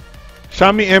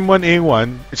M1A1,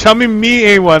 Xiaomi Mi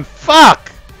A1.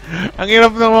 Fuck! Ang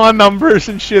hirap ng mga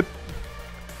numbers and shit.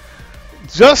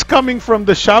 Just coming from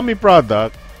the Xiaomi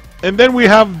product, and then we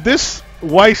have this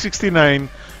Y69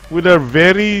 with a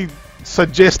very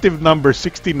suggestive number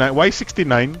 69.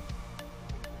 Y69?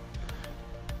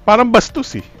 Parang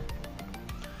bastos eh.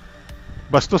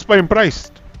 Bastos pa yung price.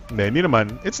 Hindi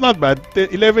naman. It's not bad.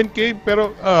 11K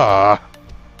pero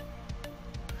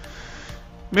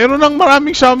meron ng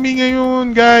maraming Xiaomi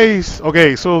ngayon, guys.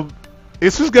 Okay, so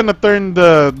this is gonna turn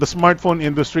the smartphone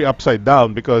industry upside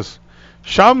down because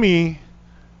Xiaomi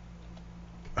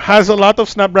has a lot of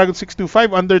Snapdragon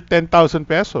 625 under 10,000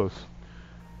 pesos.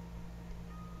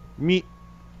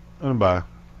 Ano ba?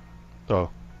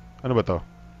 Ano ba to?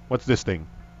 What's this thing?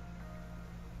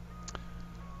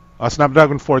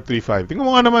 Snapdragon 435. Tingnan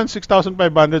mo nga naman, 6,500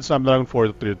 Snapdragon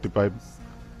 435.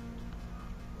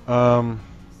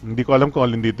 Hindi ko alam kung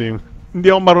alin dito yung... Hindi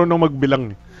ako marunong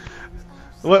magbilang.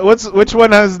 Which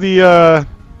one has the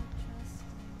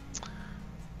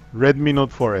Redmi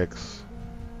Note 4X?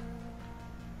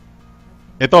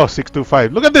 Ito,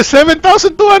 625. Look at this,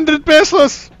 7,200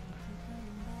 pesos!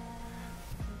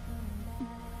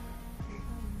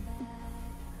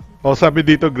 Oh, sabi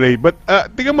dito gray. But,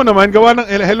 tingnan mo naman, gawa ng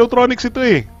Hellotronics ito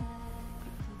eh.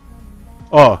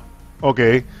 Oh,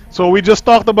 okay. So, we just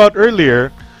talked about earlier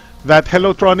that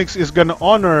Hellotronics is gonna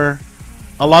honor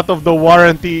a lot of the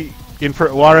warranty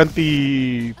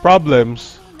warranty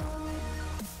problems.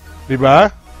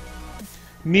 Diba?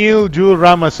 Neil Jul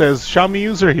Rama says, Xiaomi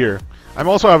user here. I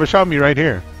also have a Xiaomi right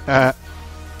here. There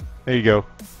you go.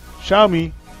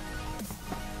 Xiaomi.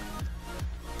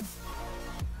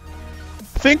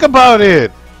 Think about it.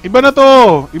 Iba na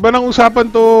to. Iba nang usapan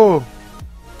to.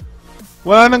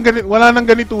 Wala nang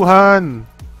ganituhan.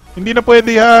 Hindi na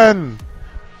pwede yan.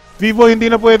 Vivo, hindi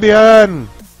na pwede yan.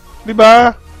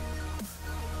 Diba?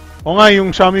 O nga,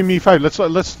 yung Xiaomi Mi 5.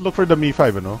 Let's look for the Mi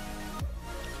 5, ano?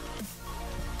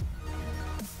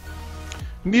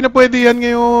 Hindi na pwede yan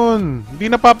ngayon. Hindi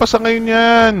na papasa ngayon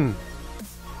yan.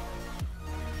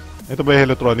 Ito ba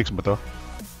yung electronics ba to?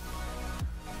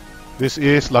 This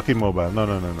is Lucky Mobile. No.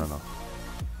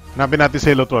 Hanapin natin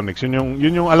sa electronics. Yun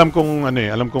yung alam kong ano eh,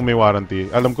 alam kong may warranty.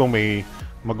 Alam kong may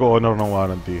mag-o-honor ng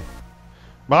warranty.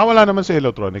 Baka wala naman sa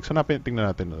electronics. Hanapin, tingnan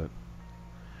natin ulit.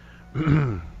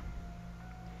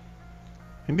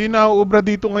 Hindi na uubra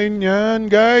dito ngayon yan,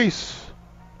 guys.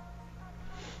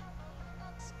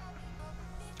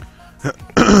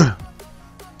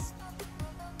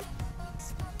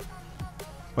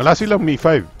 Wala silang Mi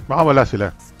 5. Baka wala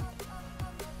sila.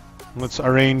 Let's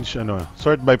arrange,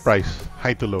 sort by price.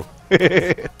 High to low.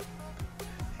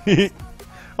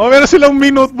 Oh, meron silang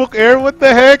Mi Notebook Air? What the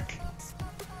heck?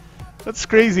 That's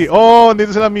crazy. Oh,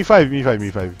 dito sila Mi 5. Mi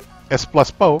 5. S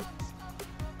Plus pa, oh.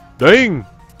 Dang!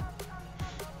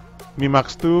 Mi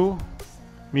Max 2.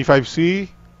 Mi 5C.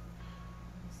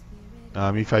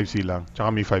 Mi 5C lang.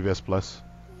 Tsaka Mi 5S Plus.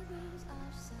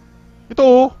 Ito,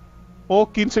 oh. Oh,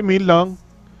 15,000 lang.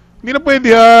 Hindi na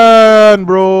pwede yan,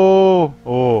 bro.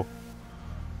 Oh.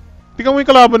 Tingnan mo yung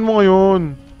kalaban mo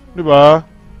ngayon. Diba?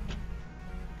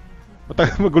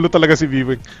 Magulo talaga si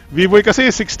Vivo. Vivo kasi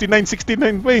 69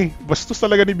 pa eh. Bastos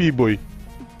talaga ni Vivo.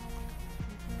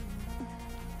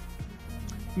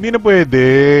 Hindi na pwede.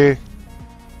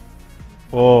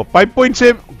 Oh,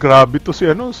 5.7. Grabe to si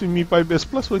Mi 5S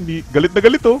Plus. Oh, hindi, galit na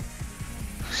galit oh.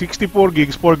 64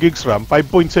 gigs, 4 gigs RAM,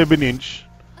 5.7 inch.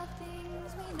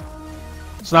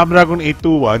 Snapdragon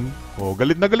 821. Oh,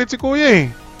 galit na galit si Kuya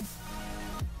eh.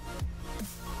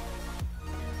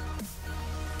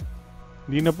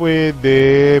 Hindi na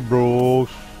pwede,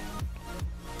 bros.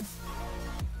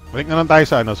 Balik na lang tayo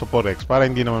sa sa Forex para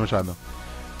hindi naman masyado.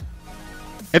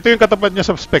 Ito yung katapat niya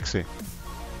sa specs eh.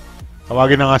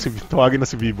 Tawagin na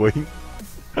si B-Boy.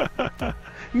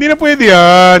 Hindi na pwede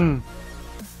yan.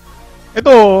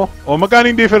 Ito,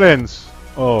 magkano yung difference?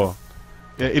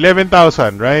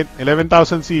 11,000, right?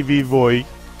 11,000 si V-Boy.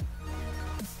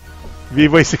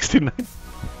 V-Boy 69.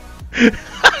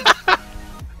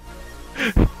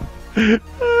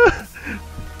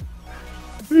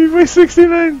 V-Boy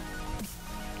 69.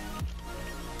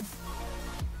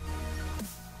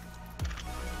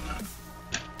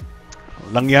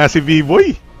 Langya si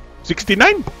V-Boy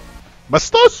 69.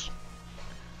 Bastos.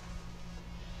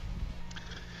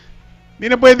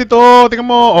 Hindi na pwede to.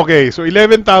 Tingnan mo. Okay, so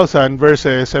 11,000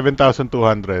 versus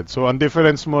 7,200. So, ang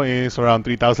difference mo is around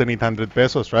 3,800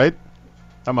 pesos, right?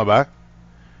 Tama ba?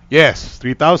 Yes,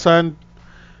 3,800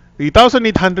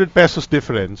 pesos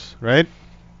difference, right?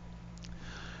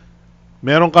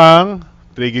 Meron kang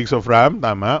 3 gigs of RAM,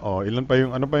 tama? Ilan pa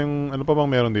yung, ano pa bang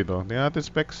meron dito? Tingnan natin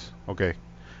specs. Okay.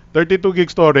 32 gig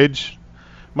storage.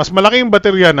 Mas malaki yung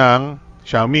baterya ng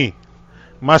Xiaomi.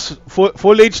 Mas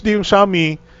full HD yung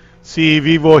Xiaomi. Si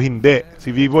Vivo hindi.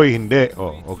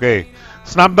 Okay.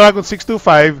 Snapdragon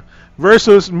 625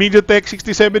 versus MediaTek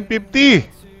 6750.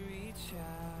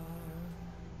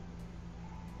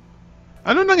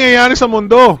 Ano nangyayari sa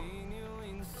mundo?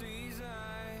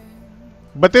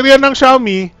 Baterya ng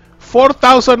Xiaomi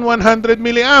 4,100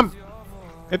 mAh.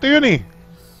 Ito yun eh.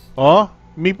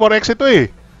 Mi 4X ito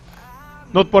eh.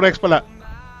 Note 4X pala.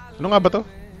 Ano nga ba to?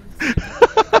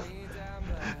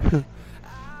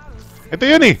 Ito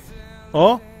yun eh.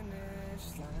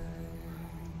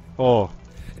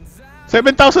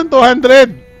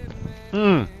 7,200.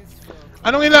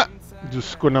 Anong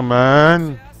Diyos ko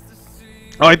naman.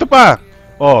 Ito pa.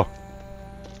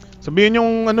 Sabihin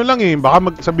yung lang eh.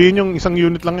 Baka sabihin yung isang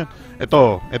unit lang yan.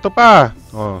 Ito pa.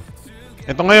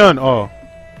 Ito ngayon.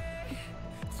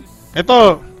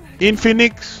 Ito,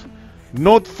 Infinix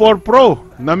Note 4 Pro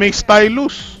na may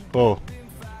stylus.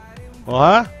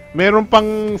 Ha? Meron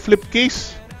pang flip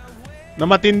case na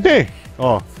matindi.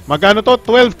 Magkano to?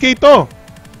 12K to.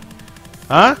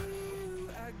 Ha?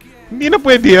 Hindi na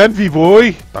pwede yan,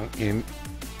 V-Boy. Tangin.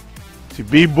 Si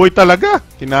V-Boy talaga.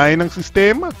 Kinain ng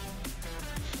sistema.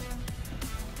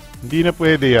 Hindi na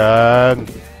pwede yan.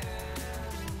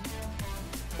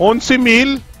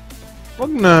 11,000?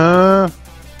 Wag na.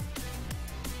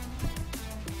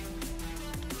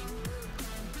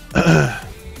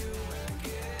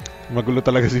 Magulo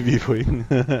talaga si Vivo.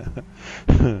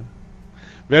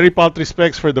 Very paltry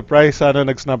specs for the price. Sana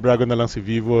nag-Snapdragon na lang si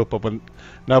Vivo.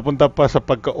 Napunta pa sa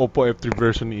pagka-Oppo F3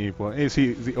 version ni Oppo.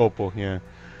 Si Oppo, yeah.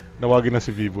 Nawagin na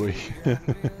si Vivo eh.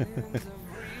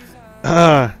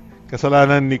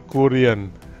 Kasalanan ni Korean.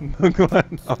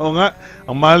 Oo nga.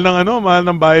 Ang mahal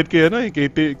ng bayad kay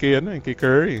kay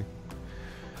Curry.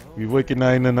 Vivo ay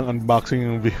kinain na ng unboxing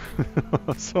ng Vivo.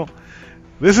 So,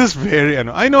 this is very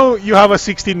I know you have a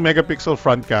 16 megapixel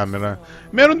front camera.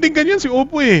 Meron din ganyan si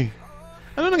Oppo eh.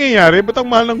 Ano nangyayari? Ba't ang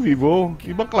mahal ng Vivo?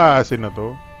 Ibang klase na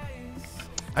to.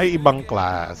 Ay, ibang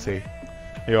klase.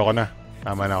 Ayoko na.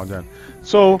 Tama na ako dyan.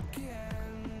 So,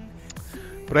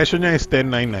 presyo niya is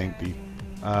 10,990.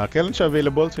 Kailan siya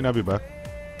available? Sinabi ba?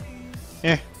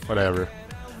 Whatever.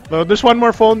 So, there's one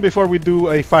more phone before we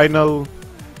do a final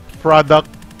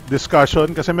product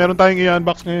discussion. Kasi meron tayong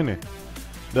i-unbox ngayon eh.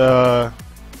 The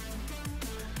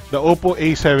Oppo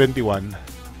A71.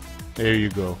 There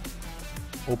you go.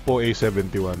 Oppo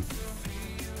A71.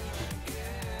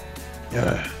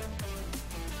 Yeah.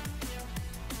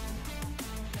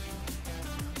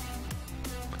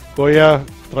 Kuya,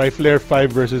 Tri-Flare 5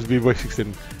 versus Vivo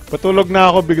Y69. Patulog na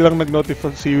ako, biglang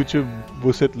nag-notify si YouTube.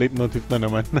 Buset, late notif na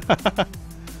naman.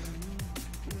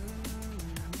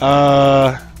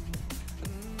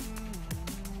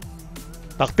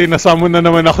 Takti na summon na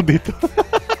naman ako dito.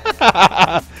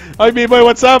 Hi, B-Boy,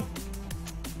 what's up?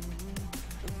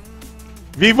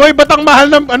 Vivoy, ba't ang mahal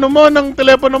ng ng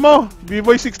telepono mo?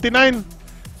 Vivoy 69.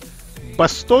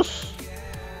 Bastos.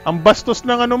 Ang bastos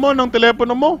ng ng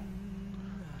telepono mo.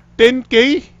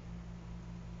 10K?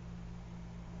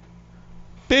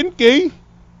 10K?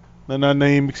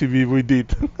 Nananahimik si Vivoy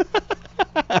dito.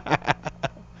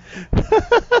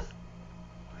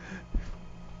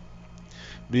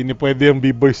 Di ni pwede ang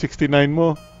Vivoy 69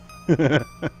 mo.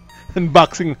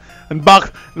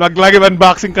 Lagi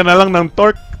unboxing ka na lang ng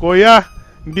torque, kuya.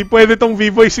 Hindi pwede tong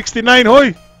Vivo Y69,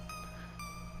 hoy!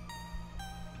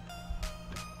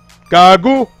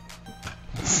 Gago!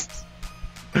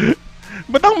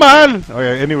 Ba't ang mahal?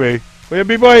 Okay, anyway. Kuya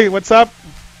B-Boy, what's up?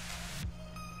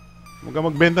 Huwag ka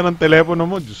magbenta ng telepono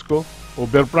mo, Diyos ko.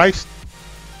 Overpriced.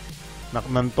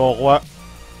 Naknan tokwa.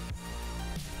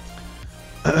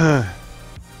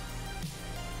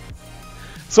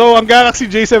 So, ang Galaxy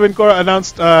J7 Core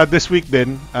announced this week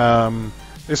din.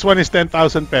 This one is 10,000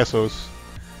 pesos.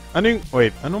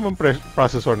 Ano mang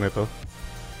processor nito?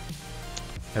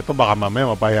 Ito baka mamaya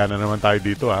mapahaya na naman tayo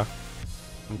dito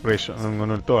Ang presyo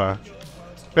ng ito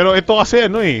Pero ito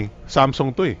kasi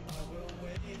Samsung to eh.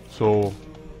 So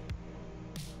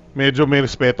medyo may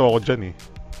respeto ako diyan eh.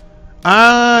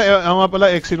 Nga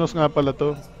pala Exynos nga pala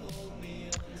to.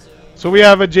 So we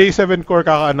have a J7 Core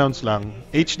kaka-announce lang.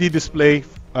 HD display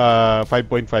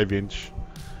 5.5 inch.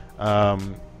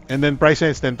 And then price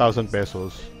niya is 10,000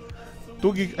 pesos.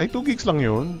 2 gigs lang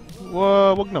yun.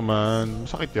 Wag naman.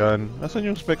 Masakit yan. Nasaan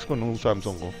yung specs ko nung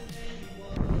Samsung ko?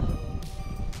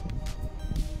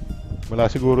 Wala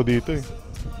siguro dito eh.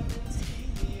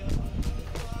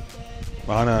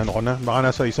 Baka Baka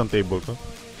nasa isang table ko.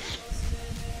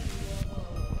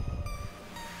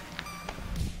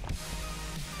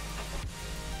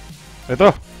 Ito.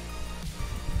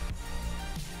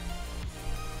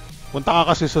 Punta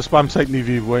ka kasi sa spam site ni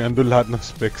Vivo ay andun lahat ng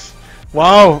specs.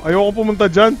 Wow! Ayoko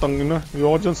pumunta dyan. Tangina.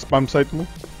 Ayoko dyan spam site mo.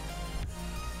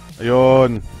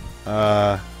 Ayun.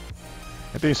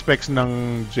 Ito yung specs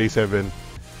ng J7.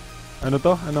 Ano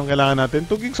to? Anong kailangan natin?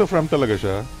 2 gigs of RAM talaga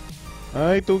siya.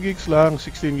 Ay, 2 gigs lang.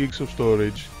 16 gigs of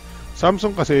storage.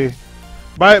 Samsung kasi.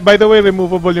 By the way,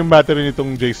 removable yung battery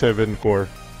nitong J7 Core.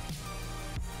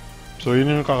 So, yun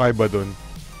yung kakaiba dun.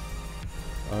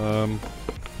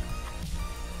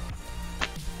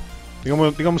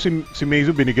 Tingnan mo si Meizu,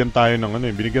 binigyan tayo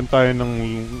ng binigyan tayo ng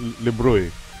libro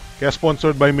eh. Kaya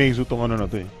sponsored by Meizu tong na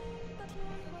to eh.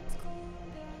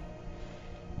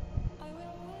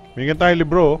 Binigyan tayo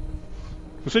libro.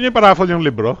 Gusto niyo pa-raffle yung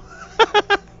libro?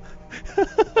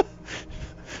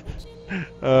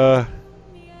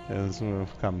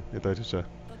 Come, ito siya.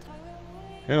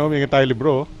 Yan binigyan tayo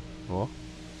libro.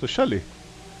 Social eh.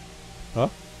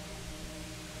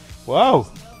 Wow!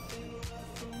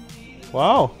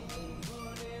 Wow!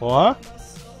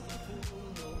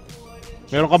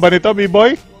 Meron ka ba nito,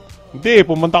 B-Boy? Hindi,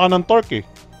 pumunta ka ng torque eh.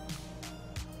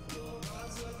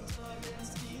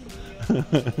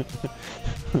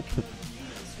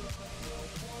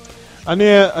 Ano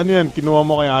yan? Kinuha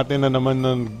mo kay ate na naman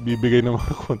na bibigay ng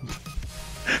mga kondo.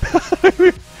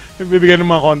 Nagbibigay ng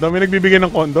mga kondo? May nagbibigay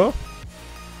ng kondo?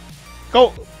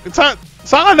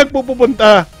 Saan ka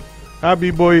nagpupunta? Ha,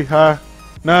 B-Boy, ha?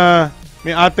 Na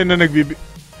may ate na nagbibigay...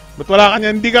 Ba't wala ka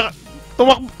niyan? Hindi ka...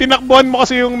 Tinakbuhan mo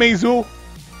kasi yung Meizu.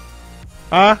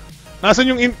 Ha?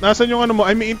 Nasaan yung ano mo?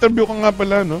 Ay, may interview ka nga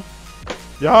pala, no?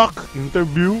 Yak!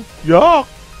 Interview? Yak!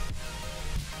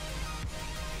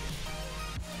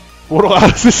 Puro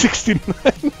ka sa 69.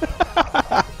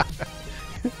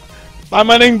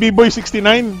 Tama na yung B-Boy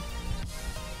 69.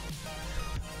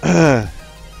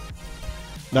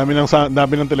 Dami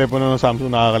ng telepono ng Samsung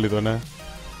nakakalito na.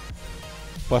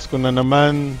 Pasko na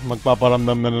naman,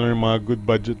 magpaparamdam na ng mga good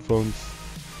budget phones.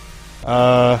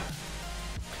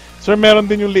 Sir, meron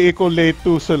din yung Leeco Late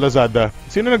 2 sa Lazada.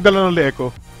 Sino nagdala ng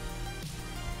Leeco?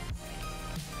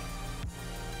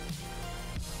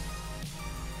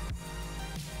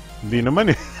 Hindi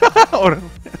naman eh. Or,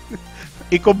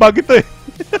 Eco bag ito eh.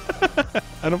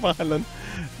 Ano pangalan?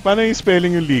 Paano yung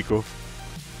spelling yung Leeco?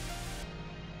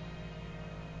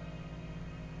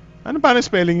 Paano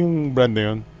spelling yung brand na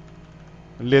yun?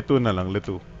 Leto na lang,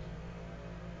 Leto.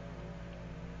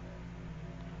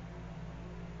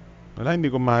 Wala,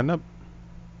 hindi ko mahanap.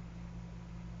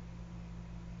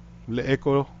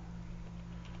 Leeco.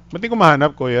 Ba't hindi ko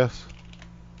mahanap, Koyas?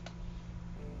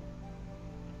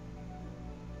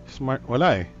 Smart,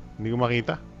 wala eh. Hindi ko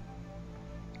makita.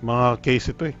 Mga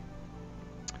case ito eh.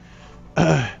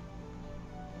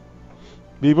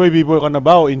 B-Boy ka na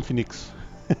ba o Infinix?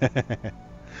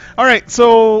 Alright,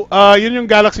 so yun yung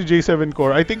Galaxy J7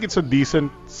 Core. I think it's a decent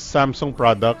Samsung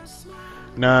product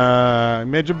na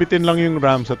medyo bitin lang yung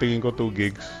RAM sa tingin ko, 2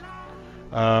 gigs.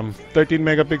 13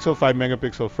 megapixel, 5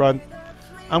 megapixel front.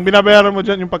 Ang binabayaran mo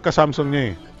dyan yung pagka-Samsung niya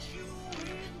eh.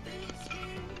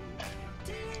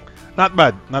 Not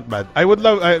bad, not bad. I would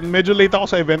love, medyo late ako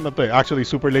sa event na to eh. Actually,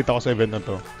 super late ako sa event na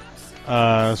to.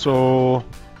 So,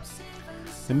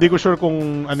 hindi ko sure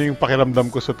kung ano yung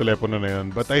pakiramdam ko sa telepono na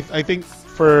yun. But I think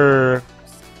for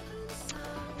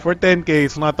 10K,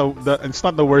 it's not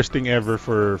the worst thing ever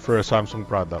for a Samsung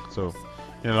product. So,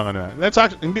 yun lang ano. Let's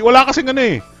actually, wala kasing ano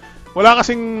eh.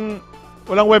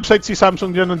 Walang website si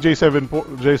Samsung diyan ng J7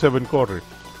 Core.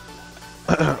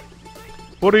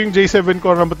 Puro yung J7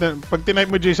 Core. Pag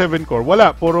tinype mo J7 Core, wala.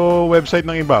 Puro website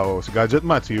ng iba. O, si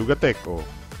Gadgetmat, si Yugatech, o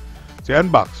si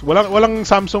Unbox. Walang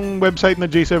Samsung website na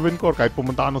J7 Core kahit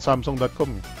pumunta ka ng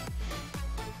Samsung.com.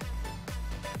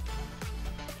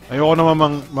 Ayoko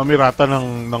naman mamirata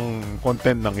ng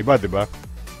content ng iba, di ba?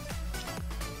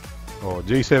 Oh,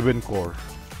 J7 Core.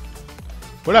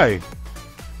 Wala eh.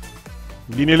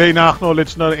 Hindi nila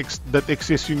ina-acknowledge na that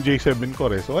exists yung J7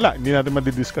 Core eh. So wala, hindi natin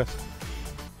madidiscuss.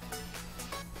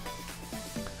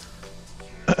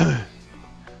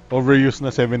 Overuse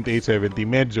na 7870.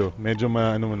 Medyo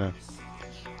ano mo na.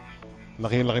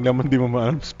 Laki naman di mo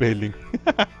maalam spelling.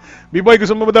 B-Boy,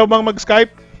 gusto mo daw bang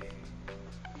mag-Skype?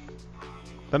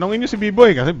 Tanongin nyo si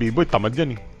B-Boy kasi B-Boy tamad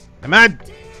yan eh. Tamad!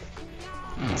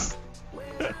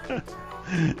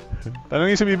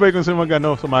 Tanongin si B-Boy kung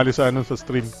sumali sa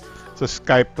stream. Sa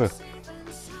Skype.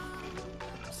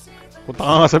 Punta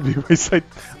ka nga sa B-Boy site.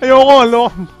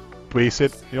 Ayoko,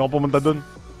 Pwisit. Ayoko pumunta dun.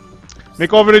 May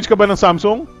coverage ka ba ng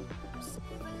Samsung?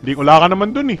 Hindi, wala ka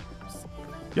naman dun eh.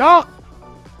 Yak!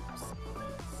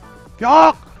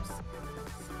 Yak!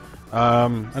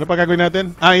 Ano pa gagawin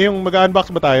natin? Yung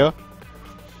mag-unbox ba tayo?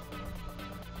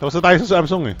 Tapos na tayo sa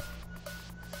Samsung eh.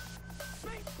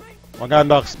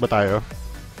 Mag-unbox ba tayo?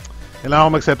 Kailangan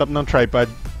ko mag-setup ng tripod.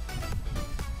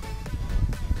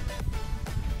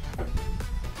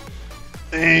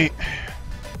 Eh.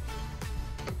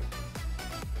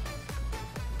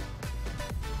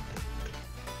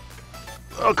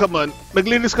 Oh, come on.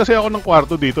 Naglinis kasi ako ng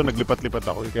kwarto dito. Naglipat-lipat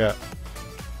ako. Kaya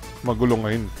magulo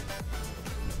ngayon.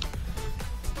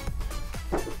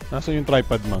 Nasaan yung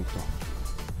tripod mount ko?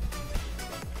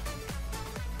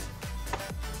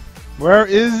 Where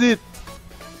is it?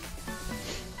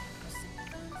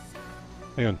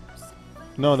 Ayun.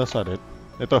 No, that's not it.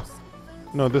 Ito.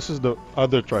 No, this is the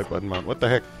other tripod mount. What the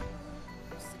heck?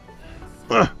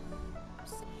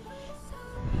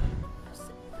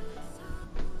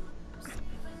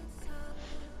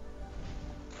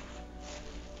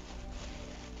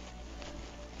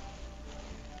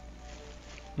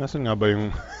 Nasaan nga ba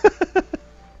yung...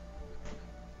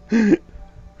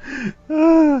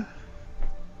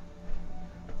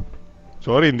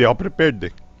 Sorry, hindi ako prepared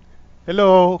eh.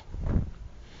 Hello!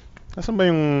 Nasaan ba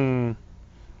yung...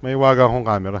 May waga akong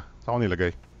camera. Saan ko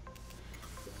nilagay?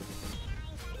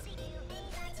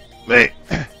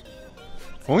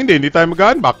 Kung hindi tayo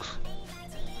mag-unbox.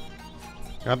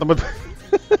 Kaya tamad...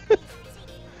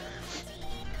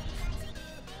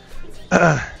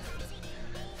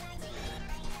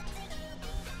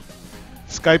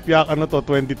 Skype yak ano to,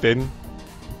 2010?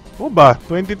 O ba?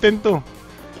 2010 to.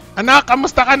 Anak,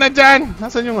 kamusta ka na dyan?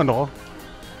 Nasaan yung ano ko?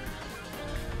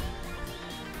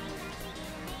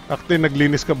 Akte,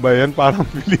 naglinis ka ba yan? Parang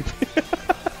Pilipino.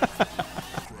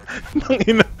 Nang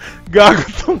ina, gago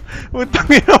tong utang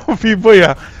ina mo, Vivo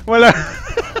ya. Wala.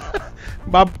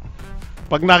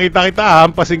 Pag nakita kita,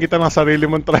 hampasin kita ng sarili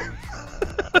mong try.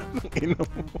 Nang ina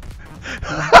mo.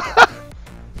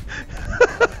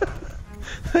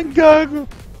 Ang gago.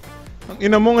 Ang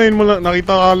ina mo ngayon mo lang,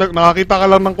 nakakita ka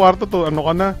lang ng kwarto to. Ano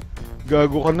ka na?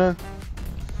 Gago ka na.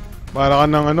 Para ka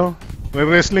ng ano,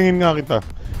 wrestlingin nga kita.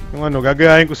 Yung ano,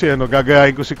 gagayahin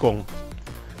ko si Kong.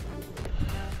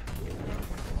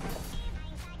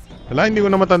 Wala, hindi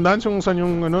ko na matandaan kung saan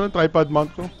yung ano, tripod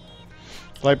mount ko.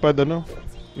 Tripod ano,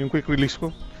 yung quick release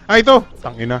ko. Ah, ito!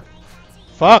 Tangina.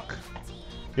 Fuck!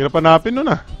 Hirap hanapin nun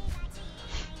ah.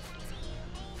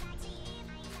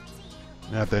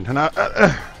 Natin.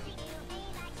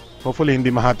 Hopefully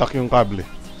hindi mahatak yung kable.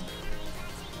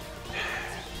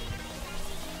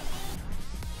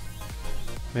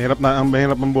 Mahirap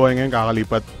ang buhay ngayon,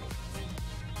 kakalipat.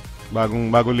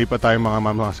 Bagong lipat tayo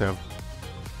mga sir.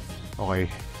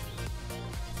 Okay.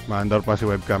 Maandar pa si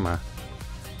webcam ha.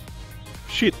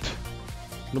 Shit.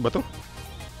 Ano ba to?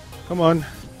 Come on.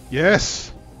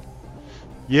 Yes.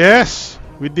 Yes.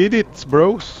 We did it,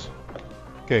 bros.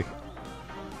 Okay.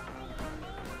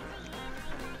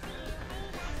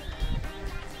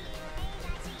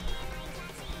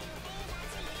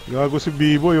 Gago si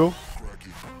Vivo yo.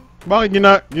 Bakit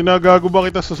ginagago ba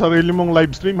kita sa sarili mong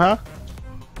live stream ha?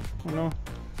 Ano?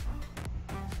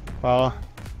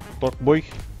 Talk boy.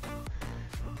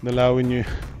 Dalawin nyo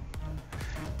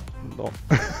ito.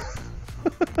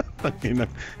 Tangina.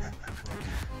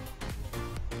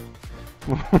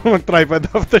 Mag-tripod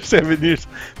after 7 years.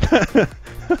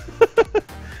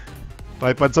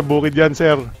 Tripod sa bukid yan,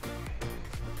 sir.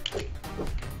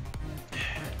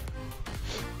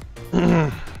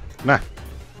 Na.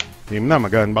 Team na,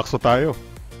 mag-unbox tayo.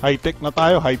 High-tech na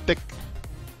tayo, high-tech.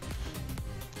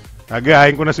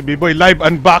 Nagayahin ko na si B-Boy. Live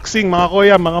unboxing, mga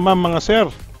kuya, mga ma'am, mga sir.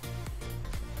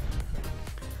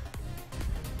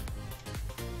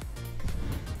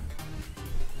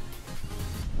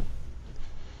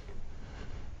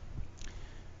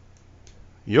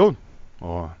 Yun.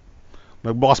 Oh.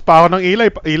 Nagbukas pa ako ng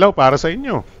ilaw para sa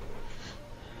inyo.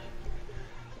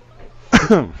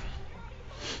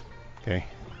 Okay.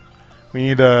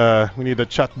 We need a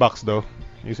chat box though.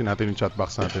 Isin natin yung chat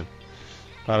box natin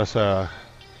para sa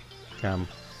cam.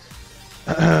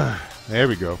 There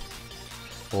we go.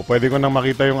 O, pwede ko nang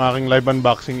makita yung aking live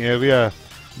unboxing area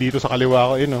dito sa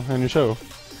kaliwa ko. Yun, ano siya, oh.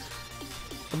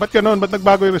 Ba't gano'n? Ba't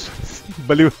nagbago yung results?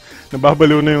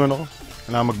 Nababaliw na yung ano ko.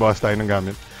 Kailangan magbawas tayo ng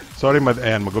gamit. Sorry,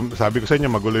 ayan, sabi ko sa inyo,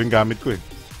 magulo yung gamit ko eh.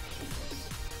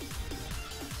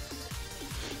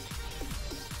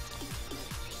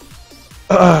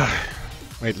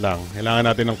 Wait lang, kailangan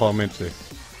natin ng comments eh.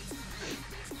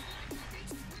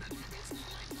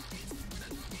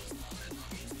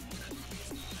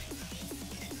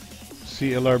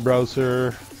 CLR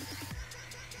browser.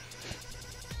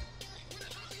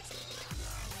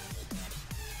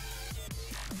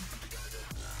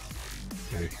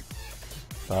 Okay.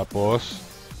 Tapos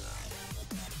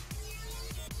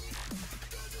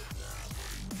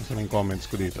saan yung comments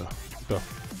ko dito? Ito.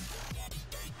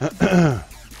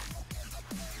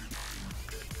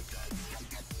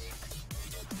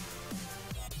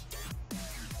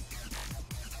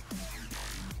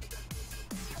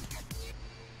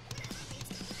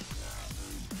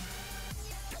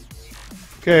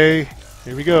 Okay,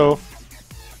 here we go.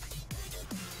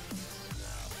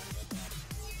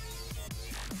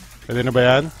 Pwede na ba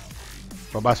yan?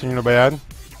 Babasa nyo na ba yan?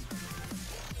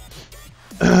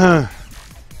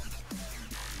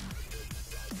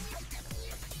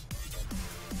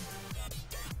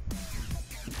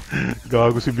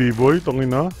 Gago si B-Boy,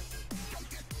 tangina.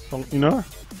 Tangina.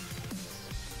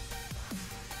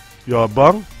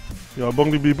 Yabang.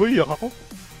 Yabang ni B-Boy, yak ako.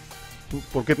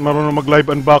 Porket marunong mag-live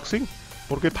unboxing.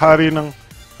 Porket haring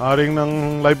ng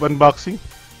live unboxing.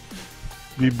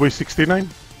 B-Boy 69.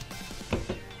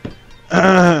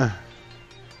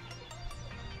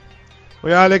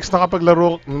 Kuya Alex,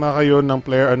 nakapaglaro na kayo ng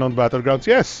PlayerUnknown's Battlegrounds?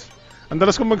 Yes!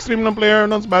 Andalas ko mag-stream ng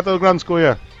PlayerUnknown's Battlegrounds,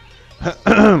 kuya.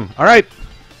 Alright!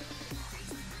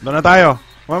 Doon na tayo.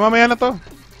 Mamaya na to.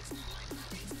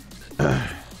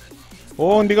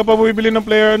 Oo, hindi ka pa bumibili ng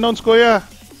PlayerUnknown's, kuya.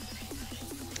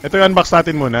 Ito yung unbox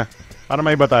natin muna. Para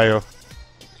maiba tayo.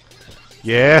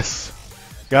 Yes!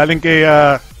 Galing kay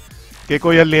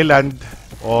Kuya Leland.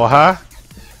 O ha?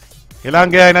 Kailangan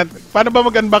gaya natin. Paano ba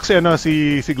mag-unbox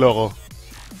si Gloco?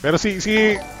 Pero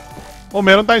oh,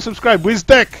 meron tayong subscribe.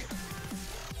 WizTech!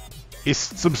 is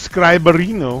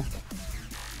subscriberino.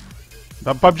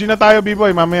 PUBG na tayo,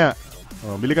 B-boy, mamaya.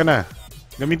 Oh, bili ka na.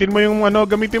 Gamitin mo yung ano,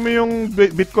 gamitin mo yung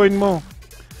Bitcoin mo.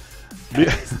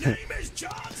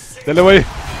 Dalawa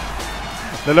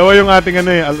yung ating ano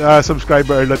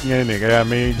subscriber alert ngayon eh. Kaya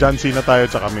may John Cena tayo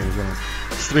tsaka may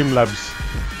Streamlabs.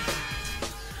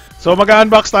 So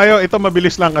mag-unbox tayo. Ito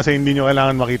mabilis lang kasi hindi nyo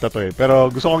kailangan makita to eh.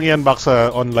 Pero gusto kong i-unbox sa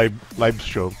live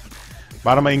show.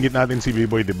 Para maingit natin si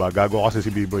B-boy, diba? Gago kasi si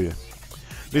B-boy eh.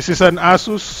 This is an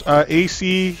Asus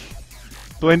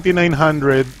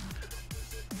AC2900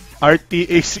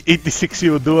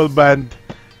 RT86U dual band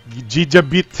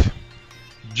Gigabit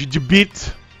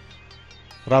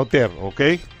router,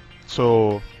 okay?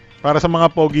 So, para sa mga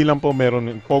pogi lang po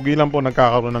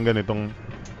nagkakaroon ng ganitong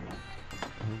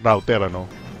router, ano?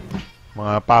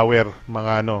 Mga power,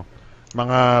 mga ano,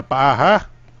 mga paa, ha?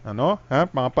 Ano? Ha?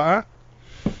 Mga paa?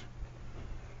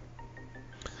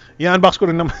 I-unbox ko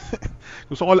rin naman.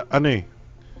 Gusto ko, ano eh.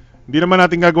 Hindi naman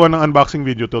natin gagawa ng unboxing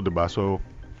video to, diba? So,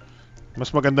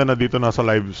 mas maganda na dito na sa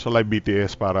live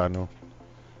BTS para ano.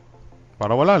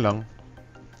 Para wala lang.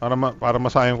 Para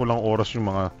masayang ko lang oras yung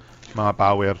mga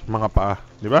power, mga paa,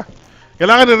 diba?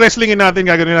 Kailangan wrestlingin natin,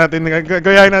 gagawin natin,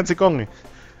 gagayahin natin si Kong eh.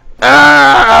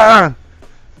 Ah!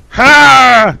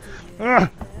 Ha!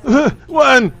 1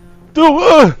 2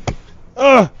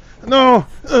 no.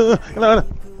 1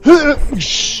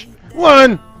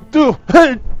 2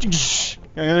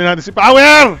 gagawin natin si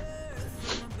Power!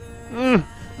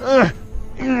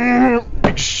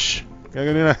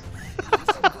 Gagawin na.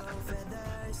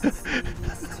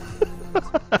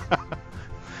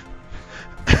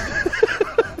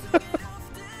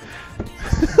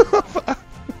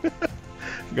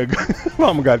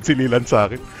 Baka magalit si Lilan sa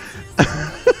akin.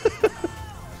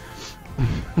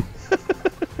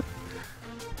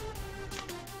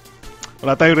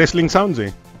 Wala tayong wrestling sounds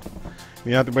eh.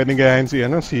 Hindi natin pwedeng gayahin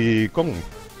si Kong.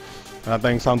 Wala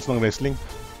tayong sounds ng wrestling.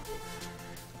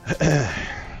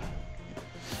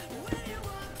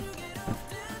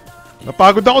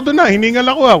 Napagod ako doon na. Hiningal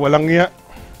ako ah. Walang iya.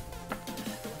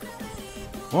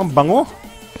 Oh, ang bango.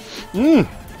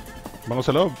 Bango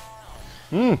sa loob.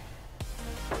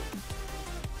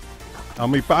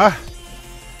 Amoy paa.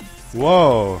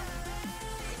 Wow.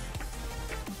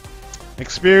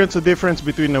 Experience the difference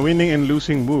between a winning and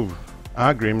losing move.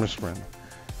 Gamer's friend.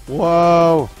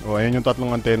 Wow. Oh, ayan yung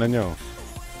tatlong antena nyo.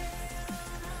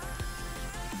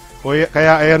 O,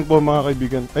 kaya ayan po mga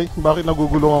kaibigan. Ay, bakit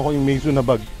nagugulong ako yung Meizu na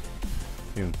bag?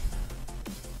 Yun.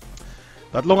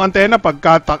 Tatlong antena,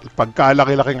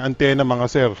 pagkalaki-laking antena mga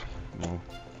sir.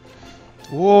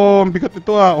 Wow, ang bigat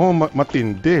ito ah. Oh,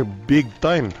 matindi. Big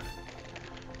time.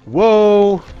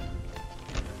 Wow.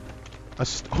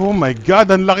 Oh my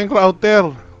God, ang laking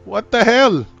router. What the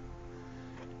hell?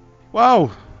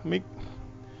 Wow.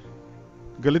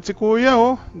 Galit si kuya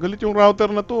oh. Galit yung router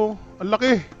na to oh. Ang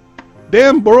laki.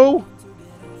 Damn bro.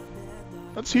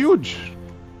 That's huge.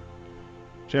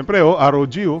 Siyempre oh,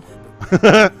 ROG oh.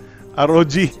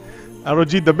 ROG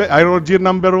the best. ROG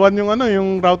number 1 yung ano,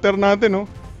 yung router natin oh.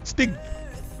 Stig.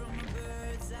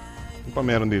 Ano pa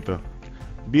meron dito?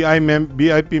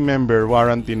 VIP member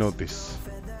warranty notice.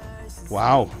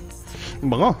 Wow.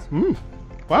 Bango.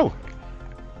 Wow.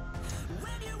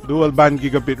 Dual band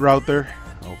gigabit router.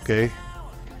 Okay.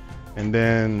 And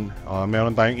then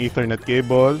meron tayong Ethernet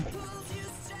cable.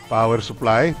 Power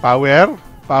supply. Power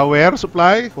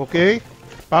supply. Okay.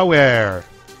 Power.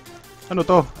 Ano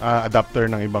to? Adapter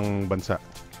ng ibang bansa.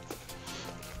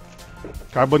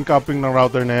 Carbon coupling ng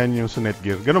router na yan yung sa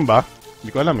Netgear. Ganun ba?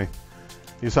 Hindi ko alam eh.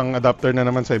 Isang adapter na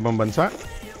naman sa ibang bansa.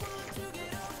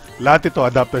 Lahat ito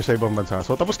adapter sa ibang bansa.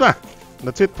 So tapos na.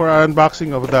 That's it for our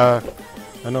unboxing of the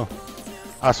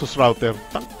Asus router.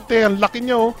 Tangte, ang laki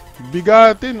niya oh.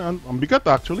 Bigatin. Ang bigat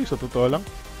actually, sa totoo lang.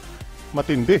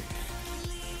 Matindi.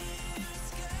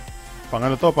 Pang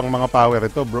ano to, pang mga power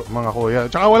ito, bro, mga kuya.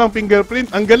 Tsaka walang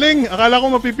fingerprint. Ang galing. Akala ko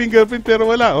mapi-fingerprint pero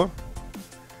wala oh.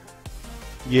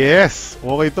 Yes,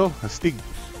 okay to. Astig.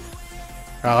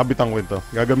 Kakabitan ko ito.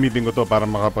 Gagamitin ko to para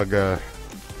makapag-power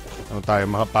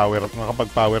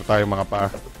tayo mga paa.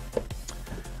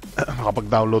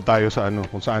 Makapag-download tayo sa ano,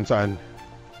 kung saan-saan.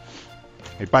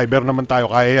 May fiber naman tayo,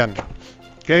 kaya yan.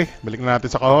 Okay, balik na natin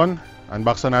sa kahon.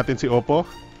 Unbox na natin si Oppo.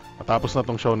 Matapos na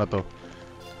tong show na to.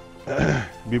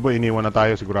 B-boy, iniwan na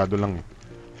tayo, sigurado lang eh.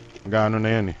 Gaano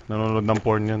na yan eh. Nanonood ng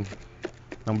porn yan.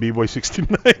 Ng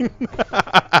Y69.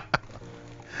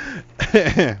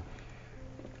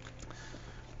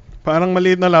 Parang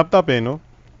maliit na laptop eh, no?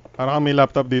 Parang may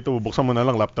laptop dito, bubuksan mo na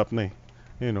lang laptop na eh.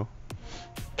 Yun, no?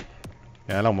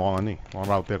 Kaya lang mukhang ano eh, mukhang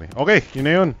router eh. Okay, yun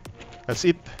na yun. That's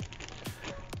it.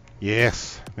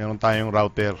 Yes, meron tayong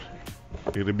router.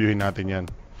 I-reviewin natin yan.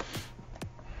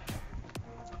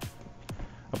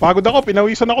 Napagod ako,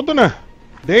 pinawisan ako dun ah.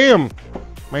 Damn!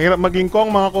 Mahirap maging kong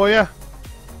mga kuya.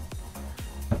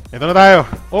 Ito na tayo.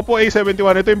 Oppo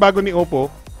A71. Ito yung bago ni Oppo.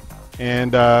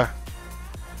 And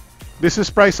this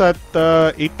is priced at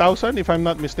 8,000 if I'm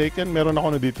not mistaken. Meron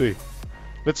ako na dito eh.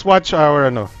 Let's watch our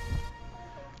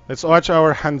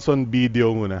hands-on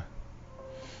video muna.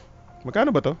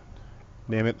 Magkano ba to?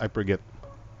 Damn it, I forget.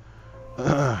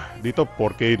 Dito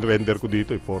 4K render ko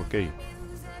dito eh, 4K.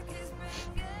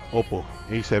 Oppo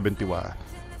A71.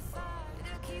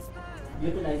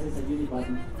 Utilizes a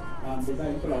unibody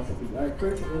design philosophy. Our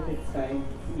first of its kind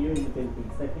here in the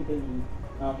Philippines. Technically,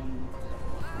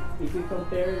 if you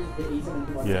compare the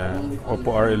A71, Yeah, Oppo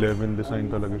R11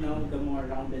 design talaga. Now the more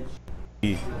rounded.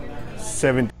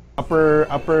 70 upper.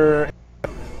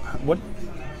 What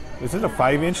is it? A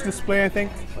 5-inch display, I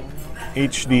think.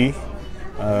 HD.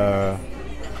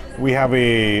 We have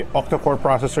a octa-core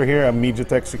processor here, a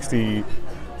MediaTek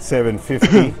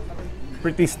 6750.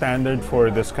 Pretty standard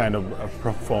for this kind of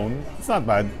phone. It's not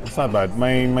bad. It's not bad.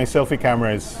 My selfie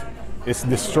camera is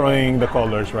destroying the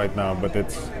colors right now, but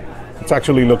it's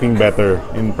actually looking better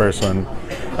in person.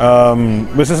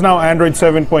 This is now Android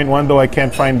 7.1, though I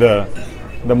can't find the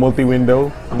multi-window.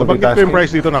 Napag-get ko yung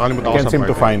price dito, nakalimutan ko I can't sa seem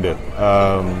to price. find it.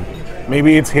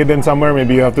 Maybe it's hidden somewhere.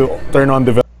 Maybe you have to turn on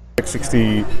the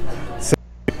 60.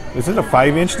 This is a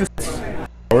 5-inch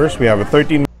display. We have a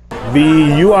 13. The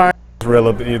UI is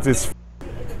relative. It's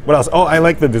what else? Oh, I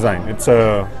like the design. It's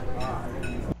a.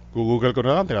 Google ko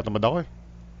na lang, tinatamad ako eh.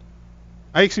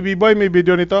 Ay, si B-Boy may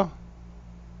video nito.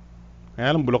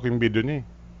 Kaya lang, bulok yung video niya eh.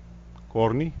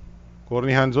 Corny.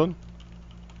 Corny hands-on.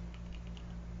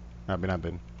 Sabi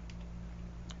natin.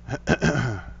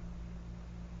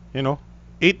 You know,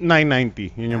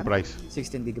 8,990. Yun yung price.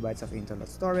 16 gigabytes of internal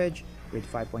storage with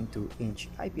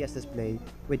 5.2-inch IPS display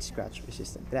with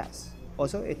scratch-resistant glass.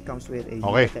 Also, it comes with a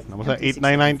Okay, namusta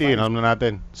 8,990. Alam na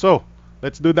natin. So,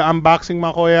 let's do the unboxing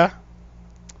mga kuya.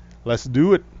 Let's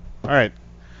do it. Alright.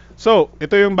 So,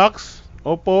 ito yung box.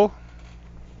 Oppo.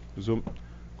 Zoom.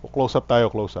 Close up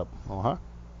tayo, close up. Oh, ha?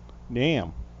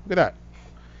 Damn. Look at that.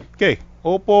 Okay.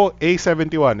 Oppo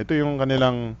A71. Ito yung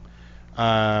kanilang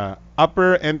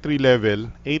upper entry level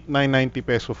 8,990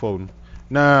 peso phone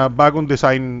na bagong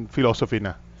design philosophy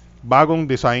na. Bagong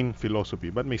design philosophy.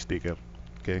 But may sticker.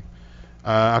 Okay.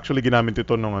 Actually ginamit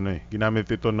ito nung ginamit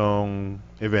ito nung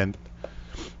event.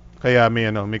 Kaya may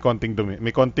konting dumi, may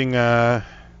konting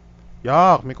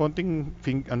may konting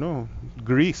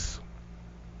grease.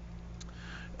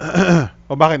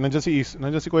 O bakit nandiyan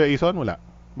si Kuya Ison? Wala.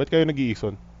 Ba't kayo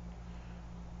nag-iison?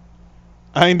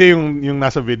 Hindi yung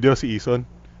nasa video si Ison.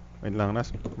 Wait lang,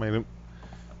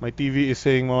 my TV is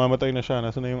saying mamamatay na siya.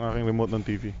 Nasaan na yung aking remote ng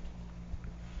TV?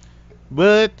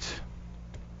 But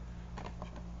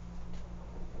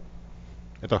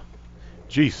ito.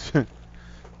 Jeez.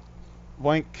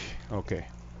 Boink. Okay.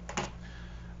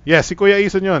 Yes, si Kuya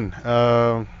Ison yun.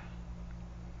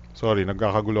 Sorry,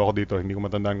 nagkakagulo ako dito. Hindi ko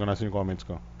matandaan kung nasa yung comments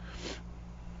ko.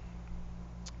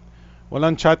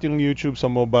 Walang chat yung YouTube sa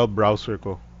mobile browser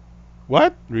ko.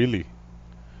 What? Really?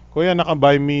 Kuya,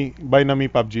 naka-buy na me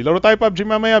PUBG. Laro tayo PUBG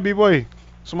mamaya, B-boy.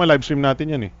 So, live stream natin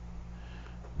yan eh.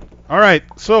 Alright,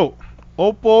 so,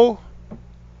 Oppo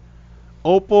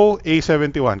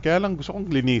A71. Kaya lang gusto kong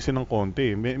linisin ng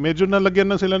konti. Medyo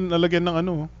nalagyan ng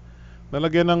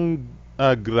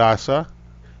grasa.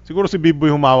 Siguro si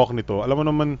B-boy humawak nito. Alam mo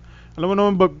naman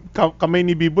kamay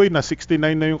ni B-boy na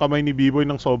 69 na yung kamay ni B-boy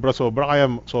ng sobra-sobra, kaya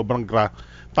sobrang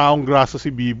taong grasa si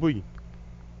B-boy.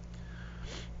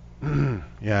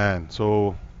 Yan.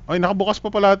 So, ay nakabukas pa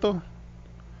pala to.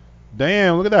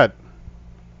 Damn, look at that.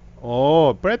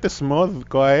 Oh, pretty smooth,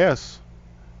 guys.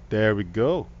 There we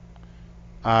go.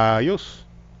 Ayos.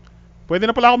 Pwede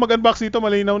na pala ako mag-unbox dito,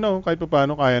 malinaw na kahit pa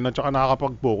paano kaya na, tsaka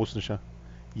nakakapag-focus na siya.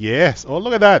 Yes. Oh,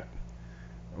 look at that.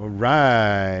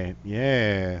 Alright.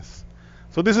 Yes.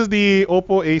 So this is the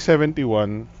Oppo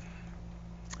A71.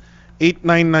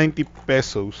 8,990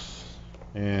 pesos.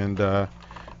 And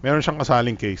meron siyang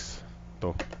kasaling case.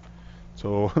 Ito.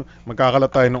 So,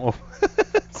 magkakalat tayo ng Oppo.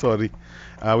 Sorry.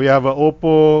 We have a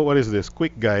Oppo, what is this?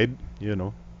 Quick guide, you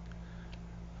know.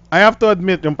 I have to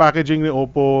admit, yung packaging ni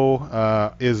Oppo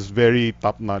is very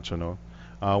top-notch, you know.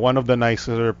 One of the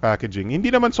nicer packaging.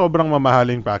 Hindi naman sobrang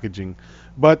mamahaling packaging,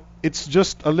 but it's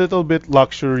just a little bit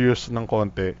luxurious ng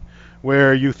konti,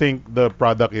 where you think the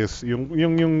product is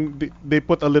they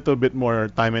put a little bit more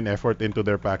time and effort into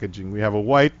their packaging. We have a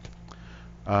white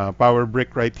power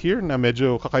brick right here na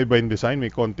medyo kakaiba yung design, may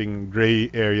konting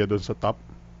gray area doon sa top.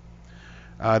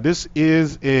 This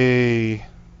is a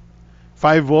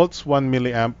 5 volts 1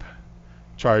 milliamp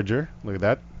charger. Look at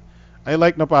that. I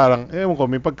like na parang, ewan ko,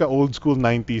 may pagka old school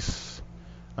 90s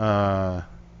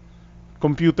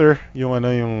computer yung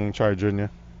yung charger niya.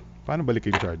 Paano balik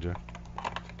yung charger?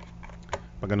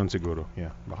 Pag ganun siguro. Yeah,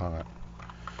 baka nga.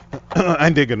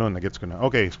 Hindi, ganun. Nagets ko na.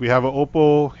 Okay, so we have a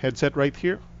Oppo headset right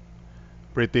here.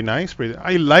 Pretty nice.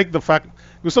 I like the fact,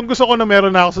 gusto ko na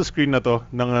meron na ako sa screen na to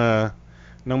ng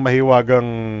mahiwagang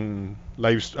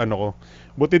live, ko.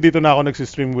 Buti dito na ako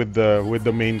nagsistream with the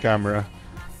main camera.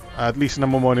 At least na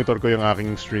monitor ko yung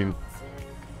aking stream.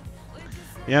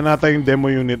 Yan nata yung demo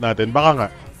unit natin. Baka nga.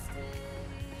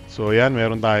 So yan,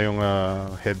 meron tayong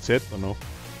headset,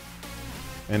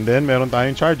 And then meron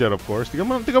tayong charger, of course.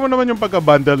 Tingnan mo naman yung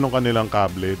pagka-bundle ng kanilang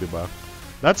kable, di ba?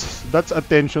 That's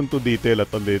attention to detail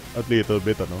at little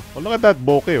bit, Oh, look at that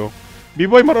bokeh, oh.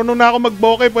 B-boy, marunong na ako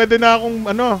mag-bokeh. Pwede na ako,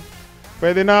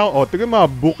 oh, tingnan mo,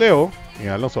 bokeh, oh.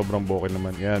 Yan lang, sobrang bokeh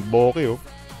naman. Yan, bokeh, oh.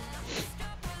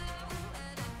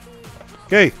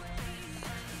 Okay,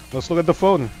 let's look at the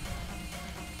phone.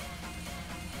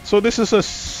 So this is a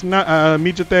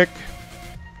MediaTek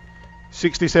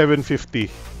 6750.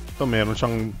 Ito meron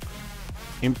siyang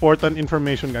important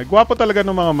information guide. Gwapo talaga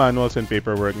ng mga manuals and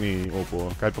paperwork ni Oppo.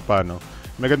 Kahit pa paano.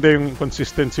 Maganda yung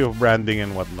consistency of branding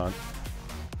and whatnot.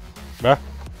 Ba?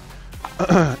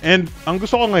 And ang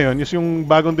gusto ko ngayon is yung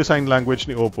bagong design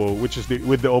language ni Oppo, which is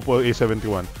with the Oppo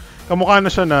A71. Kamukha na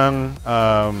siya ng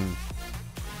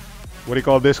what do you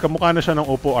call this? Kamukha na siya ng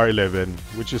Oppo R11,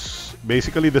 which is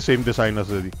basically the same design as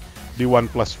the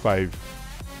OnePlus 5.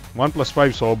 OnePlus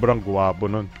 5, sobrang guwapo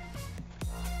nun.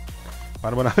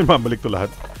 Paano ba natin mabalik to lahat?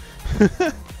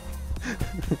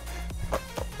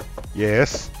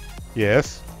 Yes.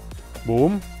 Yes.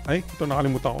 Boom. Ay, ito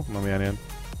nakalimutan ko. Mamaya na yan.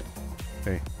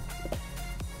 Okay.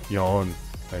 Yon.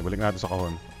 Okay, balik natin sa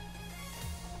kahon.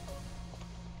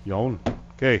 Yon.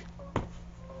 Okay.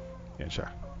 Yan siya.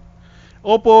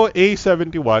 Oppo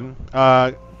A71,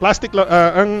 plastic lang,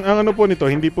 ang ano po nito,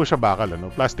 hindi po siya bakal,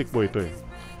 plastic po ito eh.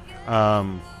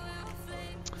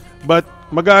 But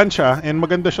magaan siya and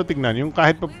maganda siya tignan. Yung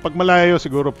kahit pag malayo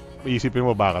siguro iisipin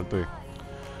mo bakal to eh.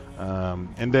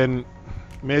 And then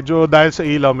medyo dahil sa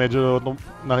ilaw, medyo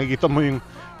nakikita mo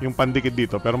yung pandikit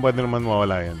dito, pero pwede naman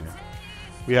mawala yan. Eh.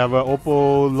 We have a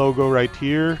Oppo logo right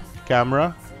here,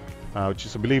 camera, which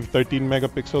is I believe 13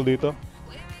 megapixel dito.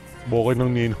 Bokeh ng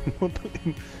ninong mo.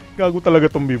 Gago talaga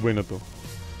tong B-boy na to.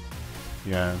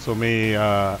 Yan. So may,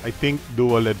 I think,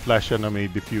 dual LED flash siya na may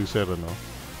diffuser,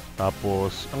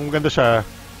 Tapos, ang maganda siya,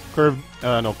 curved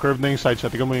na yung side siya.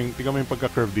 Tingnan mo yung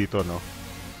pagka-curve dito,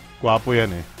 Gwapo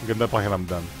yan eh. Ang ganda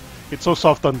pakiramdam. It's so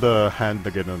soft on the hand na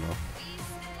gano'n,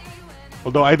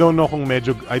 Although, I don't know kung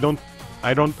medyo, I don't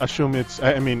assume it's,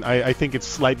 I think it's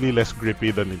slightly less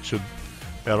grippy than it should.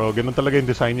 Pero ganun talaga yung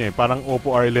design niya eh. Parang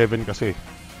Oppo R11 kasi.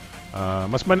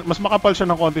 Mas makapal siya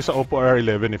ng konti sa Oppo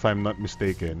R11 if I'm not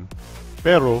mistaken.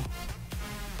 Pero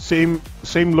same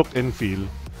look and feel.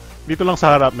 Dito lang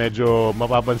sa harap medyo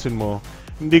mapapansin mo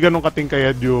hindi ganun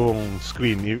katingkayad yung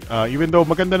screen. Even though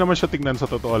maganda naman siya tingnan sa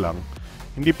totoo lang,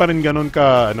 hindi pa rin ganun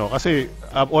ka kasi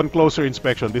on closer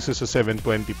inspection this is a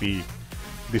 720p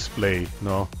display,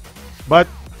 But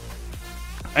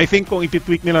I think kung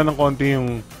ititweak nila ng konti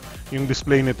yung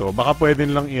display nito, baka pwede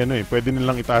nilang pwede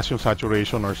nilang itaas yung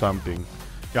saturation or something.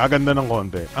 Gaganda ng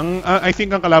konti. I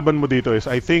think ang kalaban mo dito is,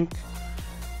 I think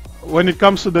when it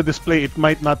comes to the display, it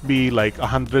might not be like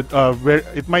 100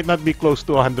 it might not be close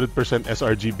to 100%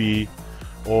 sRGB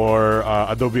or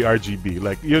Adobe RGB.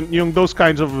 Like yung those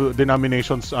kinds of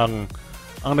denominations ang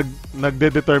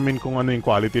nagde-determine kung ano yung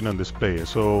quality ng display.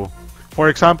 So, for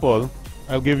example,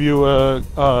 I'll give you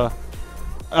a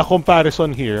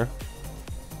comparison here.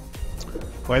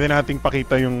 Pwede nating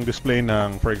pakita yung display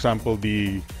ng, for example,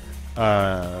 the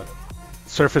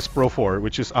Surface Pro 4,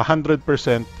 which is 100%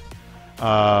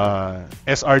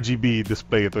 sRGB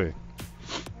display ito eh.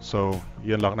 So,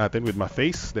 yan lock natin with my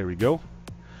face. There we go.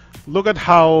 Look at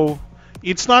how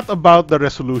it's not about the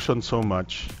resolution so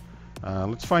much.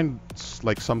 Let's find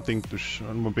like something to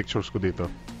show. Ano bang pictures ko dito?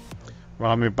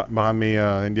 Baka may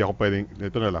hindi ako pwedeng,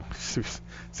 ito na lang.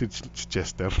 si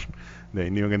Chester.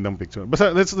 Hindi magandang picture.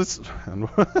 Basta let's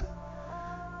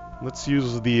let's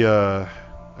use the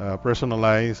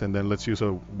personalize and then let's use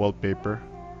a wallpaper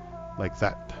like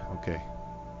that. Okay.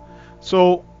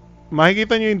 So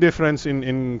makikita nyo yung difference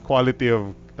in quality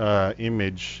of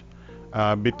image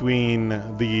between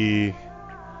the.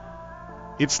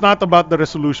 It's not about the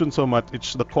resolution so much.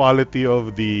 It's the quality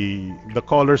of the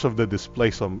colors of the display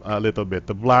a little bit.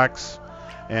 The blacks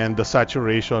and the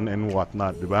saturation and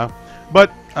whatnot, diba?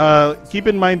 But keep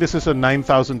in mind, this is a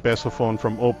 9,000 peso phone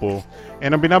from Oppo,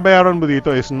 and ang binabayaran mo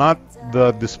dito is not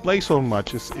the display so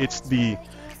much. It's the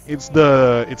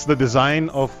design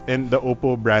of and the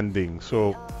Oppo branding.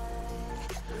 So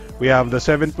we have the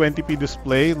 720p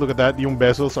display. Look at that. Yung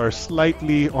bezels are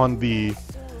slightly on the,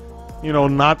 you know,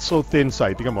 not so thin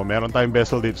side. Tingnan mo, meron tayong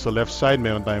bezel dito sa left side,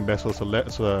 meron tayong bezel sa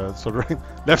right,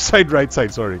 left side, right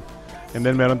side, sorry. And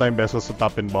then meron tayong bezel sa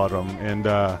top and bottom. And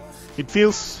it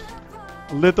feels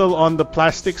a little on the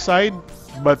plastic side,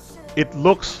 but it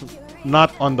looks not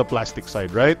on the plastic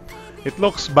side, right? It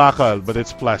looks bakal, but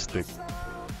it's plastic.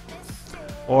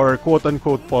 Or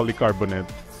quote-unquote polycarbonate.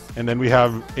 And then we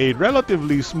have a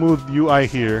relatively smooth UI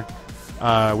here,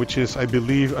 which is, I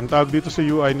believe, ang tawag dito sa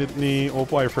UI ni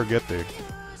Oppo, I forget eh.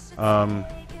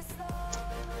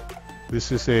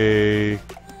 This is a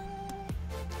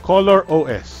Color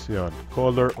OS. Yun,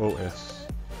 Color OS.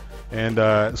 And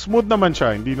smooth naman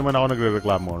siya, hindi naman ako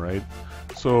nagrereklamo, right?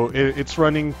 So it's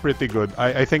running pretty good.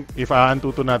 I think if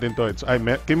aantuto natin to,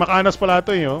 kay Makanas pala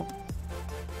to, yo.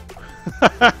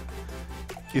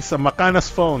 It's a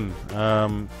Makanas phone.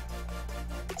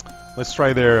 Let's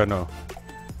try their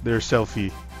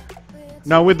selfie.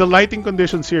 Now with the lighting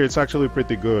conditions here, it's actually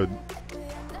pretty good.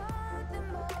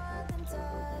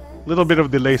 Little bit of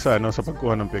delay sa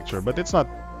pagkuha ng picture, but it's not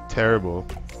terrible.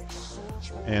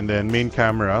 And then main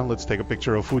camera, let's take a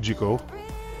picture of Fujiko.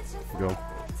 Go.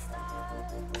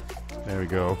 There we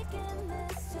go.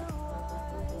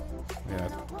 Yeah.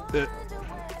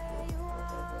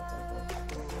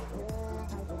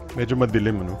 Medyo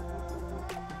madilim, ano?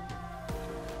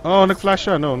 Oh, nag-flash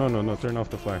siya. No. Turn off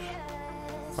the flash.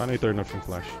 Paano i-turn off yung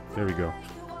flash? There we go.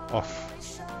 Off.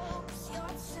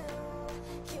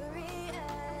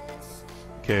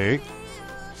 Okay.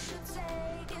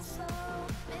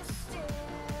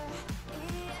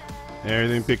 There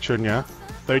yung picture niya.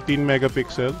 13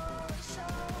 megapixel.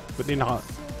 But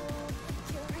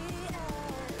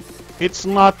it's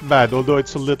not bad, although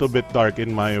it's a little bit dark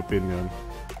in my opinion.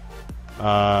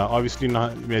 Obviously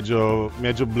medyo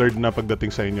blurred na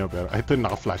pagdating sa inyo, pero ito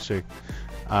naka-flash eh.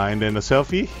 And then the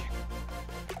selfie.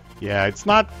 Yeah, it's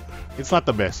not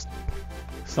the best.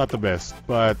 It's not the best,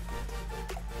 but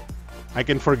I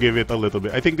can forgive it a little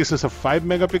bit. I think this is a 5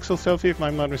 megapixel selfie if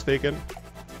I'm not mistaken.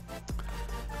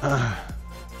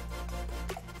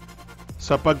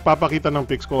 Sa pagpapakita ng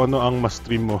pics ko, ano ang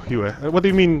ma-stream mo, Hugh? What do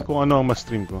you mean kung ano ang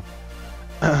ma-stream ko?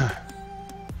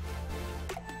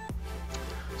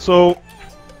 So,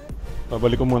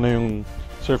 babalik ko muna yung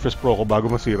Surface Pro ko bago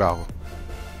masira ako.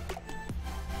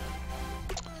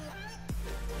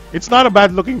 It's not a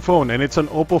bad looking phone, and it's an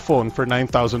Oppo phone for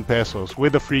 9,000 pesos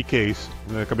with a free case.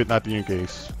 Kabit natin yung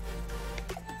case.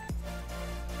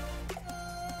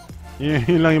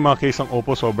 Yun lang yung mga case ng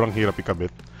Oppo, sobrang hirap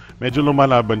ikabit. Medyo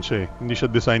lumalaban siya eh. Hindi siya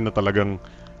design na talagang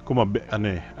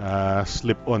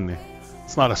slip-on eh.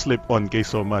 It's not a slip-on case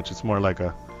so much. It's more like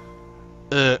a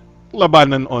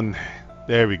labanan on.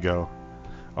 There we go.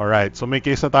 Alright, so may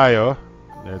case na tayo.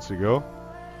 Let's go.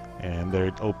 And there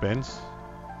it opens.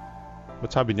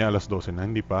 Ba't sabi niya alas 12 na?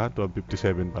 Hindi pa.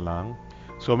 12:57 pa lang.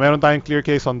 So meron tayong clear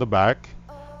case on the back.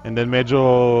 And then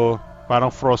medyo parang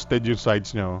frosted yung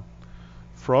sides niya.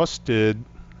 Frosted.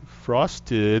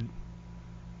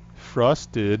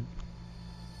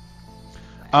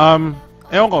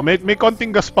 Ewan ko, may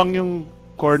konting gaspang yung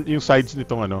sides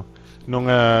nitong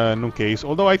nung case.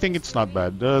 Although I think it's not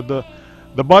bad. The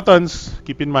buttons,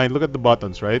 keep in mind, look at the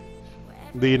buttons, right?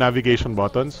 The navigation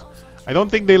buttons. I don't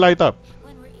think they light up.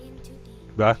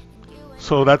 Diba?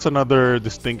 So that's another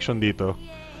distinction dito.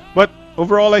 But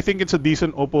overall, I think it's a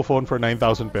decent Oppo phone for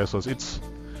 9,000 pesos. It's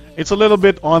a little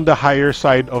bit on the higher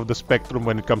side of the spectrum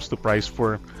when it comes to price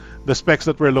for the specs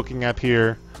that we're looking at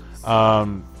here.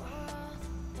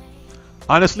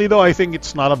 Honestly though, I think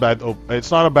it's not a bad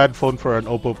phone for an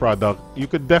Oppo product. You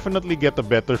could definitely get a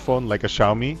better phone like a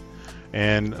Xiaomi,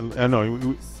 and I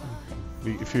know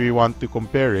if you want to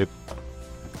compare it,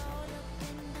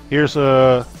 here's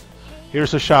a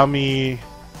Xiaomi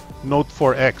Note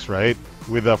 4X, right,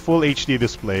 with a full HD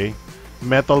display,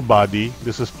 metal body.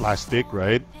 This is plastic,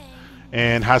 right,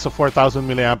 and has a 4,000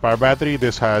 milliamp hour battery.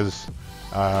 This has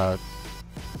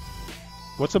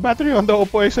what's the battery on the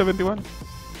Oppo A71?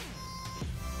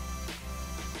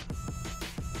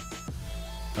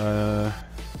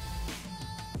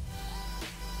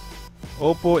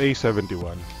 Oppo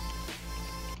A71.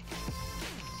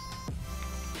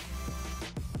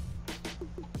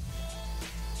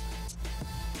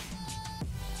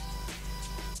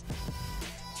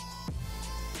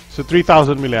 So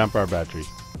 3,000 milliamp hour battery.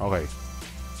 Okay.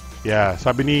 Yeah,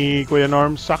 sabi ni Kuya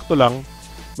Norm, sakto lang.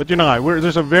 But yun na nga,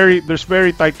 there's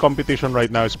very tight competition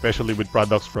right now, especially with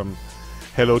products from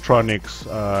Hellotronics,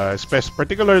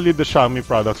 particularly the Xiaomi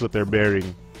products that they're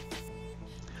bearing.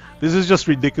 This is just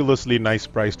ridiculously nice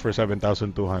priced for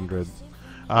 7,200.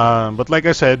 But like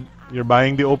I said, you're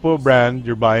buying the Oppo brand,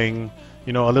 you're buying,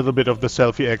 you know, a little bit of the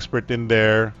selfie expert in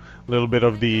there, a little bit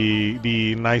of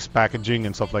the nice packaging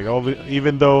and stuff like that.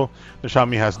 Even though the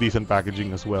Xiaomi has decent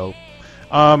packaging as well.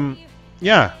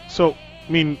 Yeah, so I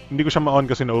mean, hindi ko siya ma-on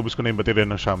kasi naubos ko na yung baterya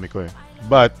ng Xiaomi ko eh.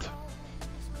 But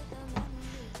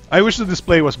I wish the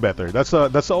display was better. That's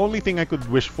the only thing I could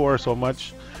wish for so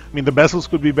much. I mean, the bezels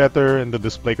could be better and the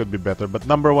display could be better. But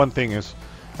number one thing is,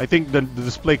 I think the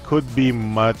display could be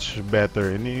much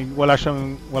better. And wala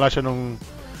siya nung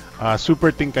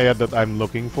super tingkayad that I'm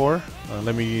looking for.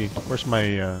 Where's my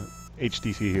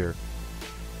HTC here?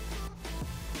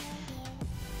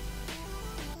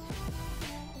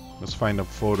 Let's find a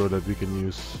photo that we can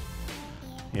use.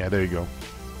 Yeah, there you go.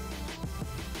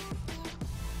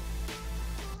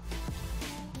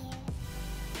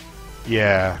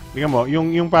 Yeah, tingnan mo,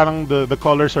 yung parang the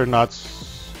colors are not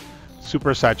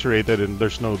super saturated and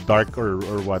there's no dark or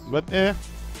what, but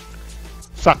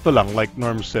sakto lang, like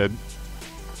Norm said.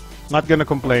 Not gonna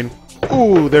complain.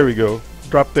 Ooh, there we go.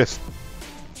 Drop test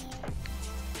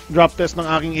ng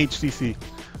aking HTC.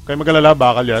 Kaya magalala,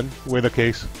 bakal yan with a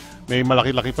case. May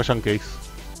malaki-laki pa siyang case.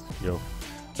 Yo.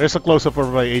 There's a close-up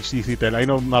of my HTC 10. I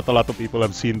know not a lot of people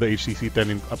have seen the HTC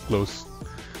 10 up close.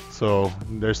 So,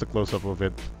 there's a close-up of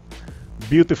it.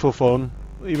 Beautiful phone,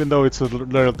 even though it's a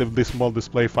relatively small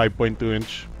display, 5.2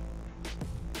 inch.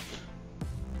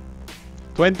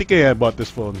 20K I bought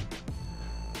this phone.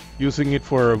 Using it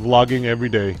for vlogging every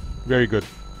day. Very good.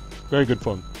 Very good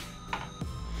phone.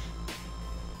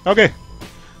 Okay.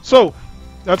 So,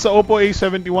 that's the Oppo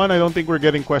A71. I don't think we're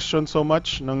getting questions so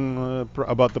much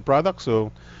about the product. So,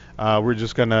 we're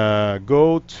just gonna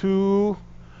go to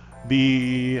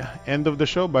the end of the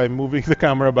show by moving the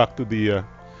camera back to the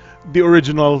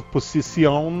original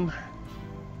position.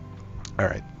 All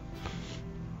right.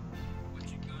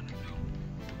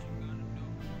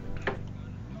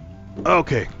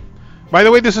 Okay. By the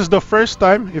way, this is the first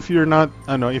time, if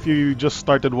you just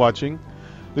started watching,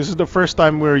 this is the first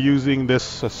time we're using this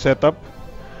setup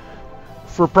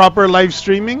for proper live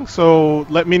streaming. So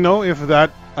let me know if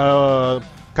that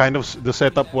kind of the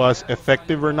setup was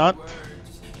effective or not.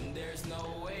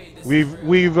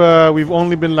 We've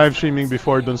only been live streaming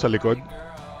before dun sa likod.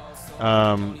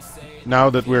 Now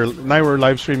we're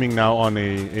live streaming now on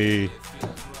a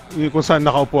kung saan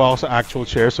nakaupo ako sa actual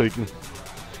chair, so you can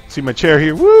see my chair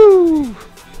here. Woo!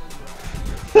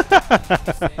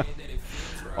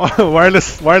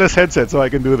 wireless headset, so I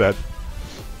can do that.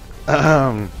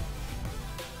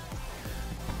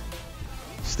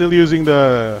 Still using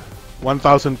the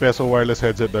 1,000 peso wireless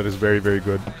headset. That is very, very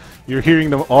good. You're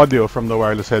hearing the audio from the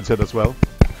wireless headset as well.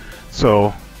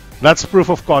 So that's proof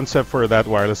of concept for that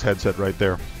wireless headset right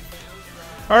there.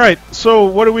 Alright, so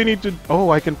what do we need to... Oh,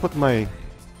 I can put my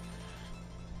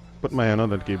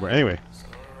another keyboard. Anyway.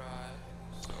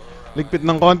 Ligpit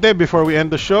ng konti before we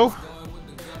end the show.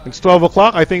 It's 12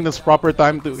 o'clock. I think that's proper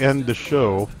time to end the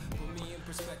show.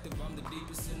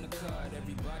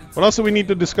 What else do we need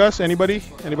to discuss? Anybody?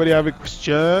 Anybody have any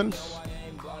questions?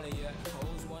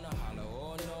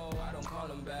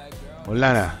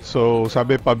 Wala na. So,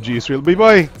 sabi PUBG is real.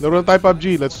 B-Boy, laro na tayo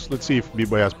PUBG. Let's see if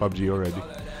B-Boy has PUBG already.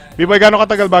 B-Boy, gaano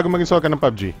katagal bago mag-install ka ng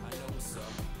PUBG?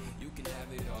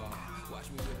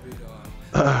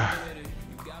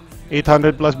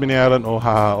 800 plus binayaran. Oh,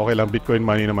 haha. Okay lang. Bitcoin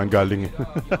money naman galing eh.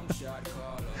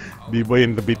 B-Boy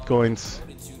and the Bitcoins.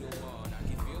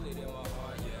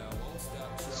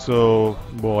 So,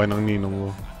 buo kayo ng ninong mo.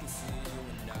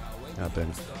 Natin.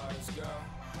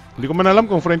 Hindi ko man alam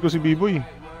kung friend ko si B-Boy.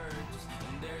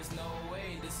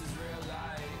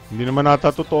 Hindi naman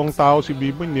ata totoong tao si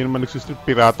B-Boy. Hindi naman nagsistrip.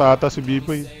 Pirata ata si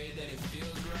B-Boy.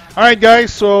 Alright guys,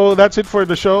 so that's it for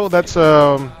the show. That's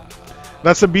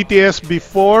the BTS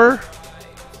before.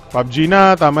 PUBG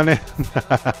na, tama na.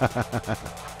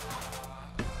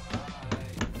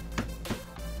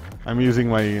 I'm using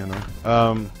my,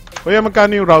 Kuya,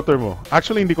 magkano yung router mo?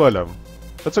 Actually, hindi ko alam.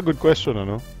 That's a good question,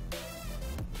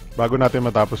 bago natin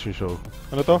matapos yung show.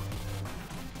 Ano to?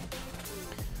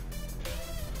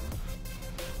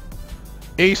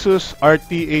 Asus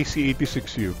RT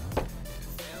AC86U.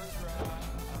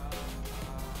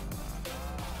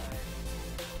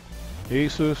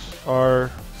 Asus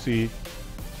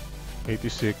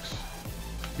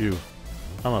RC86U.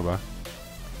 Tama ba?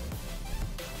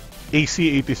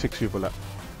 AC86U pala.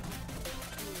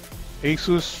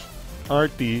 Asus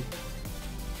RT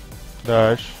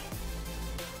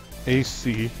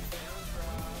AC86U.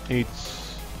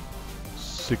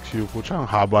 Pucha, ang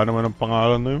haba naman ng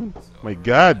pangalan na yun. My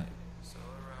God!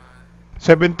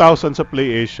 7,000 sa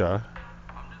Play Asia.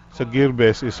 Sa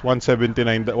Gearbest is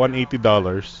 $179, $180.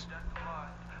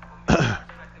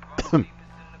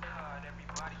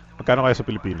 Magkano kaya sa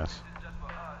Pilipinas?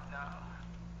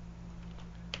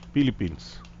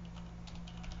 Philippines.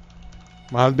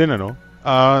 Mahal din, ano?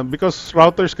 Because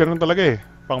routers ganun talaga eh.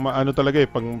 Ano talaga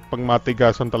eh, pang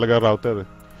matigasan talaga router.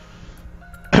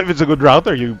 If it's a good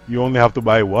router, you only have to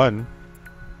buy one.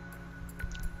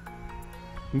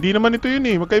 Hindi naman ito yun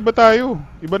eh, magkaiba tayo.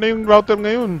 Iba na yung router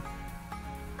ngayon.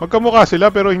 Magkamukha sila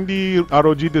pero hindi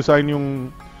ROG design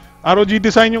yung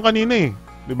kanina eh.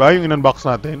 'Di ba? Yung in-unbox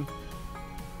natin.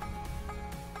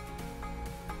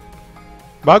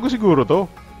 Bago siguro to.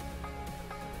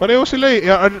 Pareho sila eh,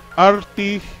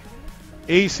 RT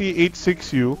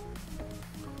AC86U.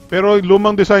 Pero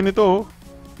lumang design ito, oh.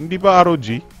 Hindi pa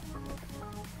ROG.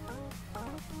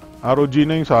 ROG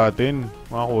na yung sa atin,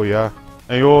 mga kuya.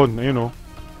 Ayun, oh.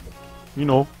 You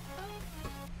know.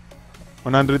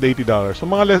 $180. So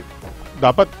mga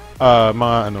dapat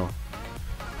mga ano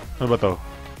ba to?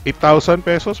 8,000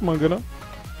 pesos, mga ganun.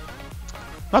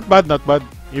 Not bad, not bad.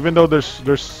 Even though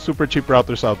there's super cheap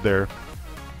routers out there,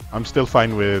 I'm still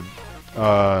fine with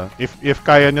if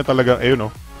kaya niya talaga,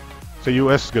 ayun oh. Sa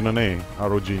US ganun na eh,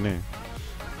 ROG na eh.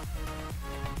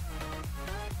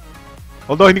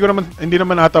 Although hindi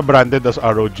naman ata branded as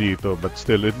ROG ito, but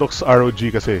still it looks ROG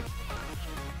kasi.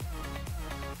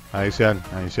 Ayos yan.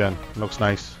 Looks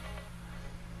nice.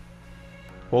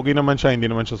 Pogi naman siya, hindi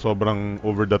naman siya sobrang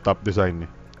over the top design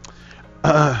eh.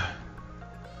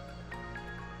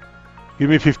 Give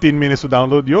me 15 minutes to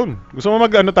download yun. Gusto mo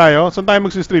mag-ano tayo? Saan tayo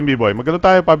mag-stream, B-boy? Mag-ano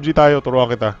tayo, PUBG tayo, turuan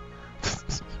kita.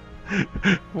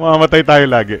 Mamamatay tayo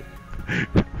lagi.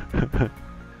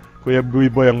 Kuya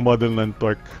B-boy ang model ng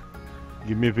Torque.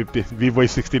 Give me 50. Vivo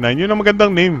Y69. Yun ang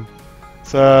magandang name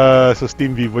sa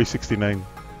Steam, Vivo Y69.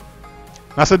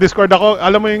 Nasa Discord ako.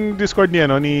 Alam mo yung Discord ni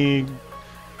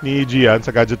Gian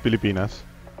sa Gadget Pilipinas?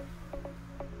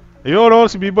 Ayun,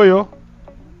 si B-boy, oh.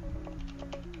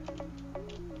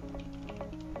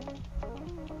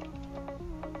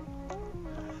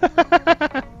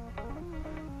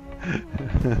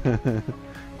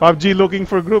 PUBG looking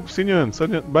for groups. Sino yun?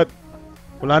 But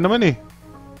wala naman eh.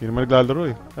 Hindi naman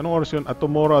naglalaro eh. Anong oras yun? At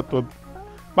tomorrow at 12.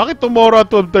 Bakit tomorrow at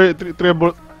 12?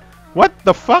 What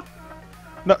the fuck?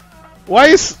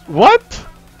 What?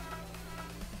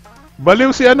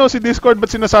 Baliw si Discord, ba't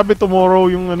sinasabi tomorrow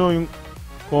yung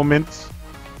comments?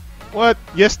 What?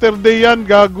 Yesterday yan,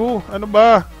 gago. Ano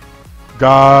ba?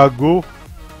 Gago.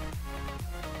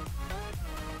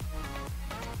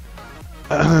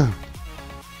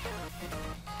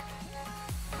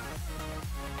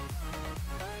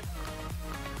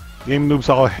 Game noobs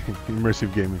ako eh.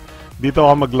 Immersive gaming. Dito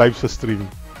ako mag-live sa stream.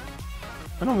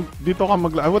 Ano? Dito ka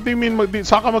mag-live? What do you mean?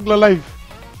 Saan ka magla-live?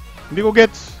 Hindi ko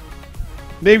gets.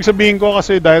 Hindi, ibig sabihin ko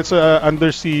kasi dahil sa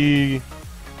undersea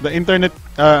internet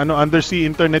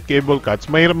cable cuts,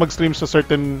 mahirap mag-stream sa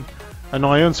certain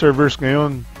servers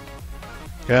ngayon.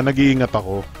 Kaya nag-iingat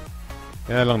ako.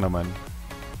 Kaya lang naman.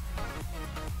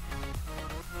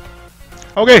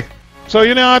 Okay. So,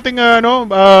 yun ang ating,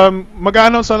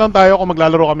 mag-a-announce na lang tayo kung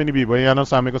maglalaro kami ni Vivo.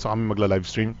 I-announce namin kung saan kami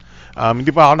magla-livestream.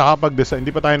 Hindi pa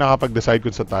tayo nakapag-decide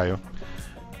kung saan tayo.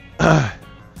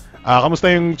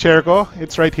 Kamusta yung chair ko?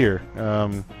 It's right here.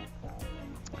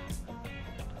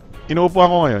 Inuupuan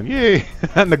ko ngayon. Yay!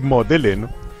 Nag-model eh, no?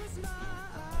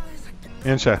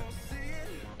 Yan siya.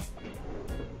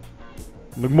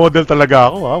 Nag-model talaga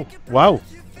ako. Wow. Wow.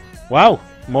 Wow.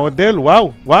 Model.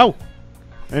 Wow. Wow.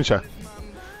 Yan siya.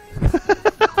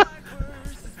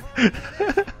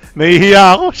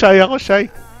 Nahihiya ako. Shy.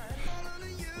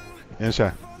 Yan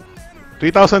siya.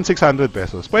 3,600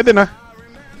 pesos. Pwede na.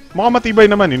 Mukhang matibay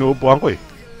naman. Inuupuan ko eh.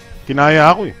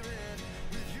 Kinaya ako eh.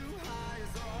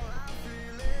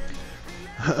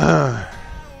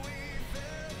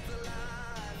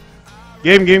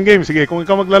 Game. Sige, kung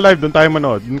ikaw magla-live, doon tayo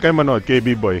manood. Doon kayo manood kay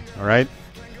B-Boy. Alright?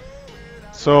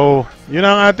 So, yun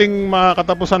ang ating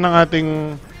makakatapusan ng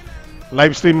ating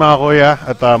live stream, mga kuya.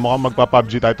 At mukhang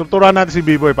magpa-PUBG tayo. Tuturuan natin si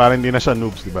B-Boy para hindi na siya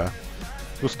noobs, diba?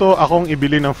 Gusto akong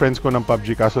ibili ng friends ko ng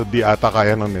PUBG kaso di ata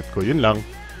kaya ng net ko. Yun lang.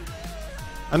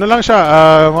 Ano lang siya,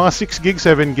 mga 6 gigs,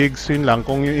 7 gigs, yun lang.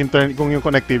 Kung yung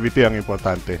connectivity ang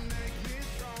importante.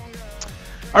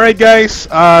 Alright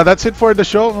guys, that's it for the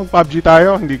show. Mag-PUBG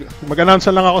tayo.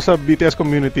 Mag-announce lang ako sa BTS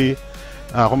community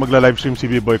kung magla-livestream si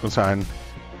V-Boy kung saan.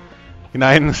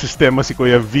 Hinahin ng sistema si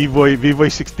Kuya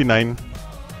Vivo69.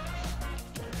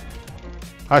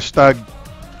 Hashtag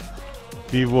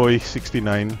Vivo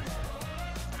Y69.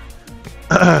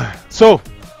 So,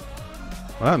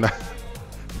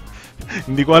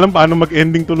 hindi ko alam paano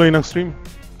mag-ending tuloy ng stream.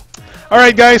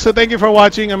 Alright guys, so thank you for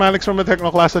watching. I'm Alex from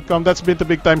thetechnoclass.com. That's been the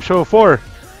Big Time Show for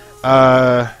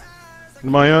ano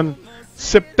ba yun?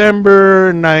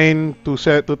 September 9 to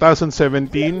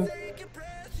 2017.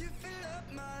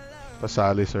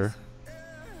 Pasali, sir.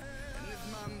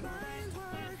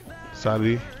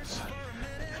 Sali.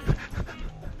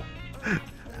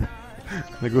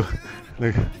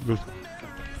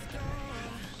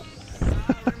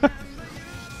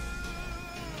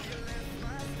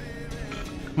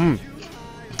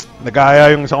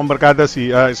 Nag-aaya yung isa kong barkada,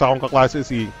 isa kong kaklase,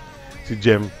 si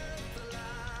Jem.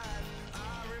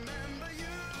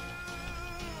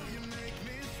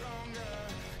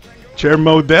 Chair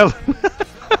model.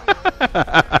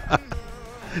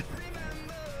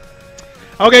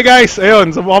 Okay guys,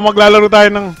 ayun. So mukhang maglalaro tayo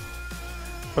ng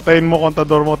patayin mo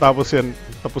kontador mo tapos yan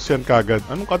kagad.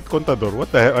 Anong kontador?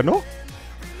 What the hell? Ano?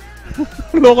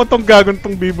 Loko tong gagon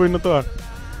tong b-boy na to ah.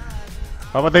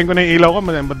 Papatayin ko na yung ilaw ko.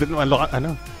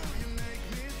 Ano?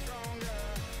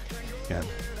 Yan.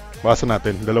 Basa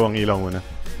natin. Dalawang ilaw muna.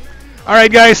 Alright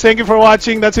guys, thank you for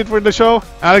watching. That's it for the show.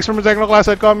 Alex from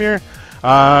thetechnoclass.com here.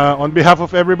 On behalf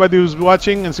of everybody who's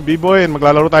watching and si B-Boy, and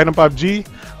maglalaro tayo ng PUBG.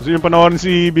 Gusto nyo panoorin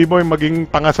si B-Boy maging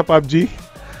tanga sa PUBG?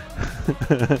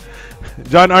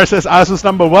 John R says Asus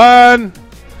number 1.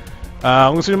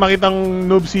 Kung gusto nyo makitang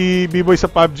noob si B-Boy sa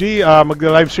PUBG,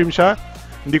 magla-livestream siya.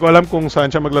 Hindi ko alam kung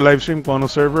saan siya magla-livestream, kung anong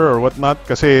server or whatnot,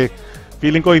 kasi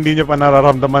feeling ko hindi niya pa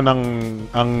nararamdaman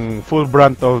ang full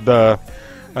brunt of the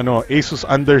Asus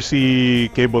undersea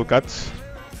cable cuts.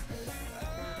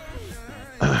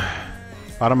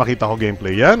 Para makita ko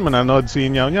gameplay. Yan, mananood si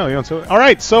Nyaw. Yun. So,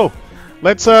 alright, so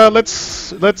let's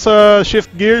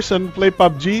shift gears and play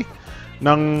PUBG.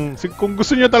 Kung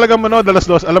gusto niyo talaga manood alas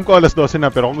 2, alam ko alas 12 na,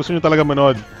 pero kung gusto niyo talaga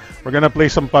manood, we're gonna play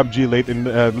some PUBG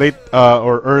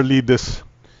or early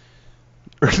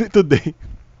today.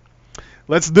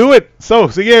 Let's do it. So,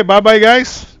 sige, bye-bye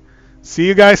guys. See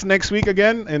you guys next week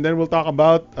again, and then we'll talk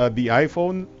about the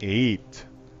iPhone 8.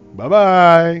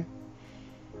 Bye-bye.